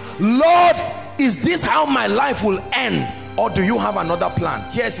out, Lord, is this how my life will end, or do you have another plan?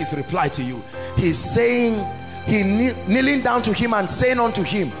 Here's his reply to you. He's saying, kneeling down to him and saying unto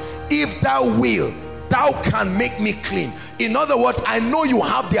him, if thou will, thou can make me clean. In other words, I know you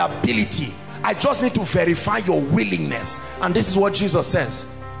have the ability, I just need to verify your willingness. And this is what Jesus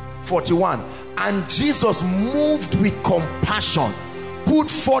says. 41. And Jesus, moved with compassion, put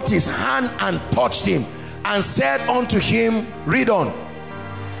forth his hand and touched him, and said unto him, read on,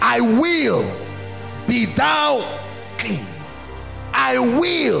 I will, be thou clean. I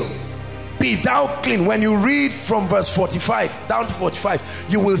will, be thou clean. When you read from verse 45 down to 45,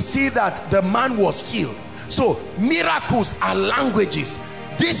 you will see that the man was healed. So miracles are languages.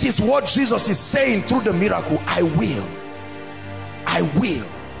 This is what Jesus is saying through the miracle. I will. I will.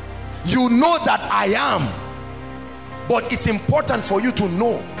 You know that I am, but it's important for you to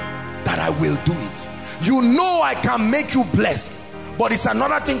know that I will do it. You know I can make you blessed, but it's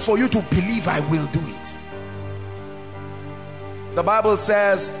another thing for you to believe I will do it. The Bible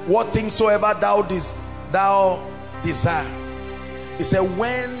says, what things soever thou desire. It said,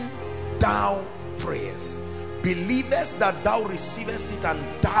 when thou prayest, believest that thou receivest it, and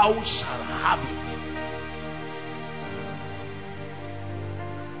thou shalt have it.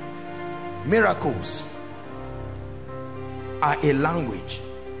 Miracles are a language.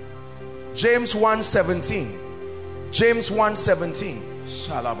 James 1:17. James 1:17.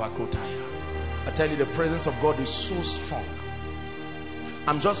 Shalabakotaya. I tell you, the presence of God is so strong.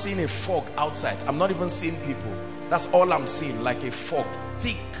 I'm just seeing a fog outside. I'm not even seeing people. That's all I'm seeing, like a fog,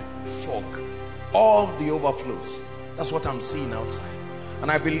 thick fog, all the overflows. That's what I'm seeing outside.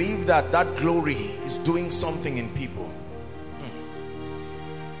 And I believe that that glory is doing something in people.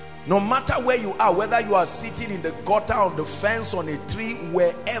 No matter where you are, whether you are sitting in the gutter, on the fence, on a tree,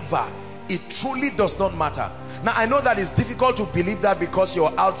 wherever, it truly does not matter. Now I know that it's difficult to believe that because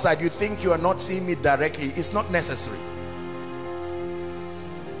you're outside, you think you are not seeing me directly. It's not necessary.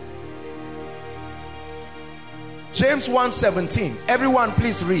 James 1:17. Everyone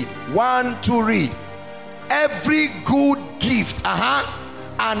please read. 1, 2, read. Every good gift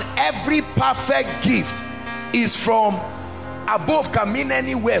and every perfect gift is from above. Can mean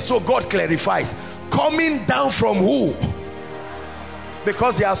anywhere. So God clarifies, coming down from who?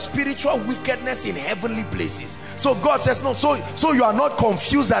 Because there are spiritual wickedness in heavenly places. So God says no. So you are not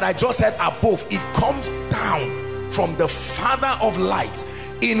confused that I just said above. It comes down from the Father of light,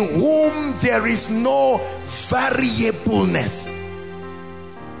 in whom there is no variableness,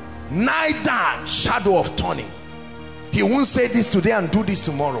 neither shadow of turning. He won't say this today and do this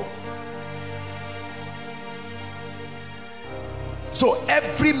tomorrow. So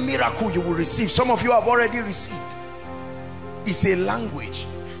every miracle you will receive, some of you have already received, is a language.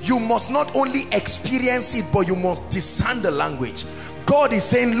 You must not only experience it, but you must discern the language. God is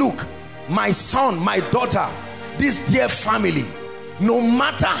saying, look, my son, my daughter, this dear family, no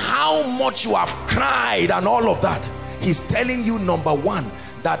matter how much you have cried and all of that, he's telling you, number one,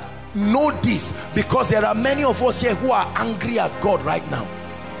 that know this, because there are many of us here who are angry at God right now.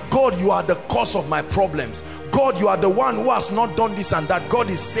 God, you are the cause of my problems. God, you are the one who has not done this and that. God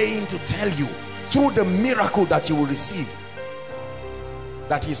is saying to tell you, through the miracle that you will receive,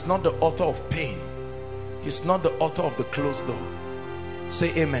 that he's not the author of pain. He's not the author of the closed door.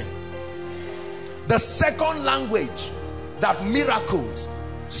 Say amen. The second language that miracles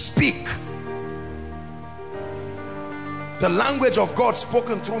speak, the language of God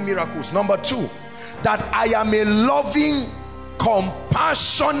spoken through miracles. Number two, that I am a loving,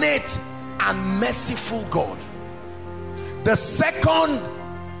 compassionate and merciful God. The second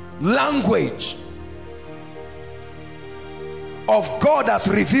language of God as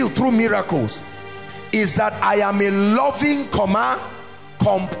revealed through miracles is that I am a loving,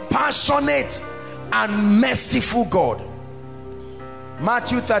 compassionate and merciful God.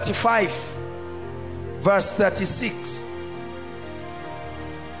 Matthew 35 verse 36.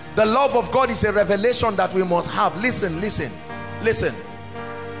 The love of God is a revelation that we must have. Listen.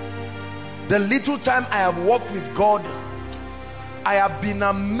 The little time I have walked with God, I have been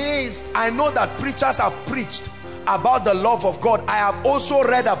amazed. I know that preachers have preached about the love of God. I have also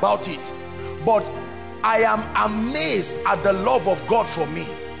read about it, but I am amazed at the love of God for me.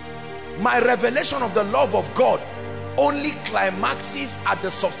 My revelation of the love of God only climaxes at the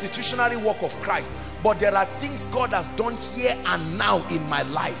substitutionary work of Christ, but there are things God has done here and now in my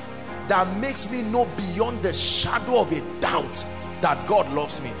life that makes me know beyond the shadow of a doubt that God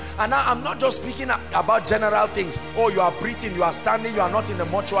loves me. And now I'm not just speaking about general things. Oh, you are breathing, you are standing, you are not in the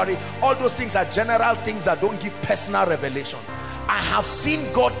mortuary. All those things are general things that don't give personal revelations. I have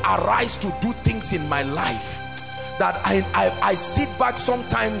seen God arise to do things in my life that I sit back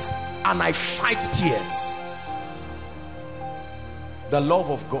sometimes and I fight tears. The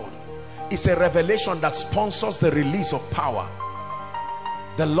love of God is a revelation that sponsors the release of power.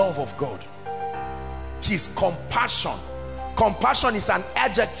 The love of God. His compassion. Compassion is an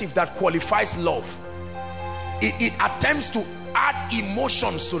adjective that qualifies love. It attempts to add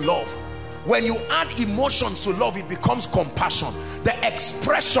emotions to love. When you add emotions to love, it becomes compassion. The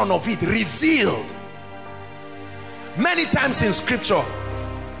expression of it revealed. Many times in scripture,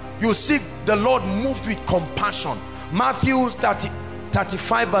 you see the Lord moved with compassion. Matthew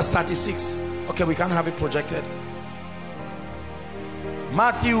 35 verse 36. Okay, we can't have it projected.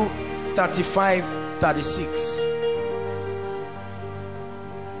 Matthew 35 36.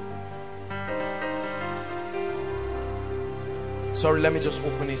 Sorry, let me just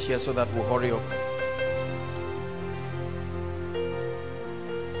open it here so that we'll hurry up.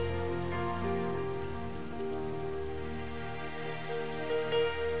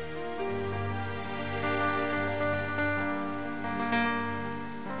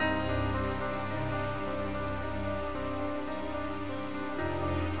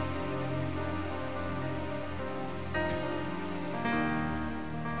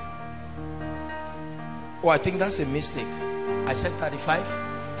 Oh, I think that's a mistake. I said 35.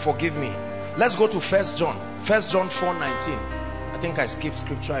 Forgive me. Let's go to 1 John 4:19. I think I skipped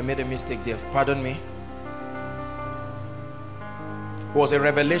scripture. I made a mistake there. Pardon me. It was a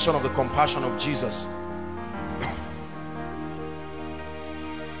revelation of the compassion of Jesus.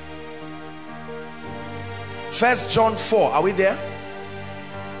 1 John 4. Are we there?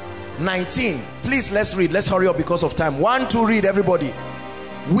 19. Please, let's read. Let's hurry up because of time. 1, 2, read everybody.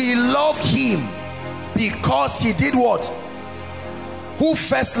 We love him because he did what? Who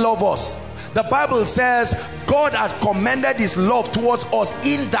first loved us? The Bible says God had commended his love towards us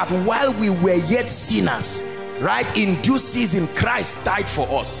in that while we were yet sinners, right, in due season Christ died for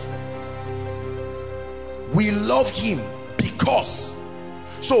us. We love him because.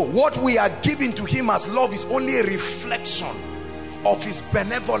 So what we are giving to him as love is only a reflection of his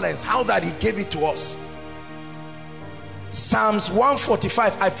benevolence, how that he gave it to us. Psalms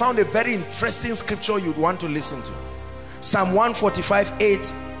 145, I found a very interesting scripture you'd want to listen to. Psalm 145,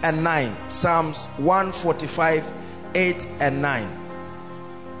 8 and 9. Psalms 145, 8 and 9.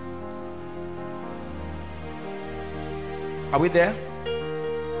 Are we there?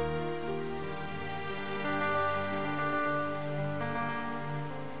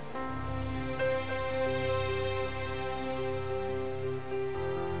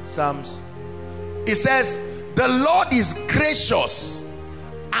 Psalms. It says, the Lord is gracious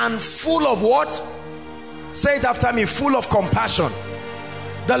and full of what? Say it after me. Full of compassion.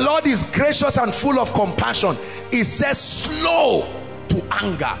 The Lord is gracious and full of compassion. It says slow to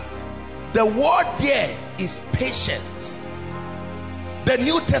anger. The word there is patience. The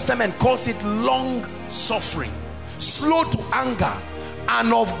New Testament calls it long suffering. Slow to anger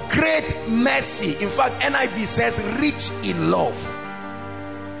and of great mercy. In fact, NIV says rich in love.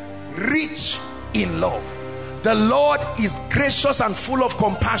 Rich in love. The Lord is gracious and full of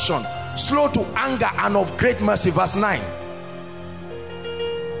compassion, slow to anger and of great mercy. Verse 9.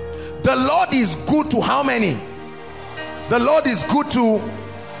 The Lord is good to how many? The Lord is good to,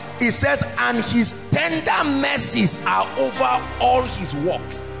 it says, and his tender mercies are over all his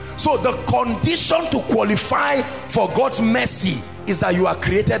works. So the condition to qualify for God's mercy is that you are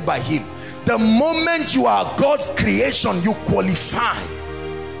created by him. The moment you are God's creation, you qualify.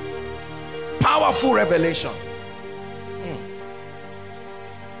 Powerful revelation.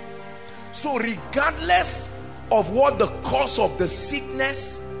 So regardless of what the cause of the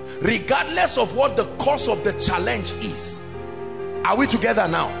sickness, regardless of what the cause of the challenge is, are we together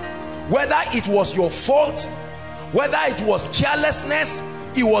now? Whether it was your fault, whether it was carelessness,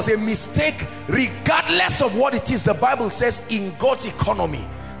 it was a mistake, regardless of what it is, the Bible says in God's economy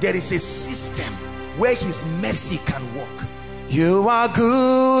there is a system where his mercy can work. You are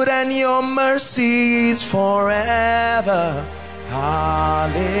good and your mercy is forever.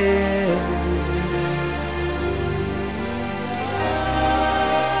 Hallelujah.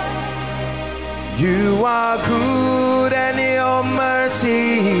 You are good and your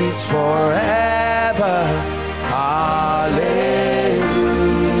mercy is forever. Hallelujah.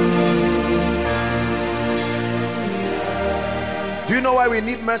 Do you know why we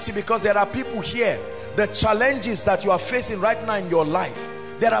need mercy? Because there are people here, the challenges that you are facing right now in your life,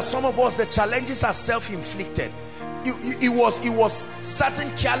 there are some of us, the challenges are self-inflicted. It was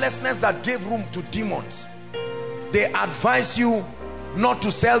certain carelessness that gave room to demons. They advise you not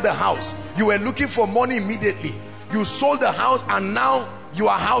to sell the house. You were looking for money immediately. You sold the house and now you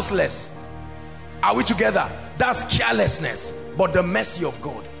are houseless. Are we together? That's carelessness, but the mercy of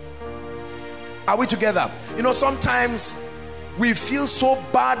God. Are we together? You know, sometimes we feel so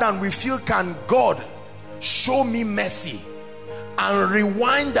bad and we feel, can God show me mercy and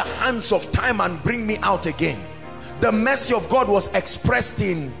rewind the hands of time and bring me out again? The mercy of God was expressed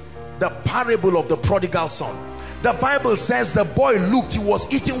in the parable of the prodigal son. The Bible says the boy looked, he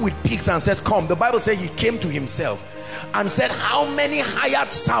was eating with pigs and said, come. The Bible says he came to himself and said, how many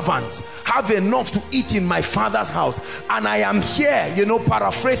hired servants have enough to eat in my father's house, and I am here, you know,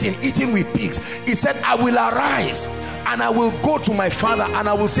 paraphrasing, eating with pigs. He said, I will arise and I will go to my father and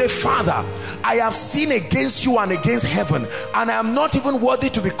I will say, Father, I have sinned against you and against heaven, and I am not even worthy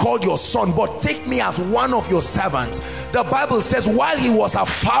to be called your son, but take me as one of your servants. The Bible says while he was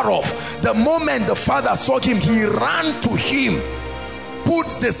afar off, the moment the father saw him, he ran to him, put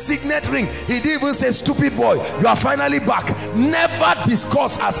the signet ring. He didn't even say, stupid boy, you are finally back. Never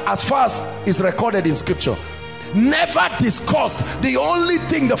discussed, as far as is recorded in scripture. Never discussed. The only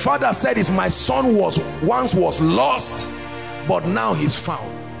thing the father said is, my son once was lost, but now he's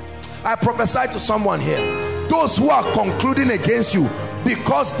found. I prophesy to someone here, those who are concluding against you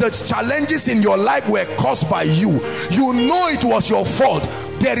because the challenges in your life were caused by you, you know it was your fault.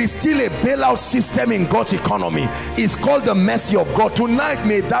 There is still a bailout system in God's economy. It's called the mercy of God. Tonight,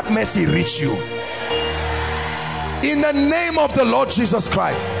 may that mercy reach you in the name of the Lord Jesus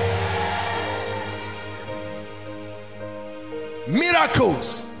Christ.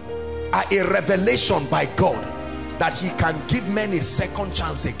 Miracles are a revelation by God that he can give men a second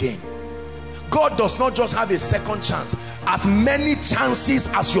chance again. God does not just have a second chance, as many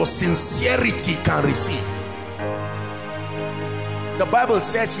chances as your sincerity can receive. The Bible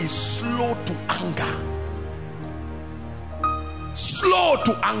says he's slow to anger. Slow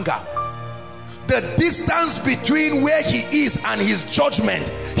to anger. the distance between where he is and his judgment,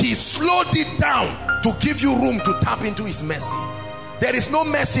 he slowed it down to give you room to tap into his mercy. There is no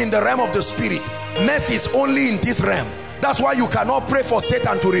mercy in the realm of the spirit. Mercy is only in this realm. That's why you cannot pray for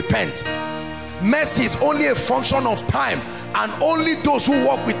Satan to repent. Mercy is only a function of time, and only those who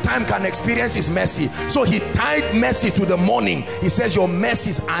walk with time can experience his mercy. So he tied mercy to the morning. He says your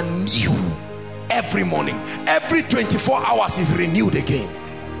mercies are new every morning. Every 24 hours is renewed again.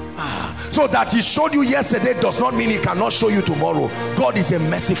 So that he showed you yesterday does not mean he cannot show you tomorrow. God is a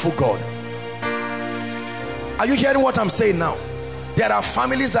merciful God. Are you hearing what I'm saying now? There are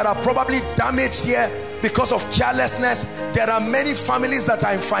families that are probably damaged here because of carelessness. There are many families that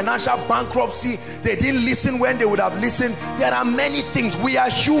are in financial bankruptcy. They didn't listen when they would have listened. There are many things. We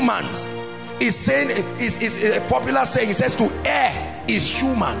are humans. It's saying, is a popular saying. It says to err is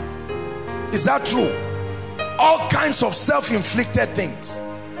human. Is that true? All kinds of self-inflicted things.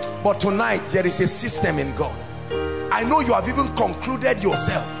 But tonight there is a system in God. I know you have even concluded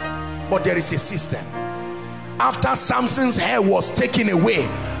yourself, but there is a system. After Samson's hair was taken away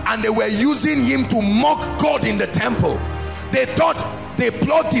and they were using him to mock God in the temple, they thought they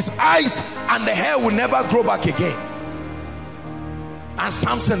plugged his eyes and the hair would never grow back again. And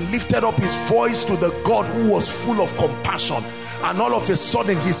Samson lifted up his voice to the God who was full of compassion, and all of a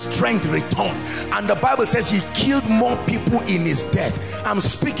sudden his strength returned, and the Bible says he killed more people in his death. I'm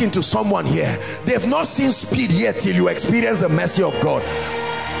speaking to someone here. They've not seen speed yet till you experience the mercy of God.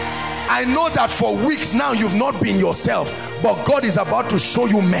 I know that for weeks now you've not been yourself, but God is about to show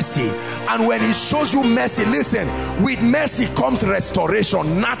you mercy. And when he shows you mercy, listen, with mercy comes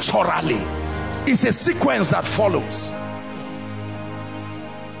restoration naturally. It's a sequence that follows.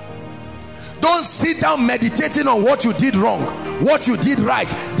 Don't sit down meditating on what you did wrong, what you did right.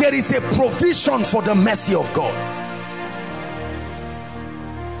 There is a provision for the mercy of God.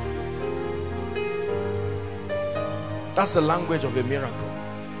 That's the language of a miracle.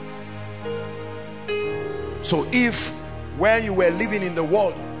 So if when you were living in the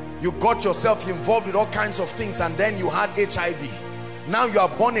world, you got yourself involved with all kinds of things and then you had HIV, now you are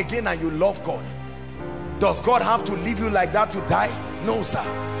born again and you love God, does God have to leave you like that to die? No, sir.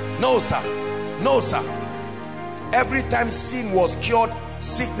 No, sir. No, sir. Every time sin was cured,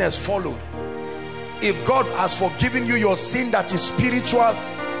 sickness followed. If God has forgiven you your sin that is spiritual,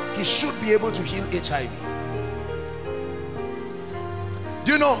 he should be able to heal HIV.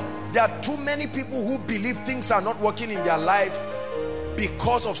 Do you know, there are too many people who believe things are not working in their life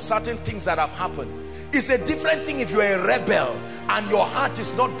because of certain things that have happened. It's a different thing if you're a rebel and your heart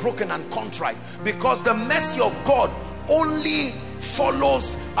is not broken and contrite, because the mercy of God only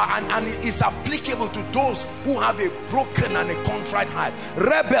follows and is applicable to those who have a broken and a contrite heart.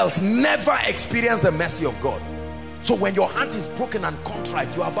 Rebels never experience the mercy of God. So when your heart is broken and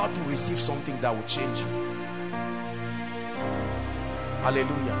contrite, you are about to receive something that will change you.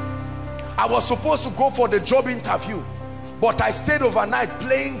 Hallelujah. I was supposed to go for the job interview, but I stayed overnight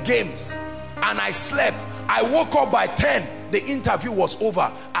playing games and I slept. I woke up by 10. The interview was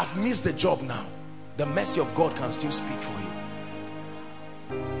over. I've missed the job now. The mercy of God can still speak for you.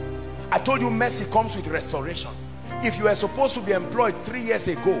 I told you mercy comes with restoration. If you were supposed to be employed 3 years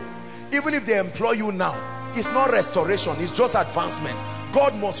ago, even if they employ you now, it's not restoration, it's just advancement.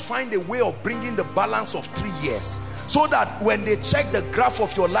 God must find a way of bringing the balance of 3 years, so that when they check the graph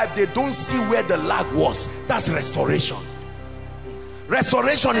of your life, they don't see where the lag was. That's restoration.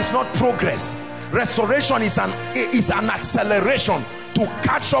 Restoration is not progress. Restoration is an acceleration to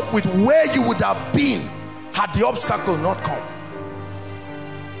catch up with where you would have been had the obstacle not come.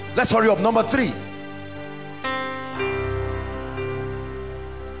 Let's hurry up. Number 3.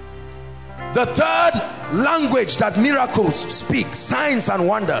 The third language that miracles speak, signs and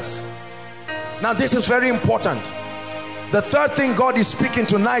wonders. Now this is very important. The third thing God is speaking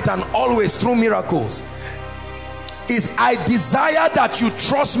tonight and always through miracles is, I desire that you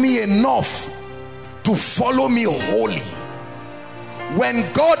trust me enough to follow me wholly. When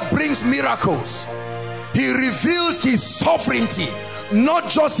God brings miracles, he reveals his sovereignty, not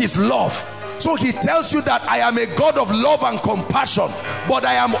just his love. So he tells you that I am a God of love and compassion, but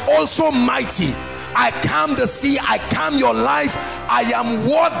I am also mighty. I calm the sea, I calm your life. I am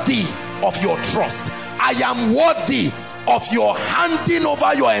worthy of your trust. I am worthy of your handing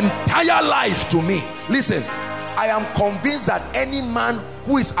over your entire life to me. Listen, I am convinced that any man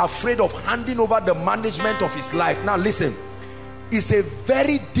who is afraid of handing over the management of his life, now listen, it's a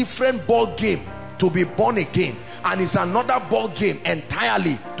very different ball game to be born again, and it's another ball game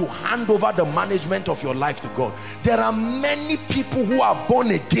entirely to hand over the management of your life to God. There are many people who are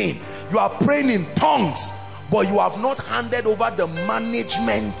born again. You are praying in tongues, but you have not handed over the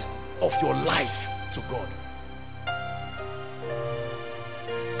management of your life to God.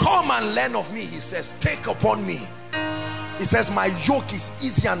 Come and learn of me, he says. Take upon me. He says, my yoke is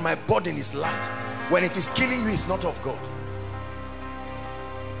easy and my burden is light. When it is killing you, it's not of God.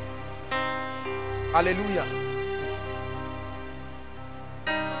 Hallelujah.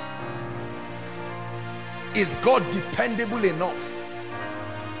 Is God dependable enough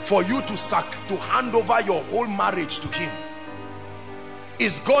for you to hand over your whole marriage to him?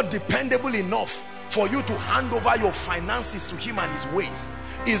 Is God dependable enough for you to hand over your finances to him and his ways?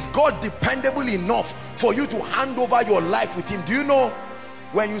 Is God dependable enough for you to hand over your life with him? Do you know,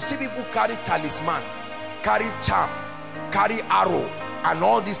 when you see people carry talisman, carry charm, carry arrow, and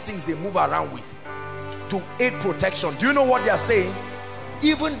all these things they move around with to aid protection, do you know what they are saying?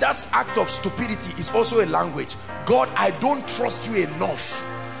 Even that act of stupidity is also a language. God, I don't trust you enough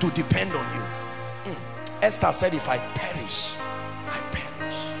to depend on you. Esther said, if I perish, I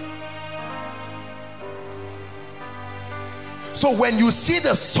perish. So when you see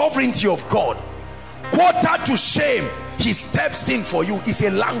the sovereignty of God, quarter to shame, he steps in for you. It's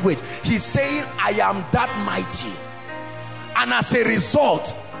a language. He's saying, I am that mighty. And as a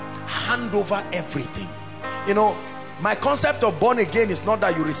result, hand over everything. You know, my concept of born again is not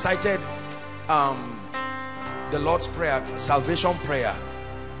that you recited the Lord's Prayer, salvation prayer.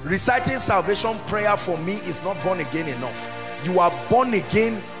 Reciting salvation prayer for me is not born again enough. You are born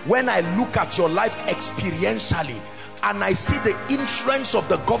again when I look at your life experientially and I see the influence of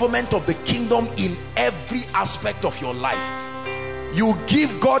the government of the kingdom in every aspect of your life. You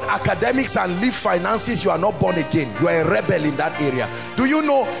give God academics and leave finances, you are not born again. You are a rebel in that area. Do you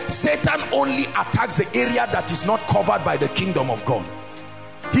know Satan only attacks the area that is not covered by the kingdom of God?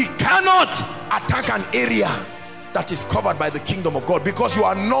 He cannot attack an area that is covered by the kingdom of God because you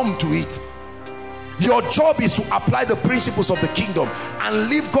are numb to it. Your job is to apply the principles of the kingdom and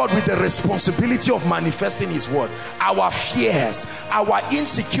leave God with the responsibility of manifesting his word. Our fears, our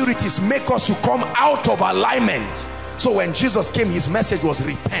insecurities make us to come out of alignment. So when Jesus came, his message was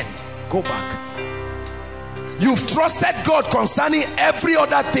repent, go back. You've trusted God concerning every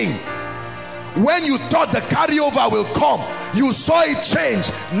other thing. When you thought the carryover will come, you saw it change.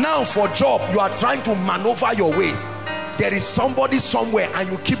 Now for job, you are trying to maneuver your ways. There is somebody somewhere and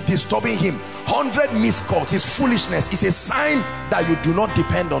you keep disturbing him. 100 missed calls is foolishness. It's a sign that you do not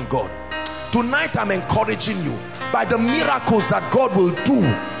depend on God. Tonight I'm encouraging you by the miracles that God will do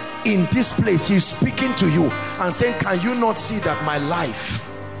in this place. He's speaking to you and saying, can you not see that my life,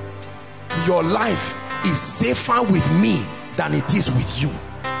 your life is safer with me than it is with you?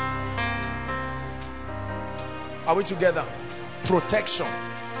 Are we together? Protection.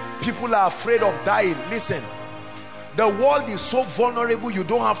 People are afraid of dying. Listen, the world is so vulnerable, you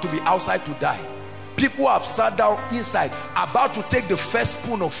don't have to be outside to die. People have sat down inside about to take the first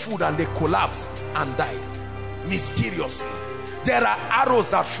spoon of food and they collapsed and died mysteriously. There are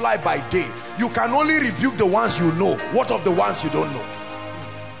arrows that fly by day. You can only rebuke the ones you know. What of the ones you don't know?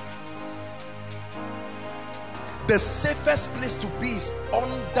 The safest place to be is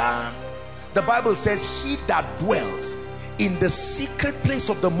under, the Bible says, he that dwells in the secret place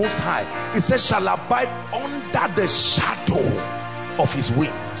of the Most High, it says, shall abide under the shadow of his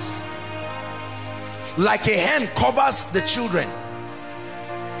wings. Like a hen covers the children.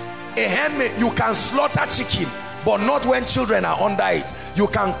 A hen, you can slaughter chicken, but not when children are under it. You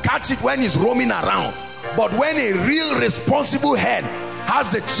can catch it when it's roaming around, but when a real responsible hen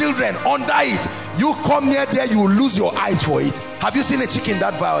has the children under it, you come near there, you lose your eyes for it. Have you seen a chicken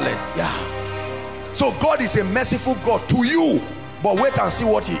that violent? Yeah. So God is a merciful God to you, but wait and see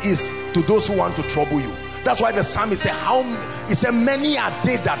what he is to those who want to trouble you. That's why the psalmist said, he said, many are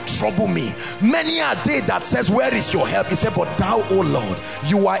they that trouble me, many are they that says, where is your help? He said, but thou, O Lord,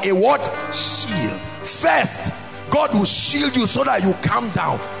 you are a what? Shield. First, God will shield you so that you calm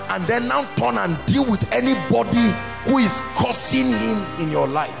down, and then now turn and deal with anybody who is causing him in your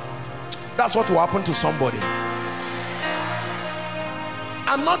life. That's what will happen to somebody.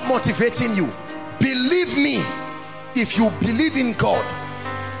 I'm not motivating you. Believe me, if you believe in God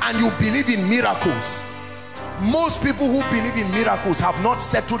and you believe in miracles, most people who believe in miracles have not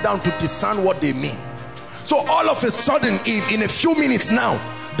settled down to discern what they mean. So all of a sudden, if in a few minutes now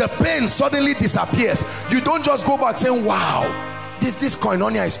the pain suddenly disappears, you don't just go back saying, wow, this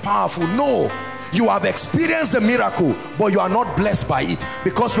koinonia is powerful. No, you have experienced the miracle, but you are not blessed by it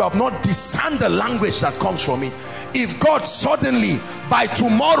because you have not discerned the language that comes from it. If God suddenly by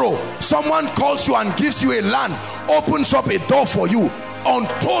tomorrow someone calls you and gives you a land, opens up a door for you,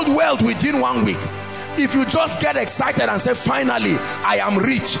 untold wealth within 1 week, if you just get excited and say, finally, I am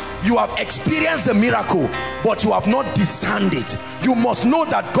rich, you have experienced the miracle, but you have not discerned it. You must know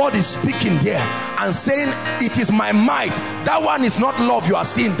that God is speaking there and saying, it is my might. That one is not love you are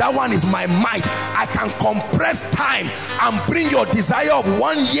seeing. That one is my might. I can compress time and bring your desire of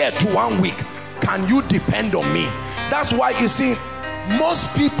 1 year to 1 week. Can you depend on me? That's why you see,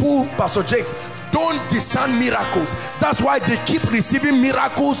 most people, Pastor Jakes, don't discern miracles. That's why they keep receiving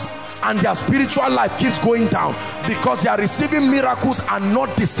miracles and their spiritual life keeps going down, because they are receiving miracles and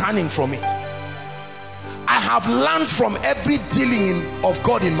not discerning from it. I have learned from every dealing of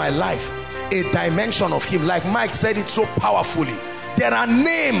God in my life a dimension of him. Like Mike said it so powerfully, there are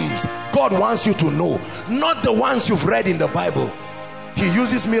names God wants you to know, not the ones you've read in the Bible. He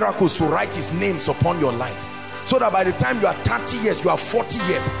uses miracles to write his names upon your life, so that by the time you are 30 years, you are 40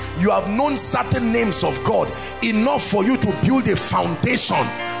 years, you have known certain names of God enough for you to build a foundation,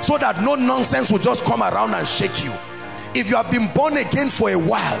 so that no nonsense will just come around and shake you. If you have been born again for a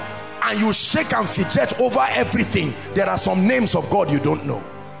while and you shake and fidget over everything, there are some names of God you don't know.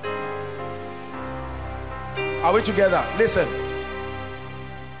 Are we together? Listen,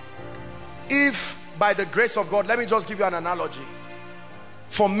 if by the grace of God, let me just give you an analogy.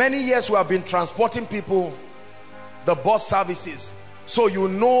 For many years we have been transporting people, the bus services, so you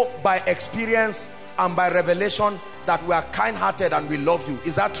know by experience and by revelation that we are kind-hearted and we love you.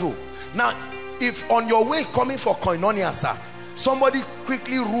 Is that true? Now, if on your way coming for koinonia, sir, somebody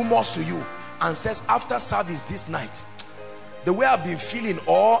quickly rumors to you and says, after service this night, the way I've been feeling,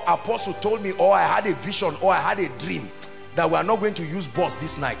 or apostle told me, or I had a vision, or I had a dream that we are not going to use bus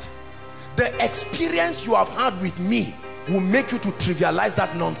this night, the experience you have had with me will make you to trivialize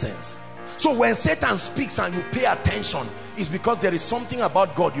that nonsense. So when Satan speaks and you pay attention, it's because there is something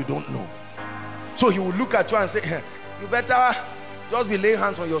about God you don't know. So he will look at you and say, you better just be laying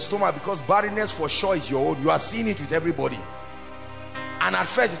hands on your stomach, because barrenness for sure is your own. You are seeing it with everybody. And at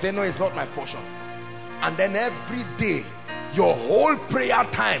first you say, no, it's not my portion. And then every day, your whole prayer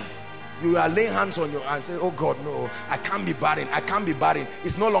time, you are laying hands on your and say, oh God, no, I can't be barren. I can't be barren.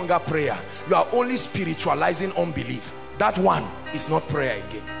 It's no longer prayer. You are only spiritualizing unbelief. That one is not prayer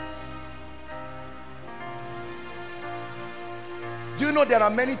again. Do you know there are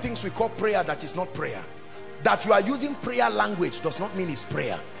many things we call prayer that is not prayer? That you are using prayer language does not mean it's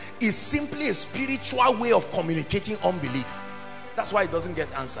prayer. It's simply a spiritual way of communicating unbelief. That's why it doesn't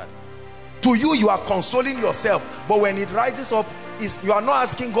get answered. To you, you are consoling yourself, but when it rises up, you are not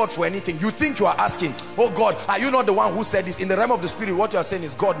asking God for anything. You think you are asking, oh God, are you not the one who said this? In the realm of the spirit, what you are saying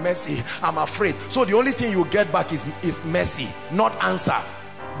is, God, mercy, I'm afraid. So the only thing you get back is mercy, not answer.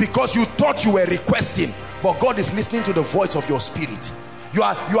 Because you thought you were requesting, but God is listening to the voice of your spirit. You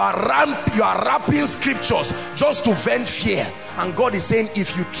are wrapping scriptures just to vent fear, and God is saying,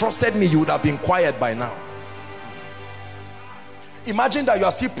 if you trusted me, you would have been quiet by now. Imagine that you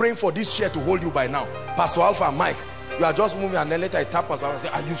are still praying for this chair to hold you by now. Pastor Alpha and Mike, you are just moving, and then later I tap us and say,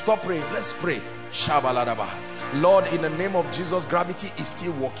 you stop praying, let's pray. Lord, in the name of Jesus, gravity is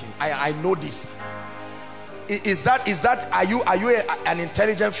still working. I know this. Are you an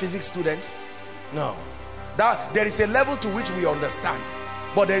intelligent physics student? No. That there is a level to which we understand,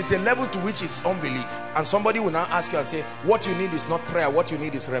 but there is a level to which it's unbelief. And somebody will now ask you and say, what you need is not prayer, what you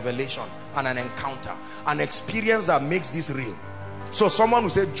need is revelation and an encounter, an experience that makes this real. So someone will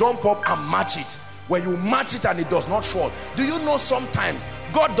say, jump up and match it. When you match it and it does not fall. Do you know sometimes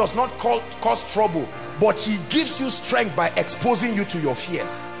God does not cause trouble, but he gives you strength by exposing you to your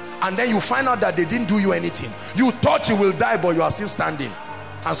fears. And then you find out that they didn't do you anything. You thought you will die, but you are still standing.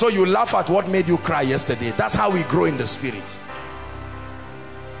 And so you laugh at what made you cry yesterday. That's how we grow in the spirit.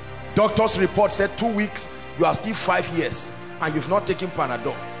 Doctor's report said 2 weeks, you are still 5 years and you've not taken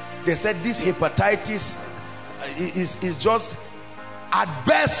Panadol. They said this hepatitis is just at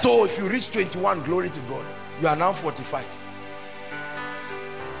best. Oh, if you reach 21, glory to God, you are now 45.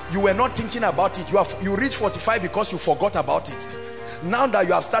 You were not thinking about it. You reached 45 because you forgot about it. Now that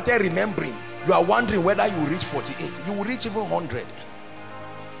you have started remembering, you are wondering whether you will reach 48. You will reach even 100.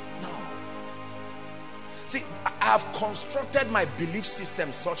 No. See, I have constructed my belief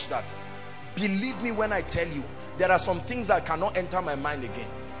system such that, believe me when I tell you, there are some things that cannot enter my mind again.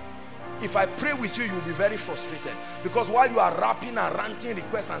 If I pray with you, you will be very frustrated, because while you are rapping and ranting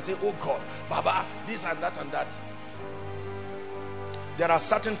requests and say, oh God, Baba, this and that and that, there are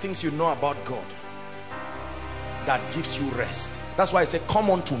certain things you know about God that gives you rest. That's why I say, come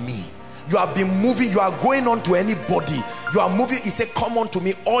unto me. You have been moving, you are going on to anybody, you are moving. He said, come unto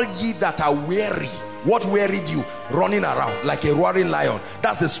me, all ye that are weary. What wearied you? Running around like a roaring lion.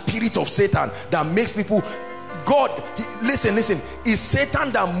 That's the spirit of Satan that makes people God, listen, is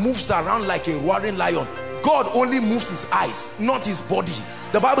Satan that moves around like a roaring lion. God only moves his eyes, not his body.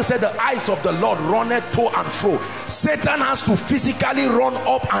 The Bible said the eyes of the Lord runneth to and fro. Satan has to physically run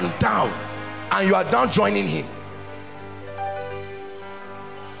up and down, and you are down joining him.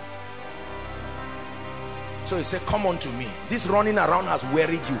 So he said, come unto me. This running around has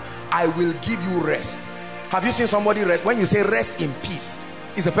wearied you. I will give you rest. Have you seen somebody rest? When you say rest in peace,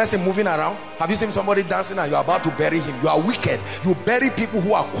 is a person moving around? Have you seen somebody dancing and you're about to bury him? You are wicked. You bury people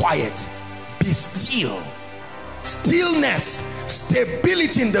who are quiet. Be still. Stillness,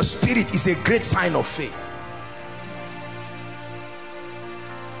 stability in the spirit is a great sign of faith.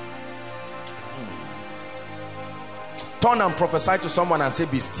 Turn and prophesy to someone and say,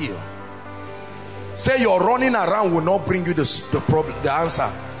 be still. Say your running around will not bring you the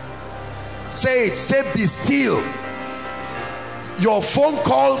answer. Say it. Say be still. Your phone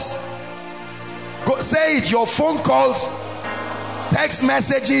calls, say it, your phone calls, text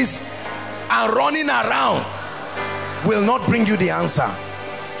messages, and running around will not bring you the answer.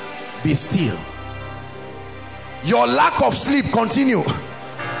 Be still. Your lack of sleep, continue,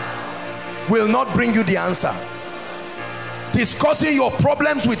 will not bring you the answer. Discussing your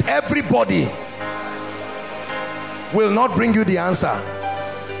problems with everybody will not bring you the answer.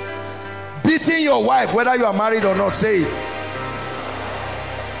 Beating your wife, whether you are married or not, say it.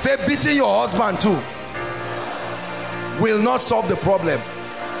 Say beating your husband too will not solve the problem.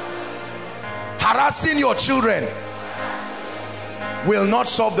 Harassing your children will not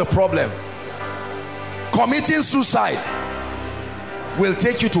solve the problem. Committing suicide will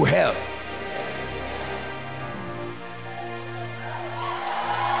take you to hell.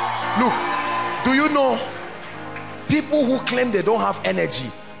 Look, do you know people who claim they don't have energy?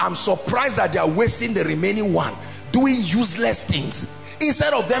 I'm surprised that they are wasting the remaining one doing useless things,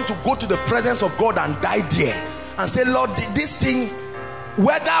 instead of them to go to the presence of God and die there and say, Lord, this thing,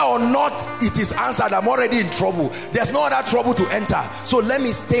 whether or not it is answered, I'm already in trouble. There's no other trouble to enter, so let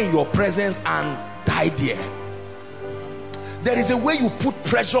me stay in your presence and die there. There is a way you put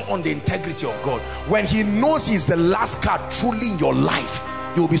pressure on the integrity of God. When he knows he's the last card truly in your life,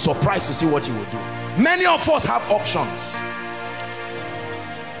 you'll be surprised to see what he will do. Many of us have options.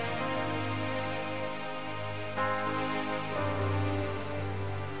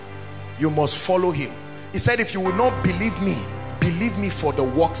 You must follow him. He said, if you will not believe me for the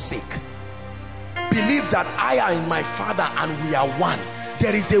work's sake. Believe that I am in my Father and we are one.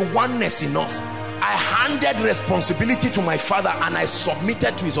 There is a oneness in us. I handed responsibility to my Father and I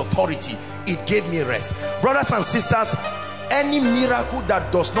submitted to his authority. It gave me rest. Brothers and sisters, any miracle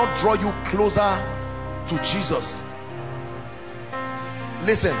that does not draw you closer to Jesus,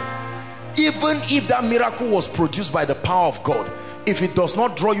 listen, even if that miracle was produced by the power of God, if it does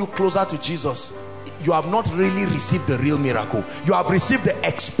not draw you closer to Jesus, you have not really received the real miracle. You have received the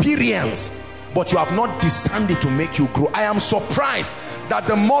experience, but you have not discerned it to make you grow. I am surprised that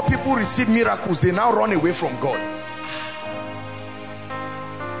the more people receive miracles, they now run away from God.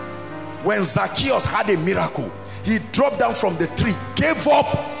 When Zacchaeus had a miracle, he dropped down from the tree, gave up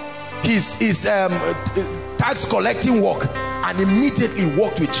his tax collecting work, and immediately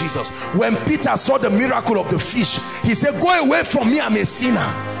walked with Jesus. When Peter saw the miracle of the fish, he said, go away from me, I'm a sinner.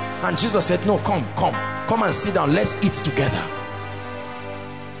 And Jesus said, no, come and sit down, let's eat together.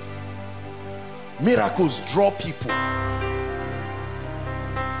 Miracles draw people.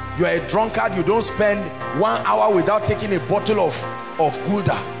 You are a drunkard, you don't spend 1 hour without taking a bottle of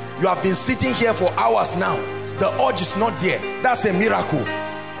Gulda. You have been sitting here for hours now. The urge is not there. That's a miracle.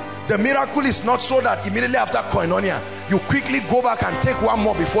 The miracle is not so that immediately after koinonia, you quickly go back and take one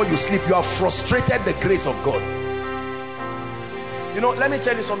more before you sleep. You have frustrated the grace of God. You know, let me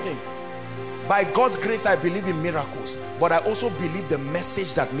tell you something. By God's grace, I believe in miracles, but I also believe the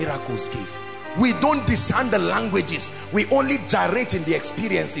message that miracles give. We don't discern the languages. We only gyrate in the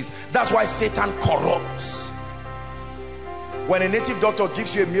experiences. That's why Satan corrupts. When a native doctor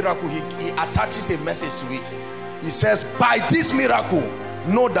gives you a miracle, he attaches a message to it. He says, by this miracle,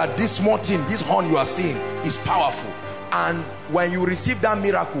 know that this small thing, this horn you are seeing, is powerful. And when you receive that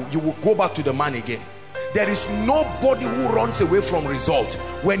miracle, you will go back to the man again. There is nobody who runs away from result.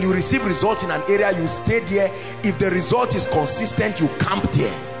 When you receive result in an area, you stay there. If the result is consistent, you camp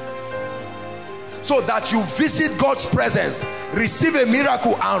there. So that you visit God's presence, receive a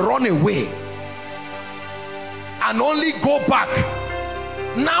miracle and run away, and only go back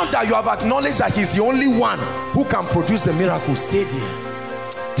now that you have acknowledged that he's the only one who can produce the miracle. Stay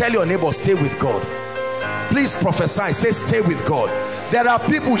there. Tell your neighbor, stay with God. Please prophesy, say stay with God. There are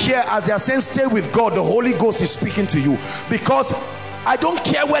people here, as they are saying stay with God, the Holy Ghost is speaking to you. Because I don't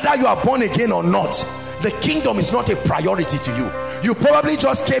care whether you are born again or not, the kingdom is not a priority to you. You probably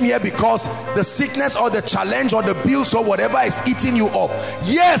just came here because the sickness or the challenge or the bills or whatever is eating you up.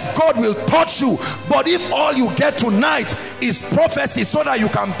 Yes, God will touch you, but if all you get tonight is prophecy so that you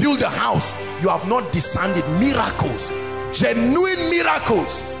can build a house, you have not discerned it. Miracles, genuine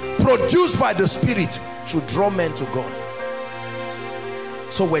miracles produced by the Spirit should draw men to God.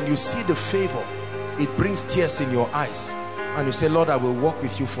 So when you see the favor, it brings tears in your eyes and you say, Lord, I will walk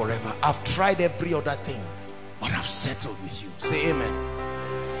with you forever. I've tried every other thing, but I've settled with you. Say amen.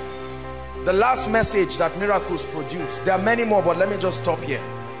 The last message that miracles produce, there are many more, but let me just stop here.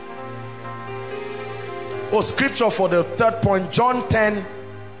 Oh, scripture for the third point, John 10,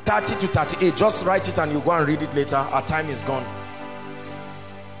 30 to 38. Just write it and you go and read it later. Our time is gone.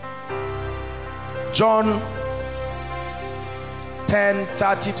 John 10,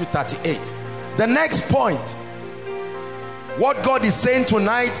 30 to 38. The next point, what God is saying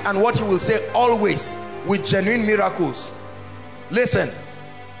tonight and what he will say always with genuine miracles. Listen,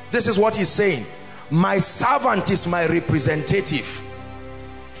 this is what he's saying. My servant is my representative.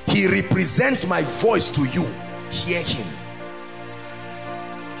 He represents my voice to you. Hear him.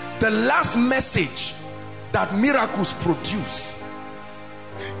 The last message that miracles produce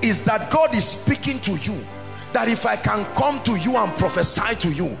is that God is speaking to you. That if I can come to you and prophesy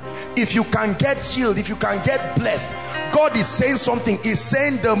to you, if you can get healed, if you can get blessed, God is saying something. He's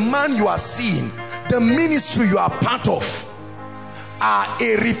saying the man you are seeing, the ministry you are part of, are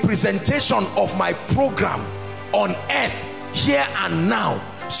a representation of my program on earth, here and now.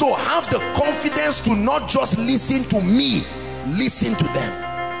 So have the confidence to not just listen to me, listen to them.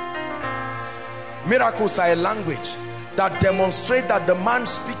 Miracles are a language that demonstrate that the man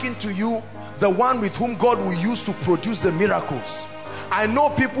speaking to you, the one with whom God will use to produce the miracles. I know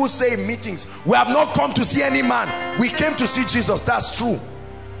people say in meetings, we have not come to see any man, we came to see Jesus. That's true.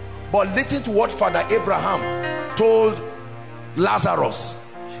 But listen to what Father Abraham told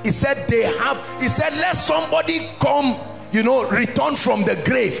Lazarus. He said let somebody come, you know, return from the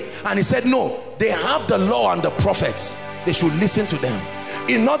grave. And he said no, they have the law and the prophets, they should listen to them.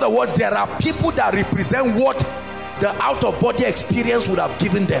 In other words, there are people that represent what the out-of-body experience would have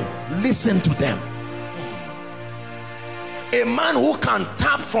given them. Listen to them. A man who can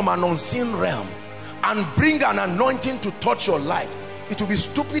tap from an unseen realm and bring an anointing to touch your life, it will be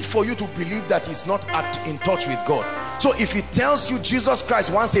stupid for you to believe that he's not in touch with God. So if he tells you Jesus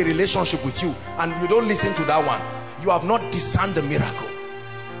Christ wants a relationship with you and you don't listen to that one, you have not discerned the miracle.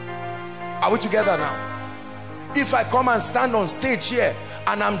 Are we together now? If I come and stand on stage here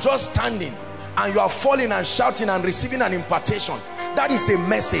and I'm just standing and you are falling and shouting and receiving an impartation, that is a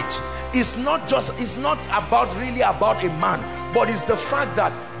message. It's not really about a man, but it's the fact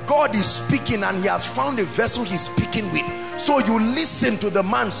that God is speaking and he has found a vessel he's speaking with. So you listen to the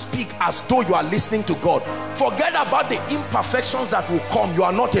man speak as though you are listening to God. Forget about the imperfections that will come. You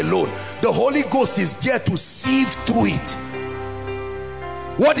are not alone. The Holy Ghost is there to sieve through it.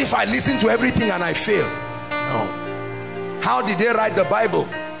 What if I listen to everything and I fail? No. How did they write the Bible?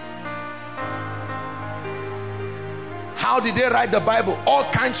 How did they write the Bible? All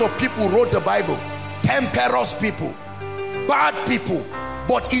kinds of people wrote the Bible. Temperous people, bad people.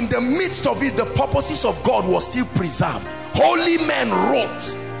 But in the midst of it, the purposes of God was still preserved. Holy men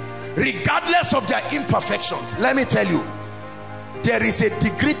wrote, regardless of their imperfections. Let me tell you, there is a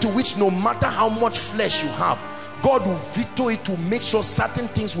degree to which no matter how much flesh you have, God will veto it to make sure certain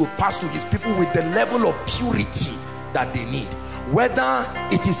things will pass to his people with the level of purity that they need. Whether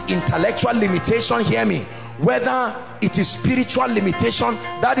it is intellectual limitation, hear me, whether it is spiritual limitation.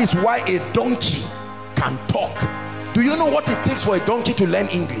 That is why a donkey can talk. Do you know what it takes for a donkey to learn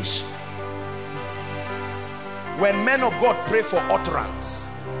English? When men of God pray for utterance,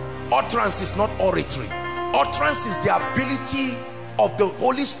 utterance is not oratory. Utterance is the ability of the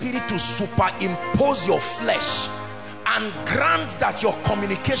Holy Spirit to superimpose your flesh and grant that your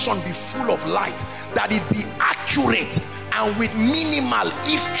communication be full of light, that it be accurate and with minimal,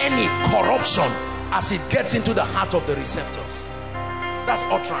 if any, corruption as it gets into the heart of the receptors. That's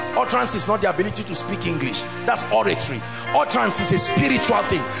utterance. Utterance is not the ability to speak English. That's oratory. Utterance is a spiritual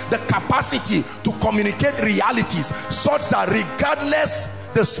thing. The capacity to communicate realities such that regardless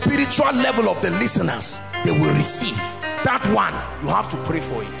the spiritual level of the listeners, they will receive. That one, you have to pray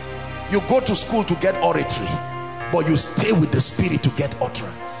for it. You go to school to get oratory, but you stay with the Spirit to get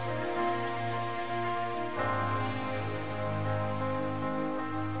utterance.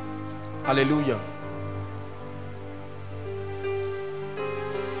 Hallelujah.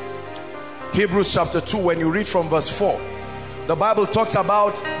 Hebrews chapter 2, when you read from verse 4, the Bible talks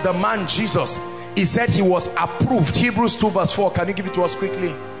about the man Jesus. He said he was approved. Hebrews 2 verse 4, can you give it to us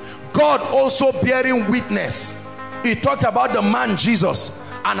quickly? God also bearing witness. He talked about the man Jesus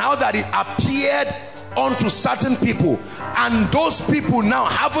and how that it appeared unto certain people, and those people now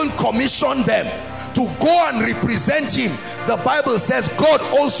haven't commissioned them to go and represent him. The Bible says God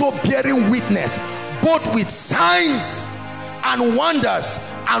also bearing witness, both with signs and wonders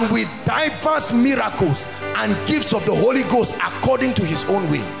and with diverse miracles and gifts of the Holy Ghost according to his own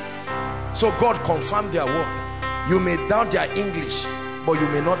will. So God confirmed their word. You may doubt their English, but you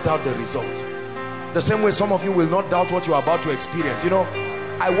may not doubt the result. The same way some of you will not doubt what you are about to experience. You know,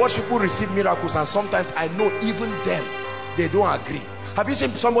 I watch people receive miracles, and sometimes I know even them, they don't agree. Have you seen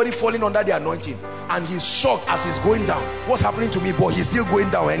somebody falling under the anointing and he's shocked as he's going down? What's happening to me? But he's still going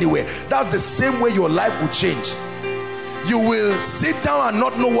down anyway. That's the same way your life will change. You will sit down and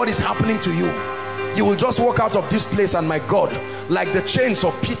not know what is happening to you. You will just walk out of this place, and my God, like the chains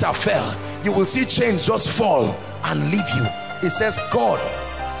of Peter fell, you will see chains just fall and leave you. It says God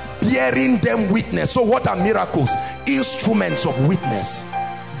bearing them witness. So what are miracles? Instruments of witness.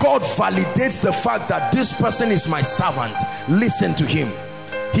 God validates the fact that this person is my servant. Listen to him.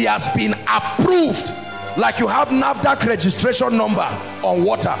 He has been approved. Like you have NAFDAC registration number on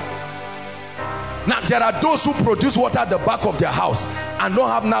water. Now there are those who produce water at the back of their house and don't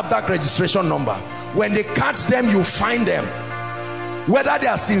have NAFDAC registration number. When they catch them, you find them. Whether they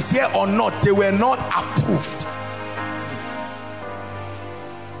are sincere or not, they were not approved.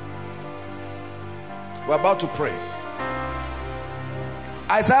 We're about to pray.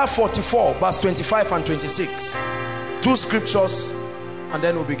 Isaiah 44 verse 25 and 26. Two scriptures and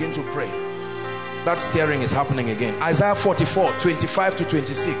then we'll begin to pray. That stirring is happening again. Isaiah 44 25 to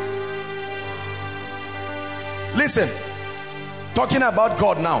 26. Listen, talking about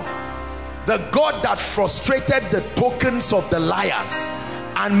God now. The God that frustrated the tokens of the liars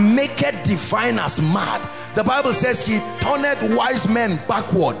and maketh diviners mad. The Bible says he turneth wise men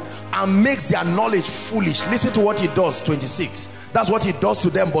backward and makes their knowledge foolish. Listen to what he does. 26. That's what he does to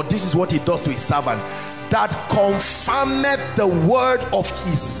them, but this is what he does to his servants. That confirmeth the word of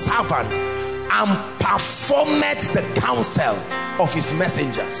his servant and performeth the counsel of his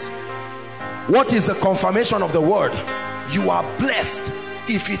messengers. What is the confirmation of the word? You are blessed.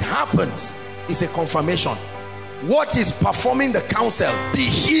 If it happens, it's a confirmation. What is performing the counsel? Be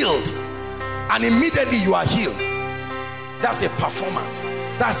healed. And immediately you are healed. That's a performance.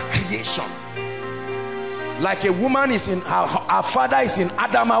 That's creation. Like a woman is in, her father is in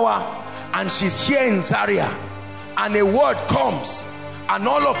Adamawa and she's here in Zaria, and a word comes and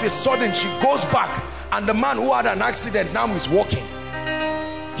all of a sudden she goes back, and the man who had an accident now is walking.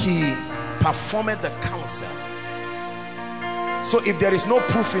 He performed the counsel. So if there is no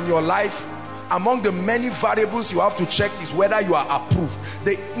proof in your life, among the many variables you have to check is whether you are approved.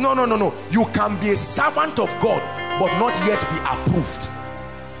 No. You can be a servant of God but not yet be approved.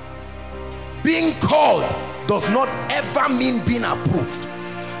 Being called does not ever mean being approved.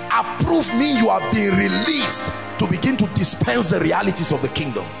 Approved means you are being released to begin to dispense the realities of the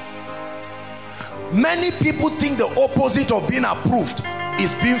kingdom. Many people think the opposite of being approved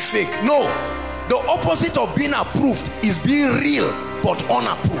is being fake. No, the opposite of being approved is being real but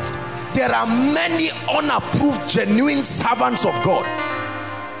unapproved. There are many unapproved genuine servants of God.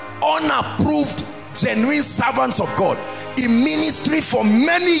 Unapproved genuine servants of God in ministry for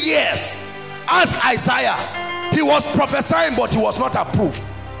many years. Ask Isaiah. He was prophesying but he was not approved.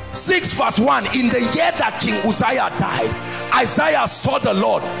 6 verse 1. In the year that King Uzziah died, Isaiah saw the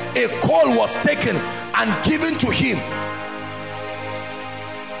Lord. A coal was taken and given to him.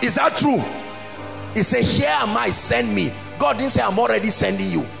 Is that true? He said, here am I, send me. God didn't say I'm already sending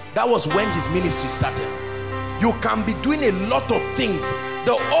you. That was when his ministry started. You can be doing a lot of things.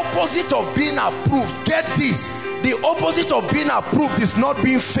 The opposite of being approved, get this, the opposite of being approved is not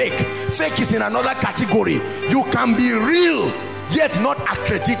being fake. Fake is in another category. You can be real yet not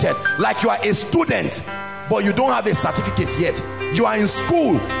accredited. Like you are a student but you don't have a certificate yet. You are in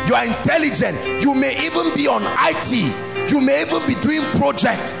school, you are intelligent, you may even be on IT, you may even be doing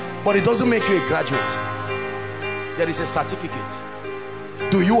projects, but it doesn't make you a graduate. There is a certificate.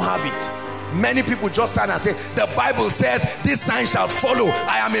 Do you have it? Many people just stand and say, the Bible says this sign shall follow.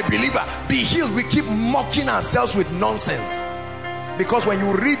 I am a believer. Be healed. We keep mocking ourselves with nonsense. Because when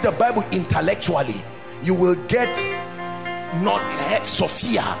you read the Bible intellectually, you will get not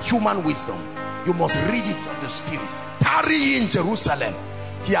Sophia, human wisdom. You must read it of the Spirit. Tarry in Jerusalem.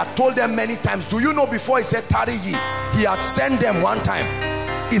 He had told them many times. Do you know, before he said tarry ye, he had sent them one time.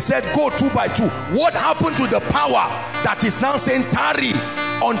 He said go 2 by 2. What happened to the power that is now saying tarry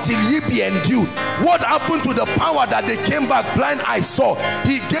until ye be endued? What happened to the power that they came back blind I saw?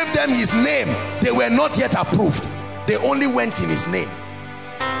 He gave them his name. They were not yet approved. They only went in his name.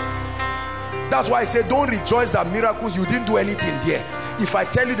 That's why I say don't rejoice that miracles, you didn't do anything there. If I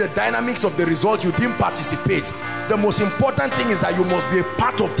tell you the dynamics of the result, you didn't participate. The most important thing is that you must be a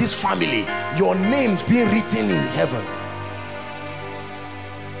part of this family. Your name's being written in heaven.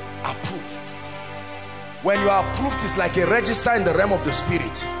 Approved. When you are approved, it's like a register in the realm of the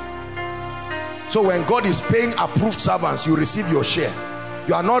spirit. So when God is paying approved servants, you receive your share.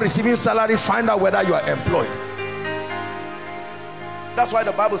 You are not receiving salary, find out whether you are employed. That's why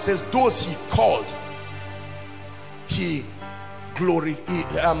the Bible says those he called,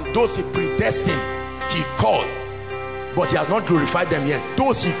 those he predestined, he called, but he has not glorified them yet.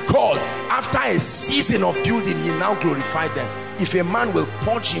 Those he called, after a season of building, he now glorified them. If a man will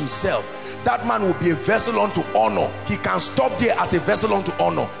purge himself, that man will be a vessel unto honor. He can stop there as a vessel unto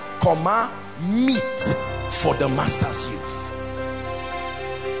honor, comma, meet for the master's use.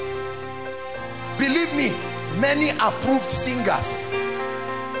 Believe me, many approved singers,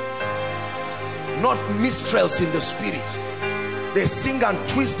 not minstrels in the spirit, they sing and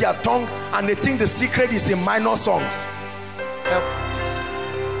twist their tongue and they think the secret is in minor songs.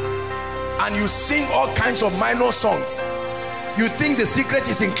 And you sing all kinds of minor songs. You think the secret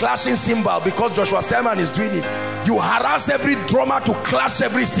is in clashing cymbal because Joshua Selman is doing it. You harass every drummer to clash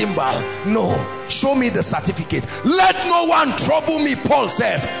every cymbal. No, show me the certificate. Let no one trouble me, Paul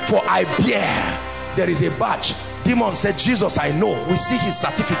says, for I bear. There is a badge. Demon said, Jesus, I know. We see his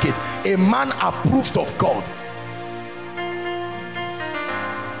certificate. A man approved of God.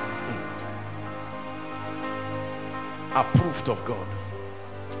 Approved of God.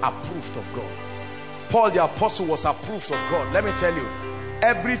 Approved of God. Paul the apostle was approved of God. Let me tell you,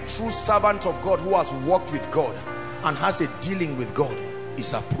 every true servant of God who has walked with God and has a dealing with God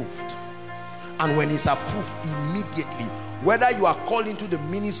is approved. And when he's approved, immediately, whether you are called into the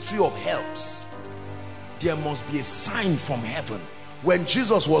ministry of helps, there must be a sign from heaven. When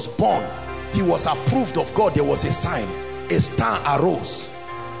Jesus was born, he was approved of God. There was a sign. A star arose.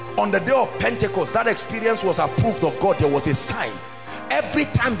 On the day of Pentecost, that experience was approved of God. There was a sign. Every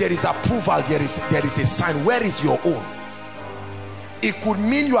time there is approval, there is a sign. Where is your own? It could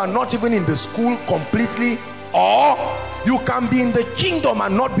mean you are not even in the school completely, or you can be in the kingdom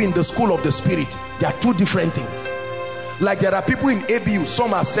and not be in the school of the spirit. There are two different things. Like there are people in ABU,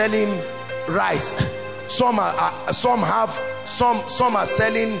 some are selling rice, some are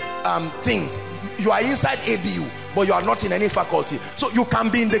selling things. You are inside ABU, but you are not in any faculty. So you can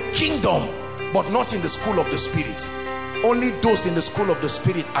be in the kingdom, but not in the school of the spirit. Only those in the school of the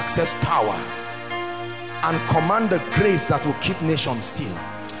spirit access power and command the grace that will keep nations still.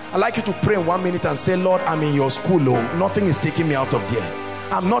 I'd like you to pray in 1 minute and say, Lord, I'm in your school. Oh, nothing is taking me out of there.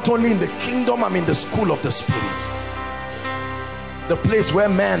 I'm not only in the kingdom, I'm in the school of the spirit. The place where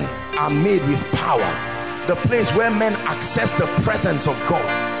men are made with power. The place where men access the presence of God.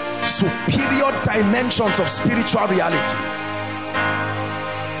 Superior dimensions of spiritual reality.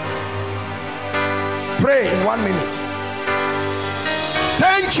 Pray in 1 minute.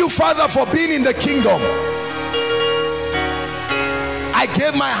 Thank you, Father, for being in the kingdom. I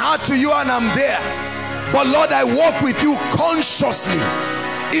gave my heart to you and I'm there. But Lord, I walk with you consciously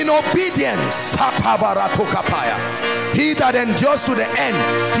in obedience. He that endures to the end,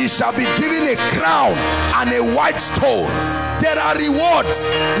 he shall be given a crown and a white stone. There are rewards.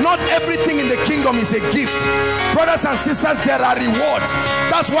 Not everything in the kingdom is a gift. Brothers and sisters, there are rewards.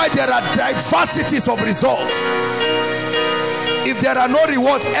 That's why there are diversities of results. If there are no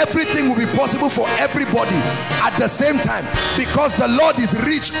rewards, everything will be possible for everybody at the same time, because the Lord is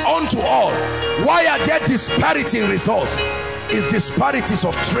rich unto all. Why are there disparity in results? It's disparities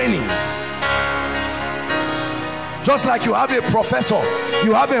of trainings. Just like you have a professor,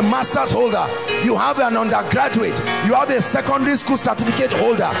 you have a master's holder, you have an undergraduate, you have a secondary school certificate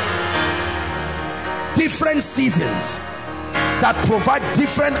holder. Different seasons that provide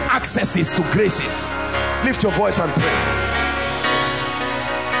different accesses to graces. Lift your voice and pray.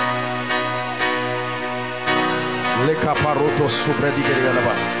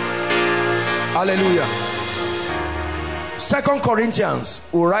 Hallelujah. 2 Corinthians,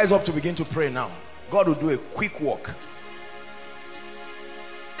 we'll rise up to begin to pray now. God will do a quick walk.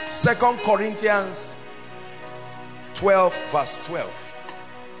 2 Corinthians 12 verse 12.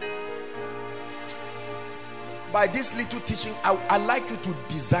 By this little teaching, I'd like you to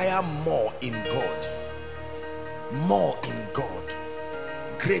desire more in God. More in God.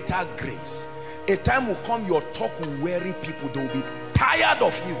 Greater grace. A time will come, your talk will weary people. They will be tired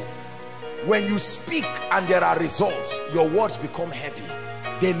of you. When you speak and there are results, your words become heavy.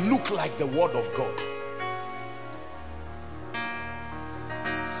 They look like the word of God.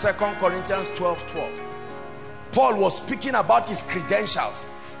 2 Corinthians 12:12. Paul was speaking about his credentials.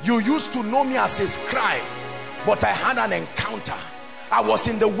 You used to know me as a scribe, but I had an encounter. I was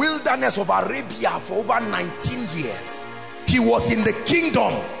in the wilderness of Arabia for over 19 years. He was in the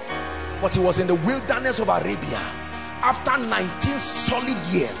kingdom, but he was in the wilderness of Arabia. After 19 solid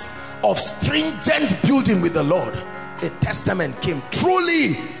years of stringent building with the Lord, a testament came.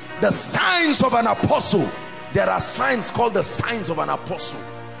 Truly, the signs of an apostle. There are signs called the signs of an apostle.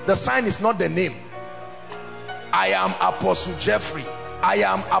 The sign is not the name. I am Apostle Jeffrey. I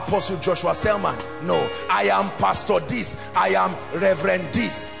am Apostle Joshua Selman. No, I am Pastor this. I am Reverend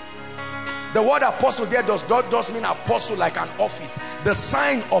this. The word apostle there does mean apostle like an office. The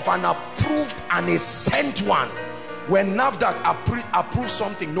sign of an approved and a sent one. When NAFDAC approves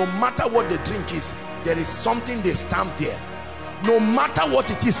something, no matter what the drink is, there is something they stamp there. No matter what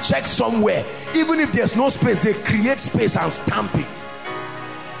it is, check somewhere. Even if there's no space, they create space and stamp it.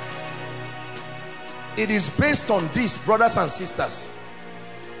 It is based on this, brothers and sisters,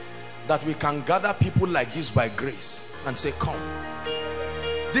 that we can gather people like this by grace and say, come.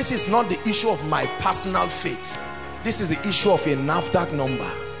 This is not the issue of my personal faith. This is the issue of a NAFDAC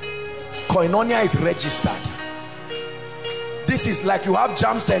number. Koinonia is registered. This is like you have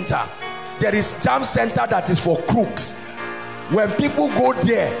Jam Center. There is Jam Center that is for crooks. When people go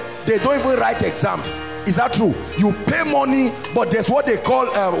there, they don't even write exams. Is that true? You pay money, but there's what they call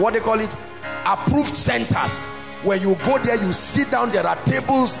it, approved centers. When you go there, you sit down, there are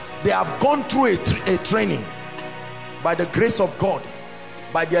tables. They have gone through a training. By the grace of God,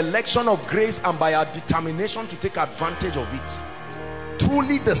 by the election of grace, and by our determination to take advantage of it,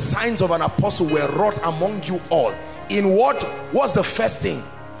 truly the signs of an apostle were wrought among you all. In what was the first thing?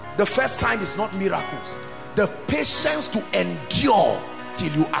 The first sign is not miracles. The patience to endure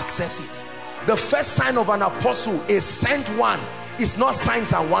till you access it. The first sign of an apostle, a sent one, is not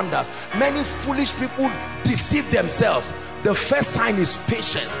signs and wonders. Many foolish people deceive themselves. The first sign is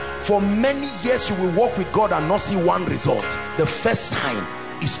patience. For many years you will walk with God and not see one result. The first sign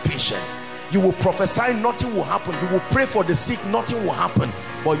is patience. You will prophesy, nothing will happen. You will pray for the sick, nothing will happen,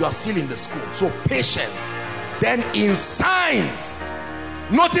 but you are still in the school. So patience. Then in signs,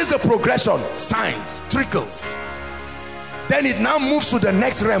 notice the progression. Signs, trickles. Then it now moves to the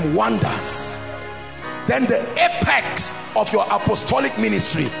next realm, wonders. Then the apex of your apostolic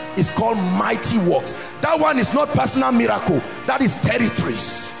ministry is called mighty works. That one is not personal miracle. That is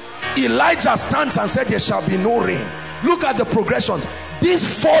territories. Elijah stands and said, there shall be no rain. Look at the progressions.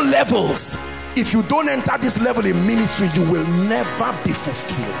 These 4 levels, if you don't enter this level in ministry, you will never be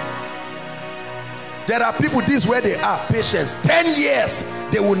fulfilled. There are people, this is where they are, patience. 10 years,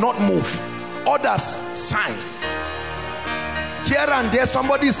 they will not move. Others, signs. Here and there,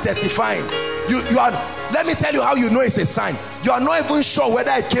 somebody is testifying. You are, let me tell you how you know it's a sign. You are not even sure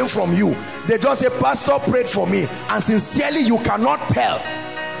whether it came from you. They just say, pastor prayed for me, and sincerely you cannot tell.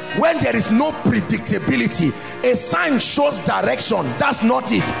 When there is no predictability, a sign shows direction. That's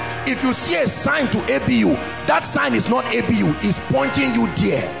not it. If you see a sign to ABU, that sign is not ABU, it's pointing you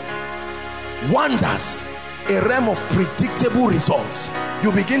there. Wonders, a realm of predictable results.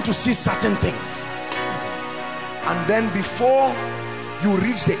 You begin to see certain things, and then before you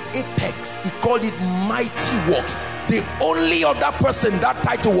reach the apex, he called it mighty works. The only other person that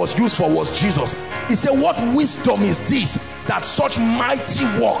title was used for was Jesus. He said, what wisdom is this, that such mighty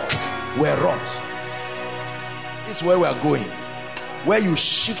works were wrought? This is where we are going, where you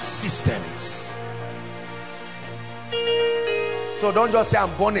shift systems. So don't just say,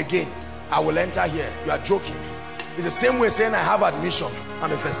 I'm born again, I will enter here. You are joking. It's the same way saying, I have admission,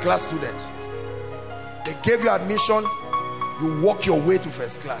 I'm a first class student. They gave you admission, you walk your way to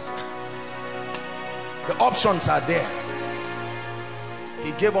first class. The options are there.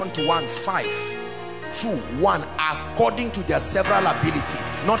 He gave unto one 5, 2, 1, according to their several ability,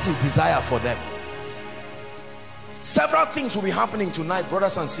 not his desire for them. Several things will be happening tonight,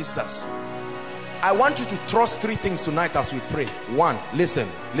 brothers and sisters. I want you to trust 3 things tonight as we pray. 1, listen.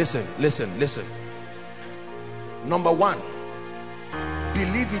 Number 1,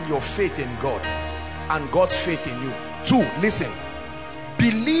 believe in your faith in God and God's faith in you. 2, listen,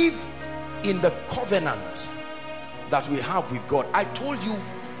 believe in the covenant that we have with God. I told you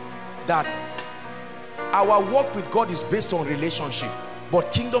that our walk with God is based on relationship,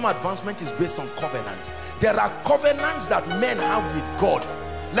 but kingdom advancement is based on covenant. There are covenants that men have with God.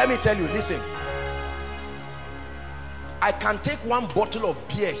 Let me tell you, listen, I can take 1 bottle of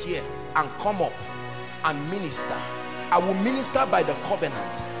beer here and come up and minister. I will minister by the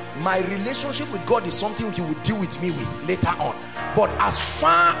covenant. My relationship with God is something he will deal with me with later on. But as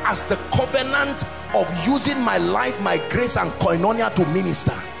far as the covenant of using my life, my grace and koinonia to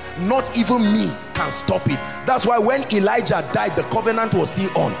minister, not even me can stop it. That's why when Elijah died, the covenant was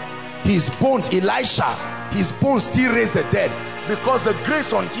still on. His bones, Elisha, his bones still raised the dead, because the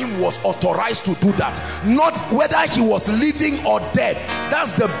grace on him was authorized to do that. Not whether he was living or dead.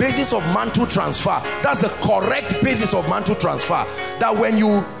 That's the basis of mantle transfer. That's the correct basis of mantle transfer. That when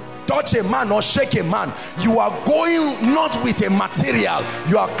you touch a man or shake a man, you are going not with a material,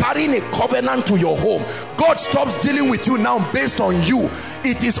 you are carrying a covenant to your home. God stops dealing with you now based on you.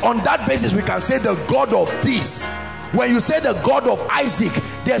 It is on that basis we can say the God of this. When you say the God of Isaac,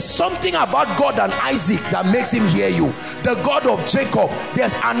 there's something about God and Isaac that makes him hear you. The God of Jacob,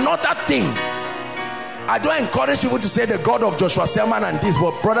 there's another thing. I don't encourage people to say the God of Joshua, Selman and this,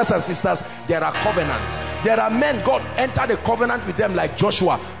 but brothers and sisters, there are covenants. There are men, God entered a covenant with them like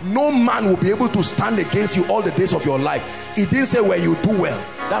Joshua. No man will be able to stand against you all the days of your life. He didn't say when you do well.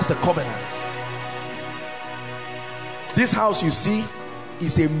 That's the covenant. This house you see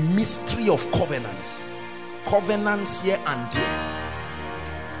is a mystery of covenants. Covenants here and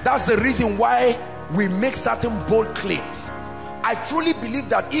there. That's the reason why we make certain bold claims. I truly believe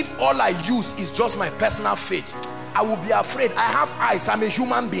that if all I use is just my personal faith, I will be afraid. I have eyes, I'm a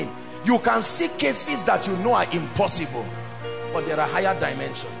human being. You can see cases that you know are impossible, but there are higher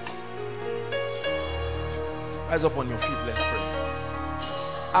dimensions. Rise up on your feet, let's pray.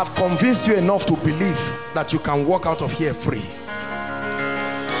 I've convinced you enough to believe that you can walk out of here free.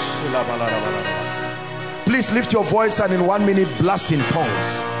 Please lift your voice and in 1 minute blast in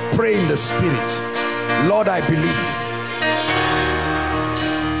tongues. Pray in the spirit. Lord, I believe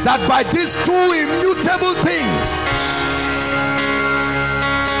that by these two immutable things,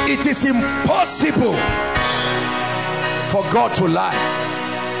 it is impossible for God to lie.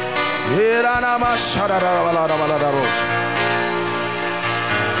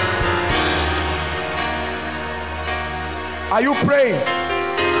 Are you praying?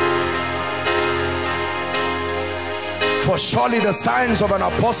 For surely the signs of an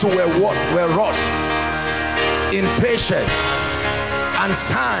apostle were wrought in patience and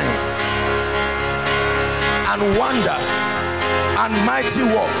signs and wonders and mighty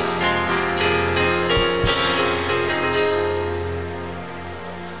works.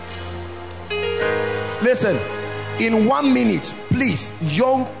 Listen, in 1 minute, please,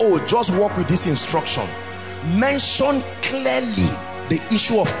 young, old, just walk with this instruction. Mention clearly the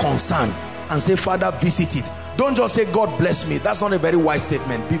issue of concern and say, Father, visit it. Don't just say, God bless me. That's not a very wise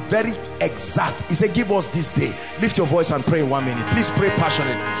statement. Be very exact. He said, give us this day. Lift your voice and pray in 1 minute. Please pray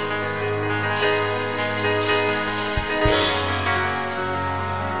passionately.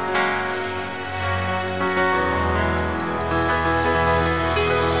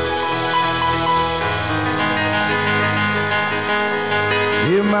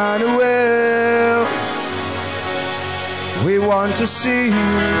 Emmanuel, we want to see you.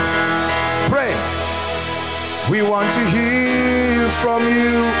 Pray. We want to hear from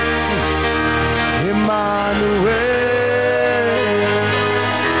you. Emmanuel,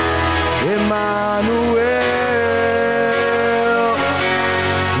 Emmanuel,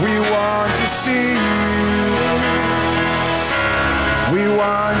 we want to see you. We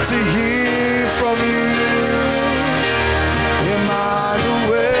want to hear from you.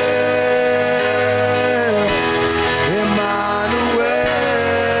 Emmanuel,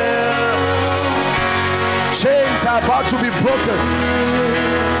 chains are about to be broken,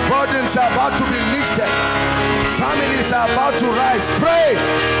 burdens are about to be lifted, families are about to rise. Pray.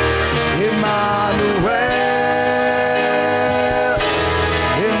 Emmanuel,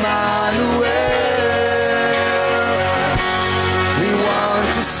 Emmanuel, we want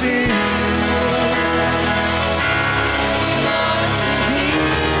to see you.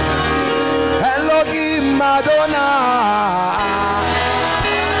 Elohim Madonna.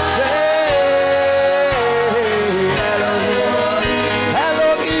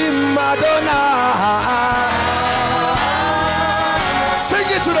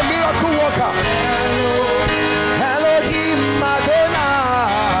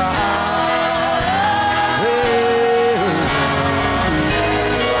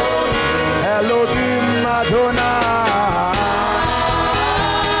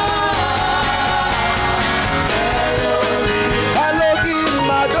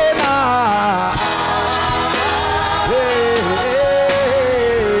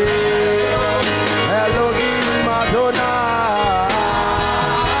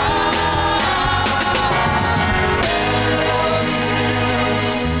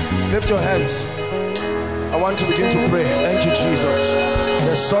 Your hands. I want to begin to pray. Thank you, Jesus.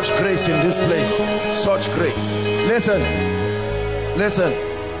 There's such grace in this place. Such grace. Listen. Listen.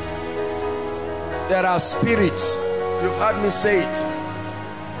 There are spirits. You've heard me say it.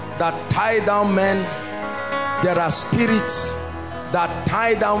 that tie down men. There are spirits that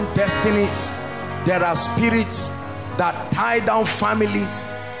tie down destinies. There are spirits that tie down families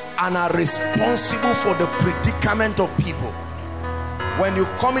and are responsible for the predicament of people. When you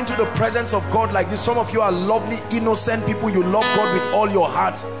come into the presence of God like this, some of you are lovely, innocent people. You love God with all your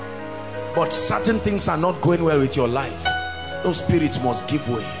heart, but certain things are not going well with your life. Those spirits must give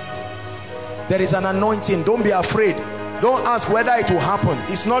way. There is an anointing. Don't be afraid. Don't ask whether it will happen.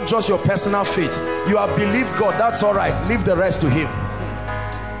 It's not just your personal faith. You have believed God, that's all right. Leave the rest to Him.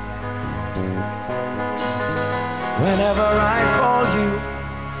 Whenever I call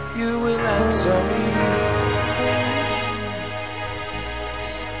you, you will answer me.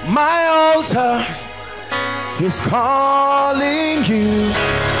 My altar is calling you,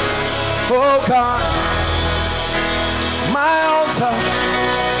 oh God. My altar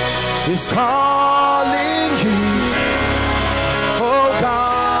is calling you, oh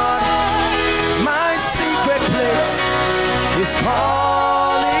God. My secret place is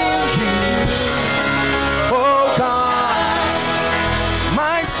calling you, oh God.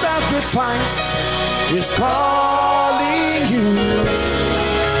 My sacrifice is calling you,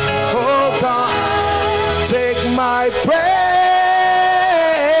 oh God. Take my praise,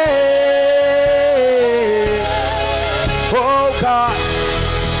 oh God.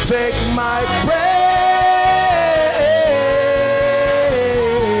 Take my praise.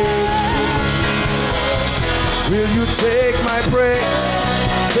 Will you take my praise?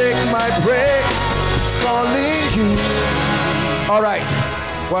 Take my praise. It's calling you. All right,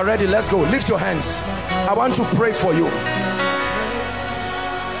 we're ready. Let's go. Lift your hands. I want to pray for you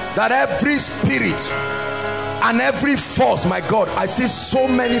that every spirit and every force, my God, I see so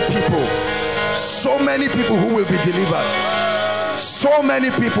many people who will be delivered. So many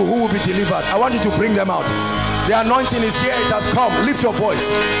people who will be delivered. I want you to bring them out. The anointing is here. It has come. Lift your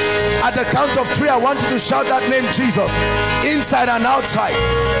voice. At the count of 3, I want you to shout that name, Jesus, inside and outside.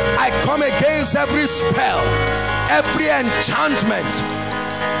 I come against every spell, every enchantment,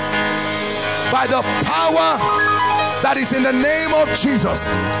 by the power that is in the name of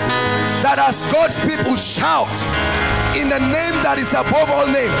Jesus. That as God's people shout in the name that is above all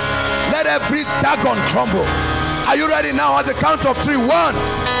names, let every dagon crumble. Are you ready now? At the count of 3, 1,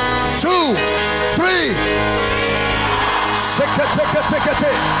 2, 3.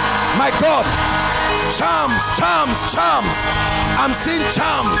 My God, charms, charms, charms. I'm seeing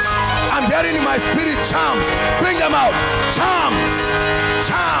charms. I'm hearing in my spirit charms. Bring them out. Charms,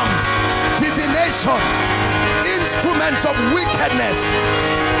 charms, divination, instruments of wickedness,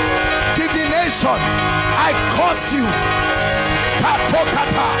 divination. I curse you.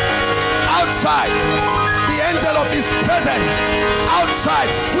 Outside, the angel of his presence, outside,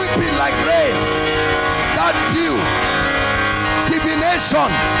 sweeping like rain. That view, divination,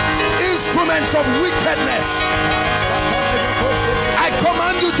 instruments of wickedness. I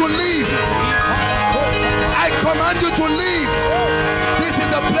command you to leave. I command you to leave. This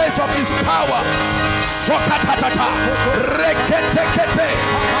is a place of his power. Sokatatata, reketekete,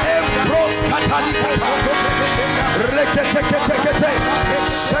 embros katalikata, reketekete,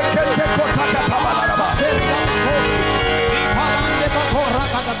 sheketekotatatabalaraba.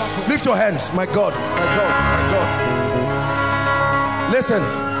 Lift your hands, my God, my God, my God. Listen,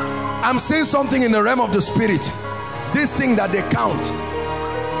 I'm seeing something in the realm of the spirit. This thing that they count,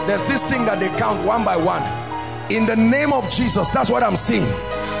 there's this thing that they count one by one. In the name of Jesus, that's what I'm seeing.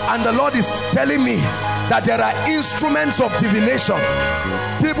 And the Lord is telling me that there are instruments of divination.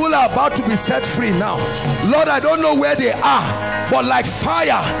 People are about to be set free now. Lord, I don't know where they are, but like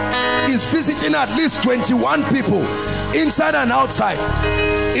fire is visiting at least 21 people, inside and outside.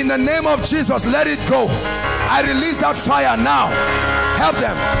 In the name of Jesus, let it go. I release that fire now. Help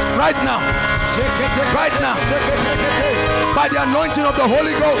them right now. Right now. By the anointing of the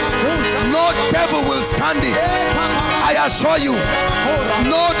Holy Ghost, no devil will stand it. I assure you,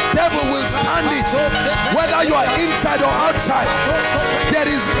 no devil will stand it. Whether you are inside or outside, there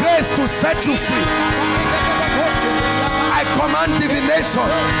is grace to set you free. I command divination.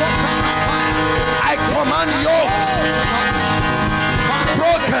 I command yokes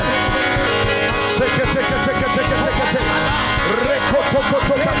broken.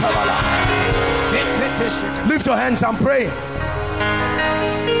 Lift your hands and pray.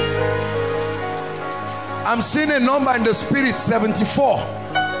 I'm seeing a number in the spirit, 74,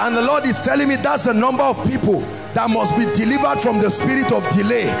 and the Lord is telling me that's the number of people that must be delivered from the spirit of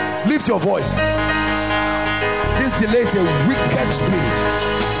delay. Lift your voice. This delay is a wicked spirit.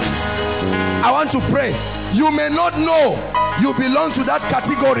 I want to pray. You may not know you belong to that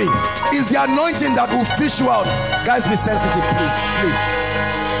category. It's the anointing that will fish you out. Guys, be sensitive, please, please.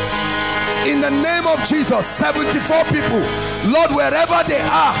 In the name of Jesus, 74 people. Lord, wherever they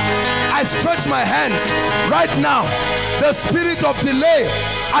are, I stretch my hands right now. The spirit of delay,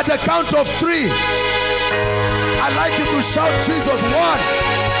 at the count of 3, I'd like you to shout Jesus. 1,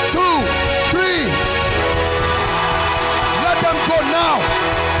 2, 3. Let them go now.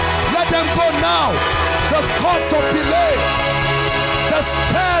 Let them go now. The cause of delay, the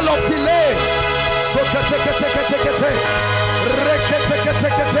spell of delay.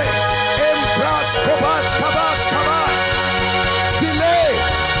 Delay.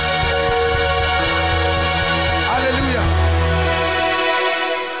 Hallelujah.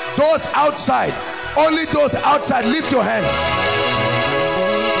 Those outside, only those outside, lift your hands.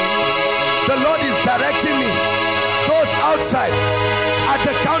 The Lord is directing me. Those outside, at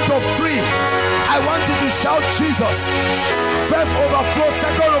the count of 3, I want you to shout Jesus. First overflow,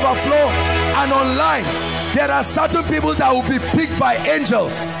 second overflow, and online. There are certain people that will be picked by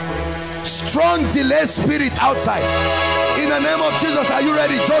angels. Strong delay spirit outside. In the name of Jesus, are you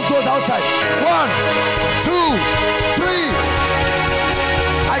ready? Just those outside. 1, 2, 3.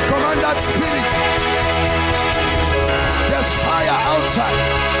 I command that spirit. There's fire outside.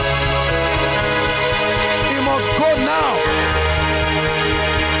 It must go now.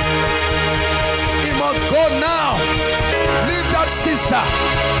 It must go now. Leave that sister.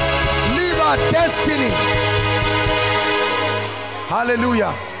 Leave her destiny.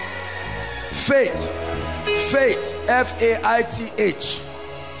 Hallelujah. Faith. Faith. F-A-I-T-H.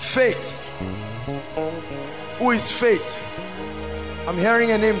 Faith. Who is Faith? I'm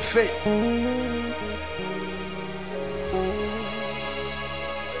hearing a name, Faith.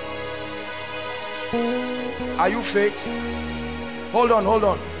 Are you Faith? Hold on, hold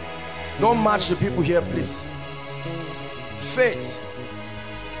on. Don't match the people here, please. Faith.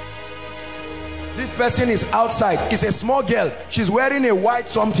 This person is outside. It's a small girl. She's wearing a white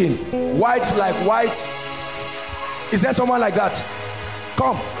something. White, like white. Is there someone like that?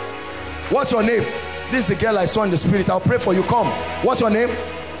 Come. What's your name? This is the girl I saw in the spirit. I'll pray for you. Come. What's your name?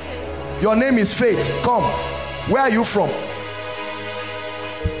 Your name is Faith. Come. Where are you from?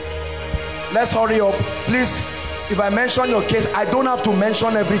 Let's hurry up. Please, if I mention your case, I don't have to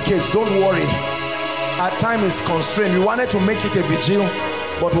mention every case. Don't worry. Our time is constrained. We wanted to make it a vigil,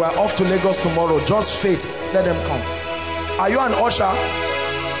 but we're off to Lagos tomorrow. Just Faith. Let them come. Are you an usher?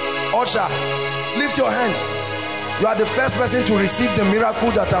 Usher, lift your hands. You are the first person to receive the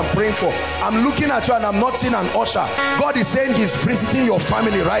miracle that I'm praying for. I'm looking at you and I'm not seeing an usher. God is saying he's visiting your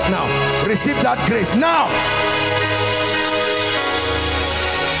family right now. Receive that grace now.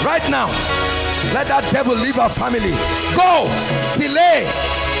 Right now. Let that devil leave our family. Go. Delay.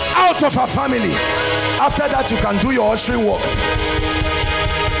 Out of our family. After that, you can do your ushering work.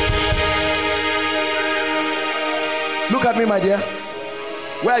 Look at me, my dear.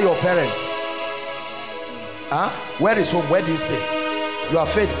 Where are your parents? Huh? Where is home? Where do you stay? You are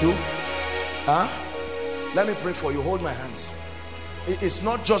Faith too? Huh? Let me pray for you. Hold my hands. It's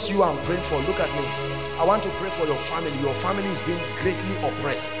not just you I'm praying for. Look at me. I want to pray for your family. Your family is being greatly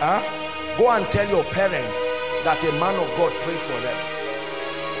oppressed. Huh? Go and tell your parents that a man of God pray for them.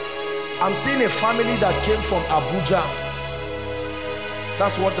 I'm seeing a family that came from Abuja.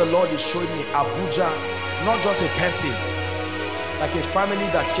 That's what the Lord is showing me. Abuja. Not just a person. Like a family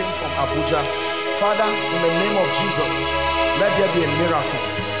that came from Abuja. Father, in the name of Jesus, let there be a miracle.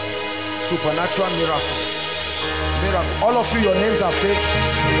 Supernatural miracle. Miracle. All of you, your names are Faith.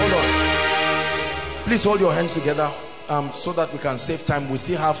 Hold on. Please hold your hands together so that we can save time. We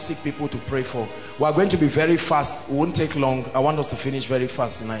still have sick people to pray for. We are going to be very fast. It won't take long. I want us to finish very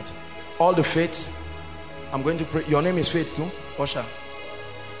fast tonight. All the Faiths, I'm going to pray. Your name is Faith too? Osha.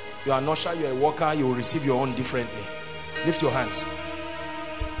 You are an usher, you're a worker, you will receive your own differently. Lift your hands.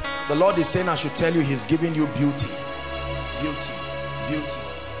 The Lord is saying I should tell you he's giving you beauty. Beauty. Beauty.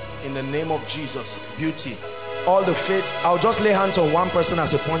 In the name of Jesus. Beauty. All the Faiths, I'll just lay hands on one person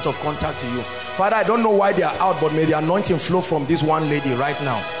as a point of contact to you. Father, I don't know why they are out, but may the anointing flow from this one lady right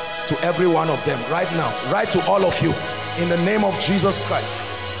now to every one of them right now, right to all of you, in the name of Jesus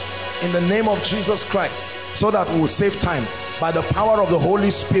Christ. In the name of Jesus Christ, so that we will save time by the power of the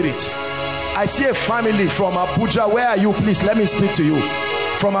Holy Spirit. I see a family from Abuja. Where are you? Please let me speak to you.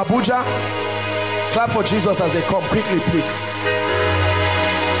 From Abuja. Clap for Jesus as they come quickly, please.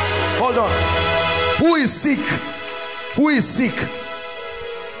 Hold on. Who is sick? Who is sick?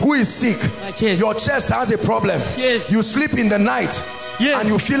 Who is sick? My chest. Your chest has a problem. Yes. You sleep in the night. Yes. And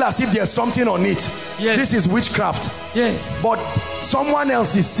you feel as if there's something on it. Yes. This is witchcraft. Yes. But someone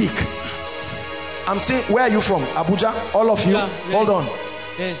else is sick. I'm saying, where are you from? Abuja? All of you? Yeah, yes. Hold on.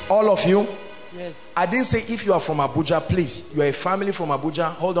 Yes. All of you? Yes. I didn't say if you are from Abuja, please. You are a family from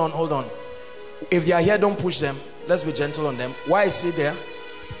Abuja. Hold on, hold on. If they are here, don't push them. Let's be gentle on them. Why is he there?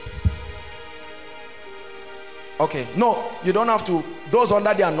 Okay, no, you don't have to. Those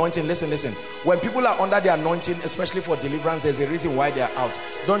under the anointing, listen. When people are under the anointing, especially for deliverance, there's a reason why they are out.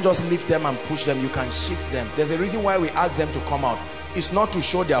 Don't just lift them and push them. You can shift them. There's a reason why we ask them to come out. It's not to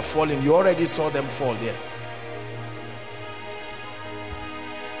show they are falling. You already saw them fall there.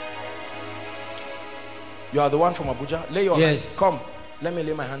 You are the one from Abuja. Lay your hands. Come, let me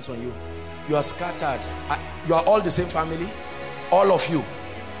lay my hands on you. You are scattered. You are all the same family? All of you.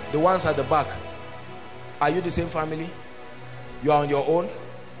 The ones at the back. Are you the same family? You are on your own?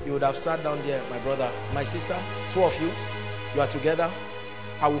 You would have sat down there, my brother, my sister, two of you. You are together.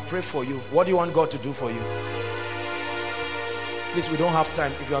 I will pray for you. What do you want God to do for you? Please, we don't have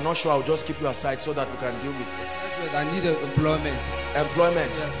time. If you are not sure, I'll just keep you aside so that we can deal with it. I need employment.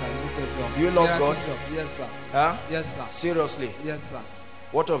 Employment? Yes, I need a job. Do you love God? Yes, sir. Huh? Yes, sir. Seriously? Yes, sir.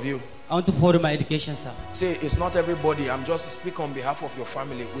 What of you? I want to follow my education, sir. See, it's not everybody. I'm just speaking on behalf of your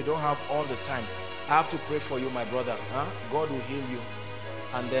family. We don't have all the time. I have to pray for you, my brother. Huh? God will heal you.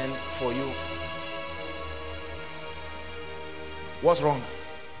 And then for you. What's wrong?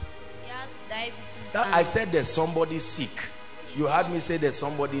 He has diabetes. I said there's somebody sick. You heard me say there's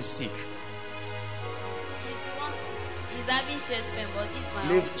somebody sick. He's the one sick. He's having chest pain, but this one.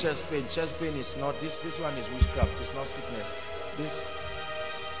 Leave chest pain. Chest pain is not this. This one is witchcraft. It's not sickness. This.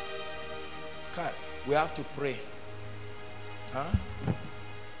 We have to pray. Huh?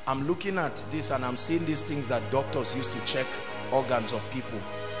 I'm looking at this and I'm seeing these things that doctors used to check organs of people.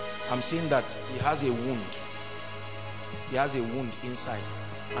 I'm seeing that he has a wound. He has a wound inside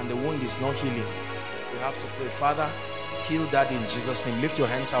and the wound is not healing. We have to pray. Father, heal that in Jesus' name. Lift your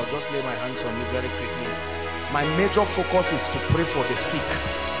hands. I'll just lay my hands on you very quickly. My major focus is to pray for the sick.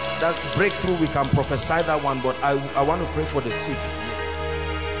 That breakthrough, we can prophesy that one, but I want to pray for the sick.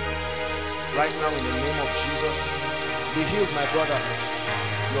 Right now, in the name of Jesus, be healed, my brother.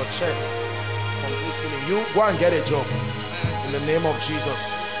 Your chest, complete healing. You go and get a job. In the name of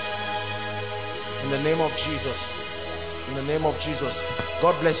Jesus. In the name of Jesus. In the name of Jesus.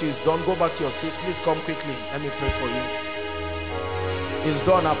 God bless you. It's done. Go back to your seat. Please come quickly. Let me pray for you. It's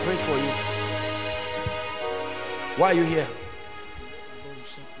done. I pray for you. Why are you here?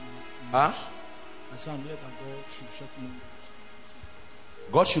 Huh?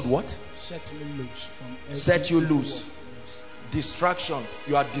 God should what? Set me loose from set you loose. Distraction.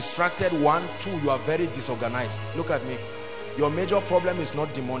 You are distracted. 1, 2, you are very disorganized. Look at me. Your major problem is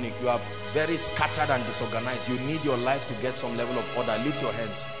not demonic. You are very scattered and disorganized. You need your life to get some level of order. Lift your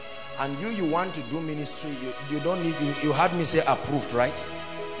hands. And you want to do ministry. You don't need, you heard me say approved, right?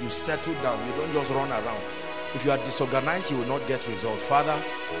 You settle down. You don't just run around. If you are disorganized, you will not get results. Father,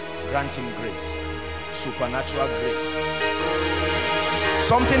 grant him grace. Supernatural grace.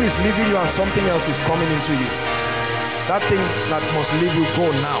 Something is leaving you and something else is coming into you. That thing that must leave you, go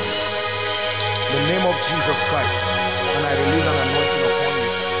now. In the name of Jesus Christ. And I release an anointing upon you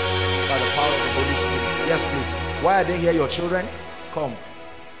by the power of the Holy Spirit. Yes, please. Why are they here, your children? Come.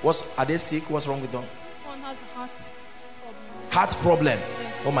 Are they sick? What's wrong with them? This one has a heart problem. Heart problem?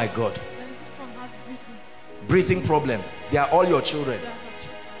 Yes. Oh my God. Then this one has Breathing problem. They are all your children.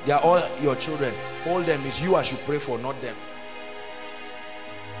 They are all your children. Hold them. It's you I should pray for, not them.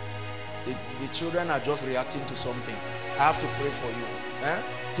 The children are just reacting to something. I have to pray for you. Eh?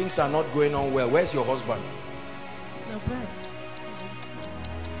 Things are not going on well. Where's your husband? He's abroad.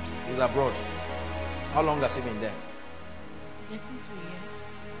 He's abroad. How long has he been there? Getting to a year.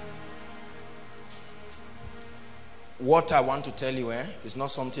 What I want to tell you is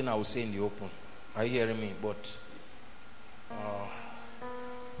not something I will say in the open. Are you hearing me? But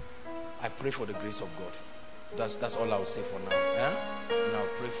I pray for the grace of God. That's all I will say for now. And I'll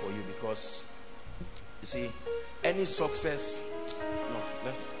pray for you because you see, any success.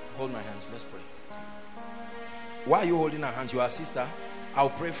 No, hold my hands. Let's pray. Why are you holding our hands? You are a sister. I'll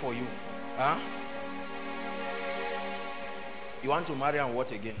pray for you. You want to marry and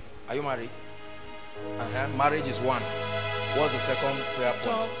what again? Are you married? Marriage is one. What's the second prayer point?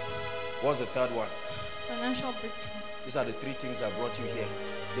 Job. What's the third one? Financial breakthrough. These are the 3 things that brought you here.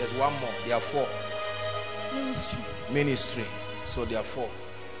 There's one more. There are 4. Ministry. So there are 4.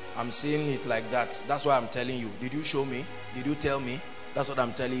 I'm seeing it like that. That's why I'm telling you. Did you show me? Did you tell me? That's what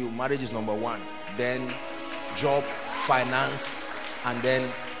I'm telling you. Marriage is number 1. Then job, finance, and then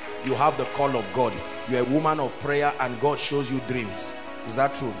you have the call of God. You're a woman of prayer and God shows you dreams. Is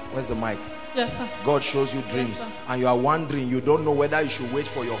that true? Where's the mic? Yes, sir. God shows you dreams. Yes, and you are wondering, you don't know whether you should wait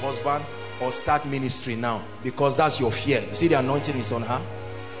for your husband or start ministry now because that's your fear. You see the anointing is on her.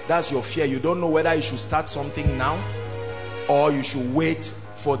 That's your fear. You don't know whether you should start something now or you should wait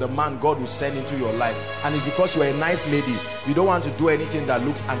for the man God will send into your life. And it's because you're a nice lady. You don't want to do anything that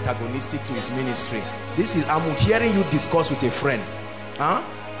looks antagonistic to his ministry. I'm hearing you discuss with a friend.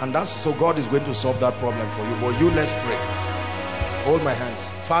 And that's so God is going to solve that problem for you. But you, let's pray. Hold my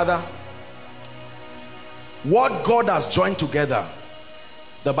hands. Father, what God has joined together,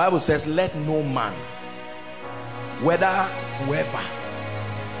 the Bible says, let no man, whether whoever.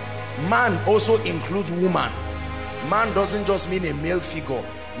 Man also includes woman. Man doesn't just mean a male figure.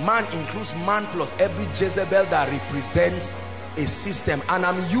 Man includes man plus every Jezebel that represents a system. And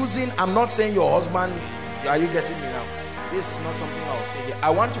I'm not saying your husband, are you getting me now? This is not something I'll say here.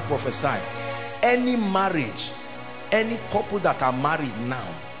 I want to prophesy. Any marriage, any couple that are married now,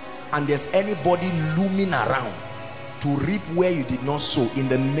 and there's anybody looming around to reap where you did not sow, in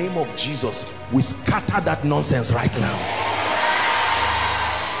the name of Jesus, we scatter that nonsense right now.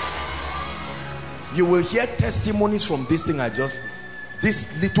 You will hear testimonies from this thing.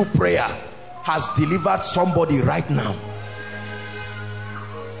 This little prayer has delivered somebody right now.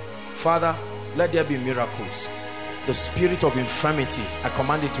 Father, let there be miracles. The spirit of infirmity, I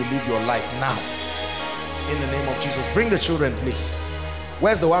command it to leave your life now. In the name of Jesus. Bring the children, please.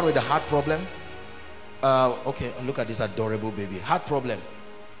 Where's the one with the heart problem? Okay, look at this adorable baby. Heart problem.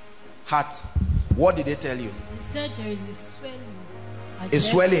 Heart. What did they tell you? He said there is a swelling. A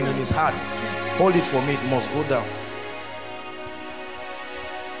swelling in his heart. Hold it for me. It must go down.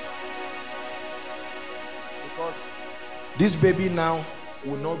 Because this baby now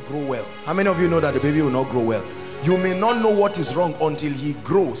will not grow well. How many of you know that the baby will not grow well? You may not know what is wrong until he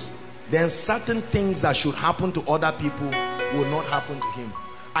grows. Then certain things that should happen to other people will not happen to him.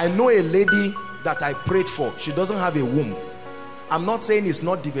 I know a lady that I prayed for. She doesn't have a womb. I'm not saying it's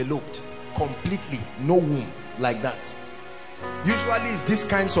not developed completely. No womb like that. Usually it's these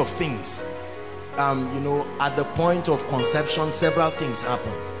kinds of things. You know, at the point of conception, several things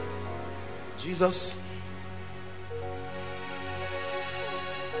happen. Jesus,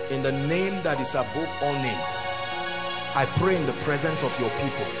 in the name that is above all names, I pray in the presence of your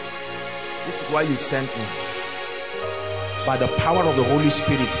people. This is why you sent me. By the power of the Holy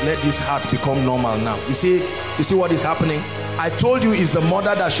Spirit, let this heart become normal now. You see it? You see what is happening? I told you it's the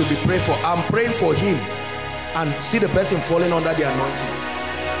mother that should be prayed for. I'm praying for him. And see the person falling under the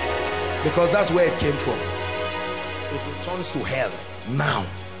anointing. Because that's where it came from. It returns to hell now.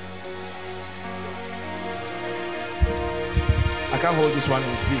 I can't hold this one,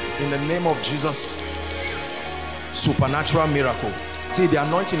 it's big. In the name of Jesus, supernatural miracle. See, the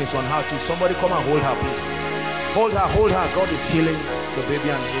anointing is on her too. Somebody come and hold her, please. Hold her, hold her. God is healing the baby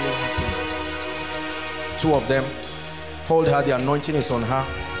and healing her too. Two of them. Hold her, the anointing is on her.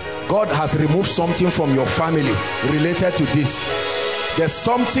 God has removed something from your family related to this. There's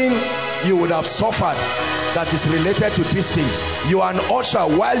something you would have suffered that is related to this thing. You are an usher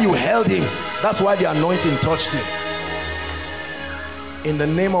while you held him. That's why the anointing touched him. In the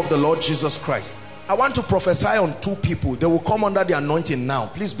name of the Lord Jesus Christ. I want to prophesy on two people. They will come under the anointing now.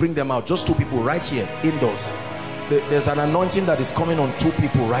 Please bring them out. Just two people right here, indoors. There's an anointing that is coming on two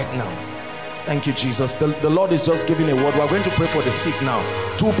people right now. Thank you, Jesus. The Lord is just giving a word. We're going to pray for the sick now.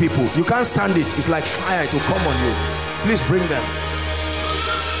 Two people. You can't stand it. It's like fire to come on you. Please bring them.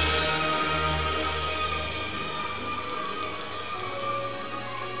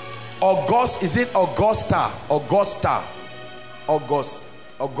 August, is it Augusta? Augusta. August.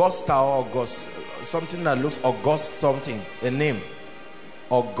 Augusta or August. Something that looks August something. A name.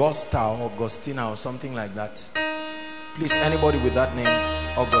 Augusta or Augustina or something like that. Please, anybody with that name.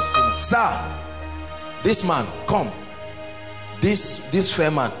 Augustine. Sir, this man, come. This fair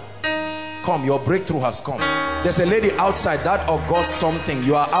man, come. Your breakthrough has come. There's a lady outside, that August something.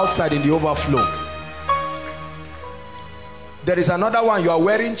 You are outside in the overflow. There is another one. You are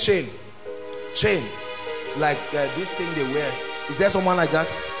wearing chain. Like this thing they wear. Is there someone like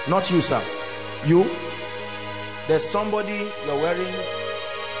that? Not you, sir. You. There's somebody you're wearing.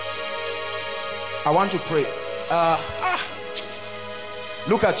 I want to pray.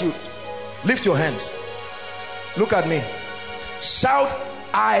 Look at you. Lift your hands. Look at me. Shout,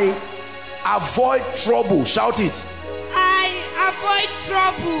 I avoid trouble. Shout it. I avoid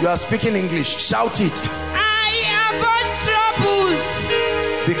trouble. You are speaking English. Shout it. I avoid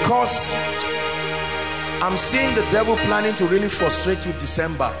troubles. Because I'm seeing the devil planning to really frustrate you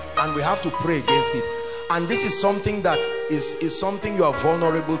December, and we have to pray against it. And this is something that is something you are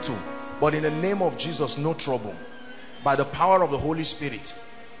vulnerable to. But in the name of Jesus, no trouble. By the power of the Holy Spirit,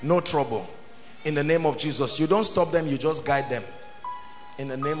 no trouble. In the name of Jesus, you don't stop them, you just guide them. In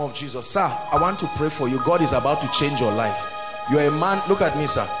the name of Jesus. Sir, I want to pray for you. God is about to change your life. You're a man. Look at me,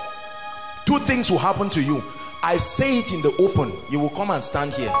 sir. Two things will happen to you. I say it in the open. You will come and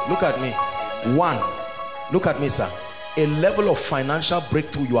stand here. Look at me. One, look at me, sir. A level of financial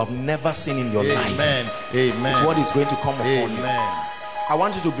breakthrough you have never seen in your life. Amen. Amen. Is what is going to come upon you. Amen. I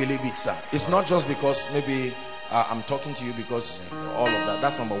want you to believe it, sir. It's not just because maybe I'm talking to you because all of that.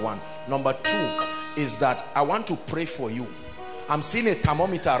 That's number one. Number two is that I want to pray for you. I'm seeing a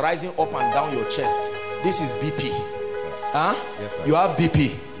thermometer rising up and down your chest. This is BP. Huh? Yes, sir. You have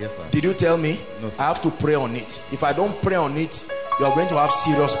BP. Yes, sir. Did you tell me? No, sir. I have to pray on it. If I don't pray on it, you are going to have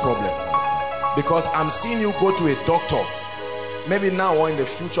serious problem. Because I'm seeing you go to a doctor, maybe now or in the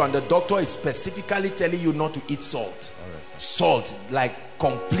future, and the doctor is specifically telling you not to eat salt. Right, salt, like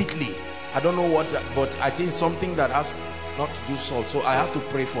completely. I don't know what, but I think something that has not to do salt. So I have to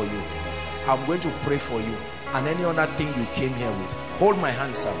pray for you. I'm going to pray for you. And any other thing you came here with, hold my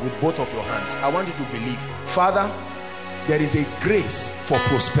hand, sir, with both of your hands. I want you to believe. Father, there is a grace for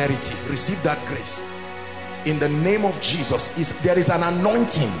prosperity. Receive that grace in the name of Jesus. There is an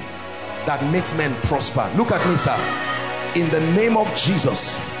anointing that makes men prosper. Look at me, sir. In the name of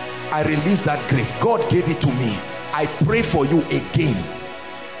Jesus, I release that grace. God gave it to me. I pray for you again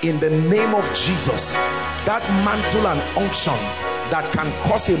in the name of Jesus. That mantle and unction that can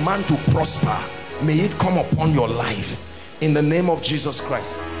cause a man to prosper, may it come upon your life in the name of Jesus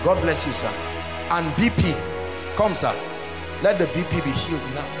Christ. God bless you, sir. And BP, come, sir. Let the BP be healed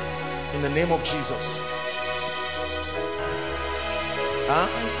now in the name of Jesus. Huh?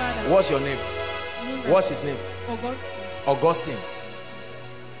 What's your name? What's his name? Augustine.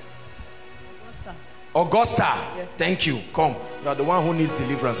 Augusta. Yes. Thank you. Come. You are the one who needs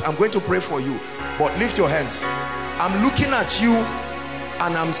deliverance. I'm going to pray for you, but lift your hands. I'm looking at you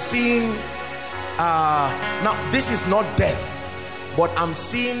and I'm seeing now this is not death, but I'm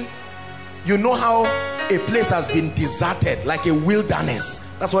seeing, you know how a place has been deserted, like a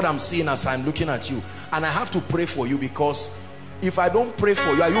wilderness. That's what I'm seeing as I'm looking at you. And I have to pray for you, because if I don't pray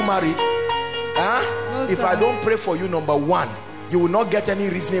for you, are you married? Huh? No, if I don't pray for you, number one, you will not get any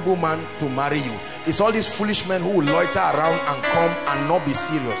reasonable man to marry you. It's all these foolish men who will loiter around and come and not be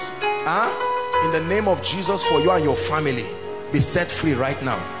serious. Huh? In the name of Jesus, for you and your family, be set free right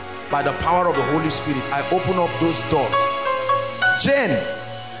now. By the power of the Holy Spirit, I open up those doors. Jane,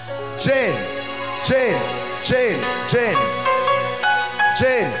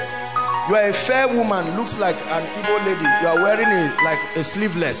 you are a fair woman, looks like an Igbo lady. You are wearing like a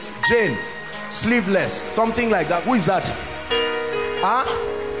sleeveless. Jane, sleeveless, something like that. Who is that? Huh?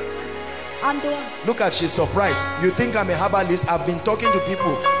 I'm the one. Look at, she's surprised. You think I'm a herbalist? I've been talking to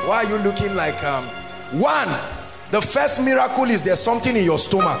people. Why are you looking like one? The first miracle is there's something in your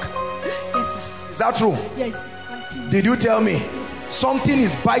stomach. Yes, sir. Is that true? Yes. Did you tell me? Yes, something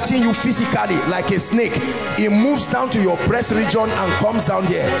is biting you physically like a snake. It moves down to your breast region and comes down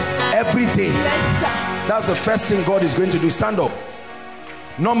here every day. Yes, sir. That's the first thing God is going to do. Stand up.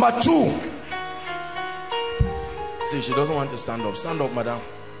 Number two. See, she doesn't want to stand up. Stand up, madam.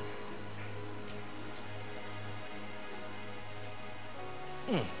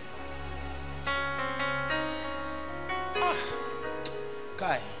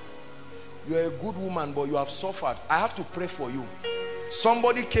 Kai, you're a good woman, but you have suffered. I have to pray for you.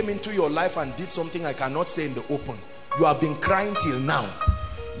 Somebody came into your life and did something I cannot say in the open. You have been crying till now.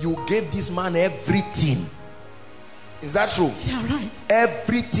 You gave this man everything. Is that true? Yeah, right.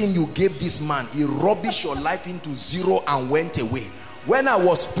 Everything you gave this man, he rubbished your life into zero and went away. When I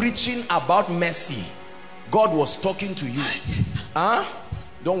was preaching about mercy, God was talking to you. Yes, huh?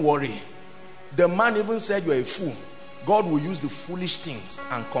 Don't worry. The man even said you're a fool. God will use the foolish things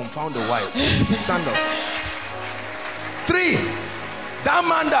and confound the wise. Stand up. 3. That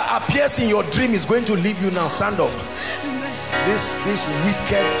man that appears in your dream is going to leave you now. Stand up. This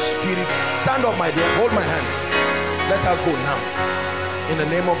wicked spirit. Stand up, my dear. Hold my hand. Let her go now. In the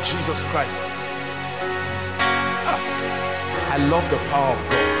name of Jesus Christ. I love the power of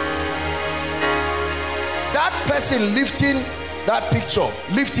God. That person lifting that picture,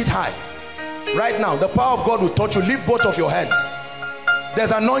 lift it high. Right now, the power of God will touch you. Lift both of your hands.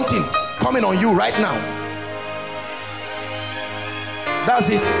 There's anointing coming on you right now. That's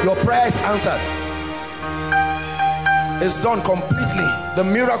it. Your prayer is answered. It's done completely. The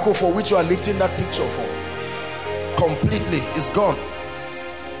miracle for which you are lifting that picture for, completely is gone.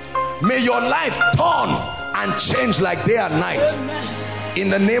 May your life turn and change like day and night. In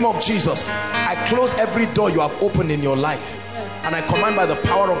the name of Jesus, I close every door you have opened in your life. And I command by the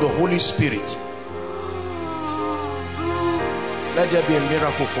power of the Holy Spirit, let there be a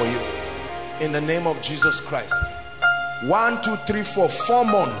miracle for you. In the name of Jesus Christ. 1, 2, 3, 4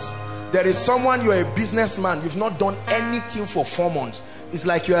 months. There is someone, you are a businessman, you've not done anything for 4 months. It's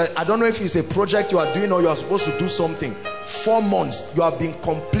like you are, I don't know if it's a project you are doing or you are supposed to do something. 4 months, you have been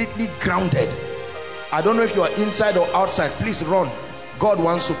completely grounded. I don't know if you are inside or outside. Please run. God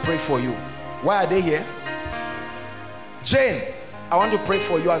wants to pray for you. Why are they here? Jane, I want to pray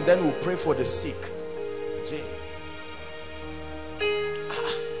for you and then we'll pray for the sick. Jane.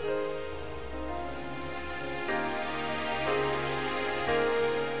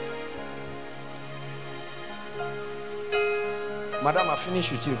 Madam, I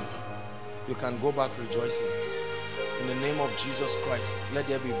finished with you. You can go back rejoicing. In the name of Jesus Christ, let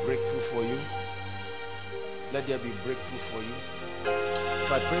there be breakthrough for you. Let there be breakthrough for you.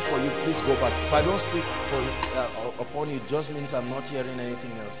 If I pray for you, please go back. If I don't speak for you, upon you, it just means I'm not hearing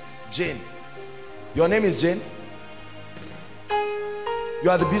anything else. Jane. Your name is Jane? You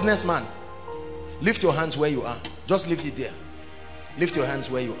are the businessman. Lift your hands where you are. Just lift it there. Lift your hands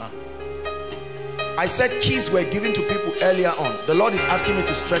where you are. I said keys were given to people earlier on. The Lord is asking me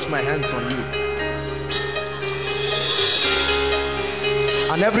to stretch my hands on you.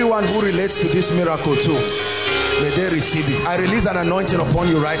 And everyone who relates to this miracle too, may they receive it. I release an anointing upon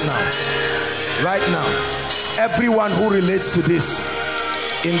you right now. Right now. Everyone who relates to this,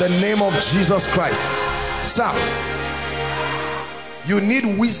 in the name of Jesus Christ. Sir, you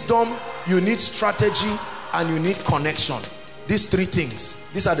need wisdom, you need strategy, and you need connection. These 3 things,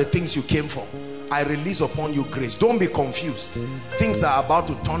 these are the things you came for. I release upon you grace. Don't be confused. Things are about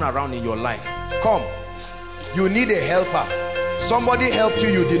to turn around in your life. Come. You need a helper. Somebody helped you,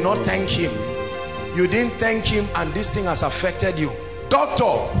 you did not thank him. You didn't thank him and this thing has affected you.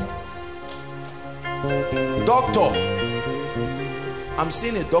 Doctor. Doctor. I'm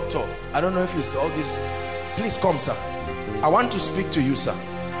seeing a doctor. I don't know if you saw this. Please come, sir. I want to speak to you, sir.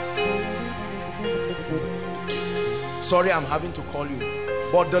 Sorry, I'm having to call you.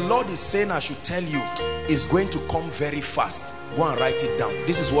 But the Lord is saying I should tell you, it's going to come very fast. Go and write it down.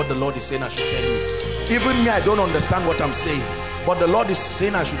 This is what the Lord is saying I should tell you. Even me, I don't understand what I'm saying. But the Lord is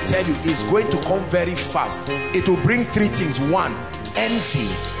saying I should tell you, it's going to come very fast. It will bring 3 things. 1, envy.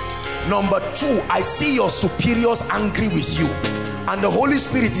 Number 2, I see your superiors angry with you. And the Holy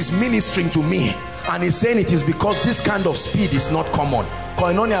Spirit is ministering to me. And he's saying it is because this kind of speed is not common.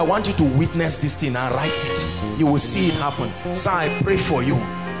 Koinonia, I want you to witness this thing and write it. You will see it happen. Sir, I pray for you.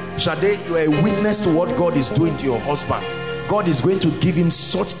 Shade, you are a witness to what God is doing to your husband. God is going to give him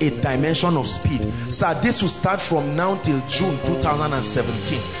such a dimension of speed. Sir, this will start from now till June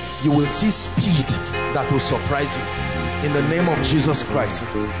 2017. You will see speed that will surprise you. In the name of Jesus Christ.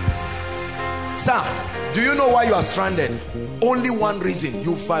 Sir, do you know why you are stranded? Only one reason.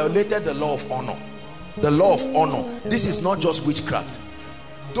 You violated the law of honor. The law of honor. This is not just witchcraft.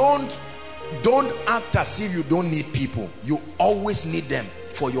 Don't act as if you don't need people. You always need them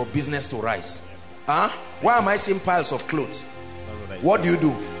for your business to rise. Why am I seeing piles of clothes? What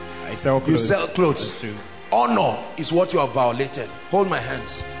do? I sell clothes. You sell clothes. Honor is what you have violated. Hold my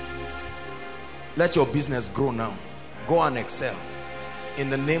hands. Let your business grow now. Go and excel. In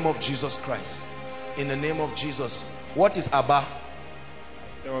the name of Jesus Christ. In the name of Jesus. What is Abba?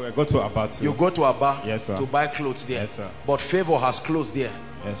 So I go to Abba too. You go to Abba, yes, sir, to buy clothes there. Yes, sir. But Favor has closed there.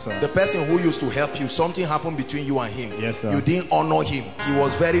 Yes, sir. The person who used to help you, something happened between you and him. Yes, sir. You didn't honor him. He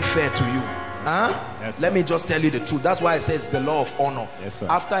was very fair to you. Yes, let me just tell you the truth. That's why I say it's the law of honor. Yes, sir.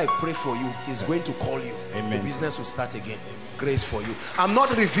 After I pray for you, he's going to call you. Amen. The business will start again. Grace for you. I'm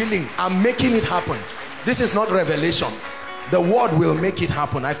not revealing, I'm making it happen. This is not revelation. The word will make it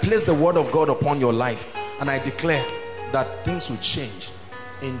happen. I place the word of God upon your life and I declare that things will change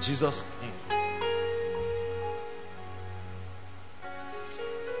in Jesus' name.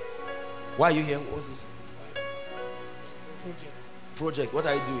 Why are you here? What's this? Project. What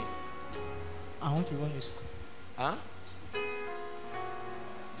are you doing? I want to run a school.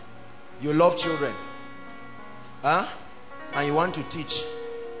 You love children. And you want to teach.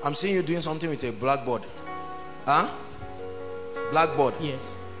 I'm seeing you doing something with a blackboard. Blackboard.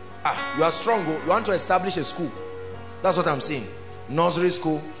 Yes. You are strong. You want to establish a school. That's what I'm saying. Nursery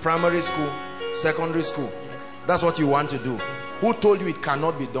school, primary school, secondary school. Yes. That's what you want to do. Who told you it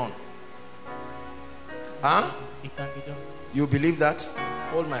cannot be done? It can be done. You believe that?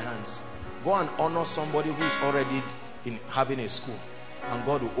 Hold my hands. Go and honor somebody who is already in having a school, and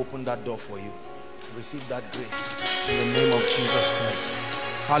God will open that door for you. Receive that grace in the name of Jesus Christ.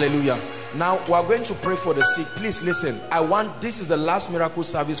 Hallelujah. Now we are going to pray for the sick. Please listen. This is the last miracle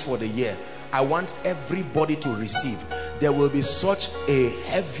service for the year. I want everybody to receive. There will be such a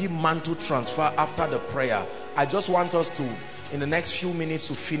heavy mantle transfer after the prayer. I just want us to, in the next few minutes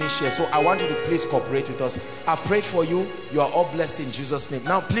to finish here. So I want you to please cooperate with us. I've prayed for you. You are all blessed in Jesus' name.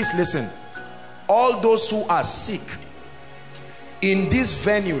 Now please listen. All those who are sick in this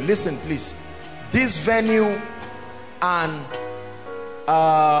venue, listen please. This venue and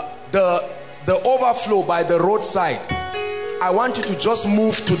the overflow by the roadside, I want you to just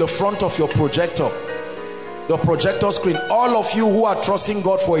move to the front of your projector, the projector screen. All of you who are trusting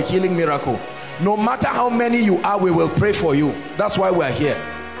God for a healing miracle, no matter how many you are, we will pray for you. That's why we are here.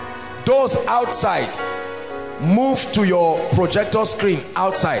 Those outside, move to your projector screen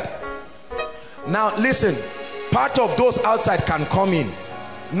outside. Now listen, part of those outside can come in.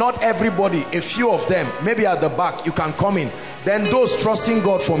 Not everybody, a few of them, maybe at the back, you can come in. Then those trusting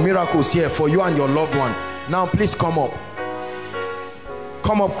God for miracles here, for you and your loved one, now please come up.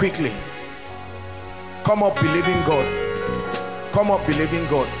 Come up quickly. Come up believing God. Come up believing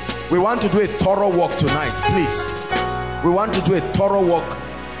God. We want to do a thorough walk tonight, please. We want to do a thorough walk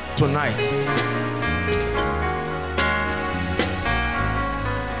tonight.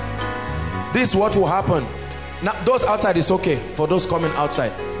 This is what will happen. Now, those outside is okay. For those coming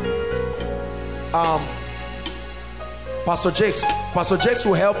outside, Pastor Jakes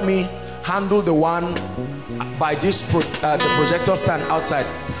will help me handle the one by this the projector stand outside,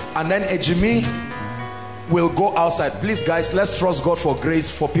 and then Ejimi will go outside. Please guys, let's trust God for grace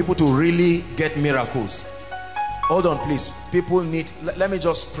for people to really get miracles. Hold on please. People need, let me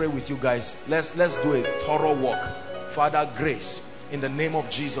just pray with you guys. Let's do a thorough walk. Father, grace in the name of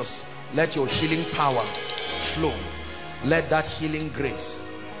Jesus, let your healing power flow. Let that healing grace,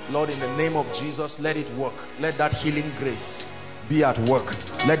 Lord, in the name of Jesus, let it work. Let that healing grace be at work.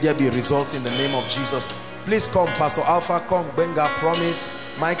 Let there be results in the name of Jesus. Please come, Pastor Alpha, come. Benga,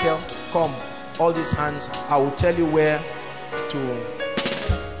 Promise, Michael, come. All these hands, I will tell you where to.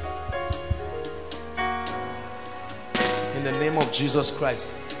 In the name of Jesus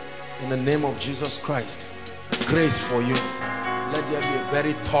Christ, in the name of Jesus Christ, grace for you. Let there be a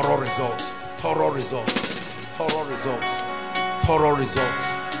very thorough results, thorough results, thorough results, thorough results,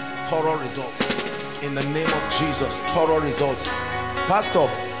 thorough results. In the name of Jesus, thorough results. Pastor,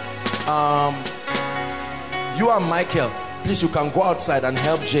 you and Michael, please, you can go outside and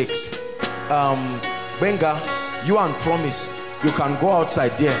help Jakes. Benga, you and Promise, you can go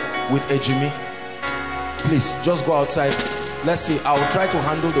outside there with Ejimi. Please, just go outside. Let's see, I will try to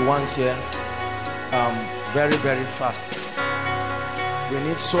handle the ones here very, very fast. We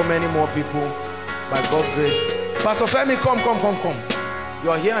need so many more people by God's grace. Pastor Femi, come.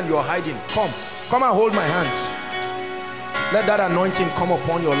 You are here and you are hiding. Come and hold my hands. Let that anointing come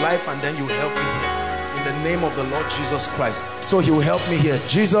upon your life, and then you help me here in the name of the Lord Jesus Christ. So he will help me here.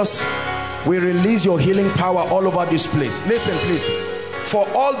 Jesus, we release your healing power all over this place. Listen please, for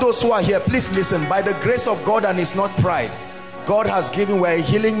all those who are here, please listen. By the grace of God, and it's not pride, God has given, we're a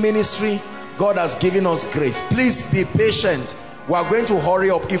healing ministry. God has given us grace. Please be patient. We are going to hurry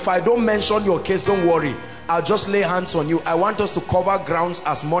up. If I don't mention your case, don't worry, I'll just lay hands on you. I want us to cover grounds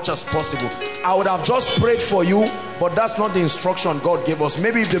as much as possible. I would have just prayed for you, but that's not the instruction God gave us.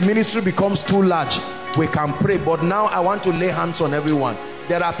 Maybe if the ministry becomes too large, we can pray, but now I want to lay hands on everyone.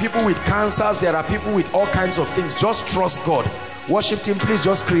 There are people with cancers, there are people with all kinds of things. Just trust God. Worship team, please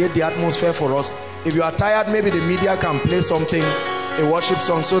just create the atmosphere for us. If you are tired, maybe the media can play something, a worship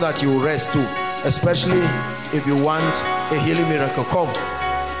song, so that you rest too. Especially if you want a healing miracle. Come,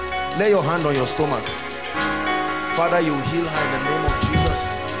 lay your hand on your stomach. Father, you heal her in the name of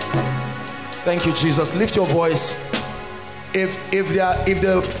Jesus. Thank you, Jesus. Lift your voice. If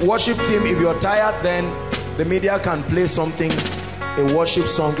the worship team, if you're tired, then the media can play something, a worship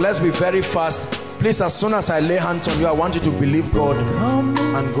song. Let's be very fast. Please, as soon as I lay hands on you, I want you to believe God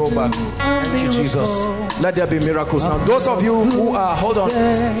and go back. Thank you, Jesus. Let there be miracles now. Those of you who are, hold on.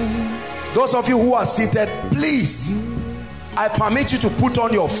 Those of you who are seated, please, I permit you to put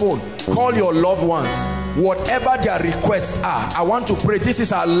on your phone, call your loved ones, whatever their requests are. I want to pray. This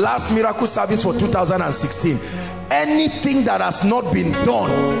is our last miracle service for 2016. Anything that has not been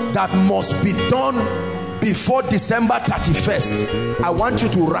done, that must be done before December 31st, I want you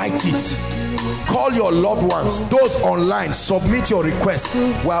to write it. Call your loved ones. Those online, submit your request.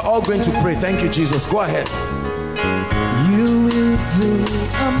 We are all going to pray. Thank you, Jesus. Go ahead. You will do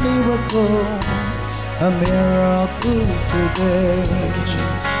a miracle today. Thank you,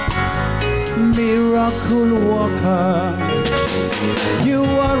 Jesus. Miracle worker. You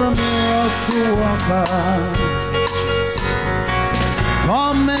are a miracle worker.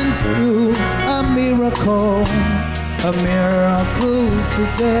 Come and do a miracle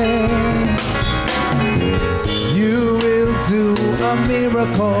today. You will do a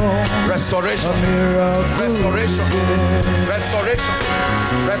miracle. Restoration. A miracle. Restoration. Restoration.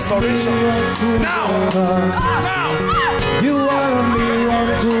 Restoration. Now. Now. You are a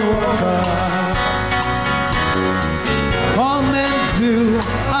miracle worker. Come and do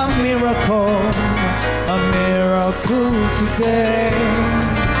a miracle today.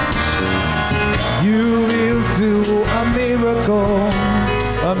 You will do a miracle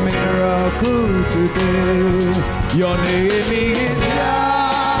today. Your name is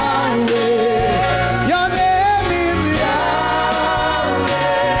Yahweh. Your name is Yahweh.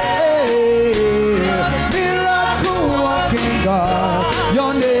 Miracle working God.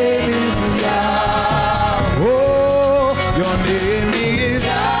 Your name is Yahweh. Oh, your name is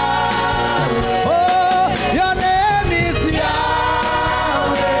Yahweh. Oh, your name is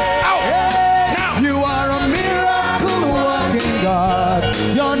Yahweh. Out. Now. You are a miracle working God.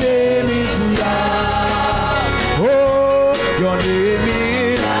 Your name is Yahweh. Oh, your name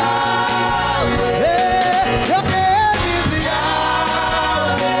is Yahweh. Hey, your name is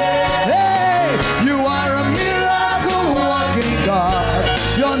Yahweh. Hey, you are a miracle working God.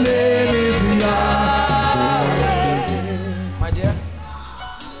 Your name is Yahweh. My dear,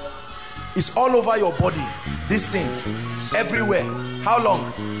 it's all over your body. This thing, everywhere. How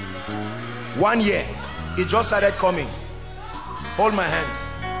long? 1 year. It just started coming. Hold my hands.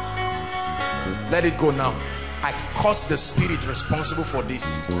 Let it go now. I curse the spirit responsible for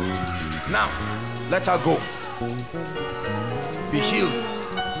this. Now, let her go. Be healed.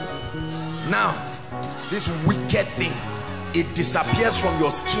 Now, this wicked thing, it disappears from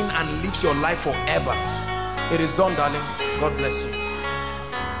your skin and lives your life forever. It is done, darling. God bless you.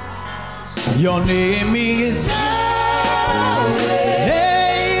 Your name is Yahweh.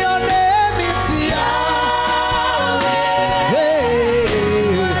 Hey, your name is Yahweh. Hey,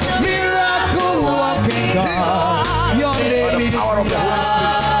 miracle working God. Your By name the is power of the Holy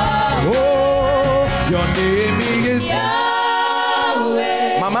Spirit. Oh, your name is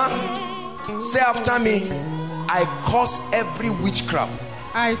Yahweh. Mama, say after me, I curse every witchcraft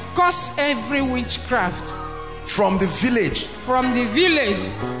I curse every witchcraft from the village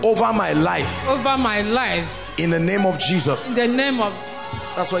over my life in the name of Jesus. in the name of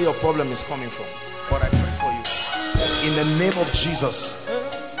That's where your problem is coming from. But I pray for you. In the name of Jesus,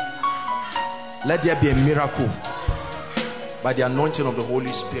 let there be a miracle by the anointing of the Holy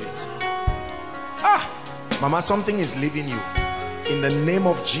Spirit. Mama, something is leaving you. In the name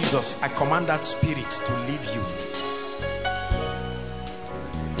of Jesus, I command that spirit to leave you.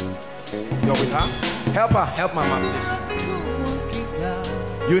 You're with her? Help her. Help Mama, please.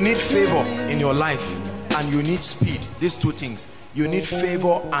 You need favor in your life and you need speed. These two things. You need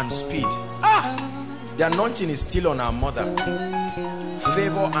favor and speed. The anointing is still on our mother.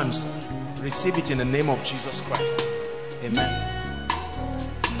 Favor and receive it in the name of Jesus Christ. Amen.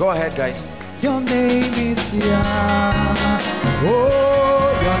 Go ahead, guys. Your name is Yahweh.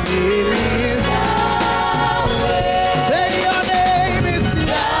 Oh, your name is Yahweh. Say your name is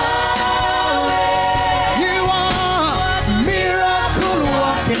Yahweh. You are miracle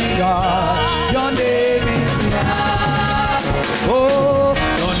working God. Your name is Yahweh. Oh,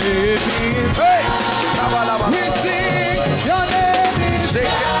 your name is Hey! We sing your name is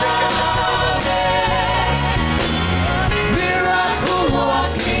miracle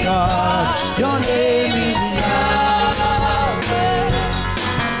working God. Your name is Yahweh.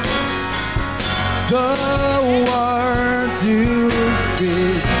 The word you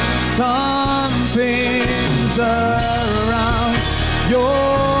speak turn things around.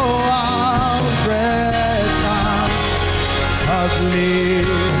 Your outstretched arm has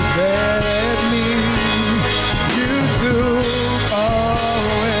lifted me. You took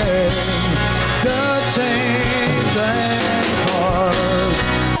away the chains and cords.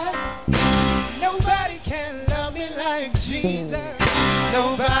 Nobody can love me like Jesus.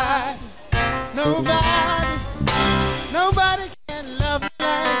 Nobody can love me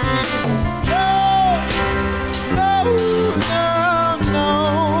like Jesus. No.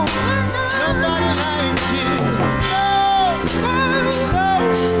 Nobody like Jesus. No.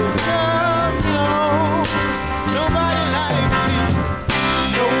 Nobody like Jesus.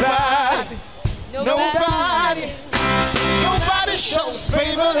 Nobody shows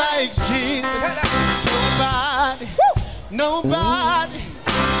favor like Jesus. Nobody.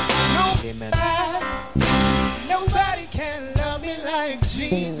 Amen. Nobody can love me like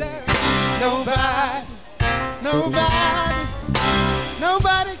Jesus. Nobody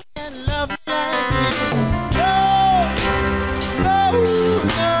can love me like Jesus.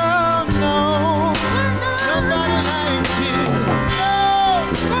 No. Nobody like Jesus. No.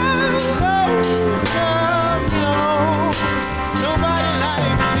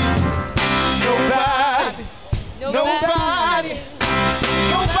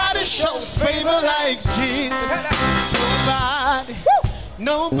 favor like Jesus. Nobody,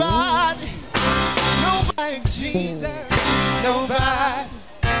 nobody, nobody like Jesus. Nobody,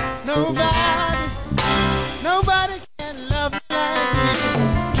 nobody, nobody can love me like Jesus.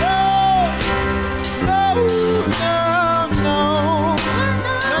 No, no, no, no.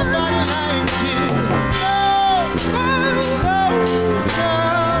 Nobody like Jesus. No, no, no,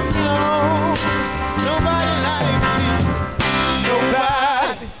 no. Nobody like Jesus.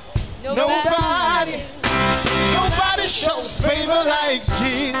 Nobody, nobody, nobody shows favor like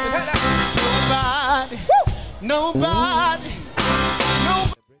Jesus. Nobody, nobody,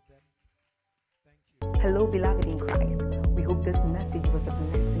 nobody. Hello, beloved in Christ. We hope this message was a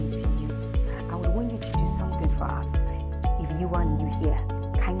blessing to you. I would want you to do something for us. If you are new here,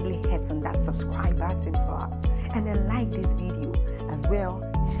 kindly hit on that subscribe button for us and then like this video as well.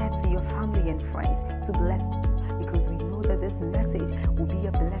 Share to your family and friends to bless them, because we know that this message will be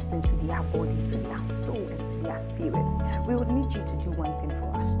a blessing to their body, to their soul, and to their spirit. We would need you to do one thing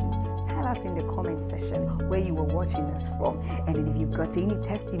for us too. Tell us in the comment section where you were watching us from, and then if you've got any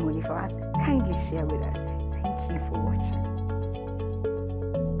testimony for us, kindly share with us. Thank you for watching.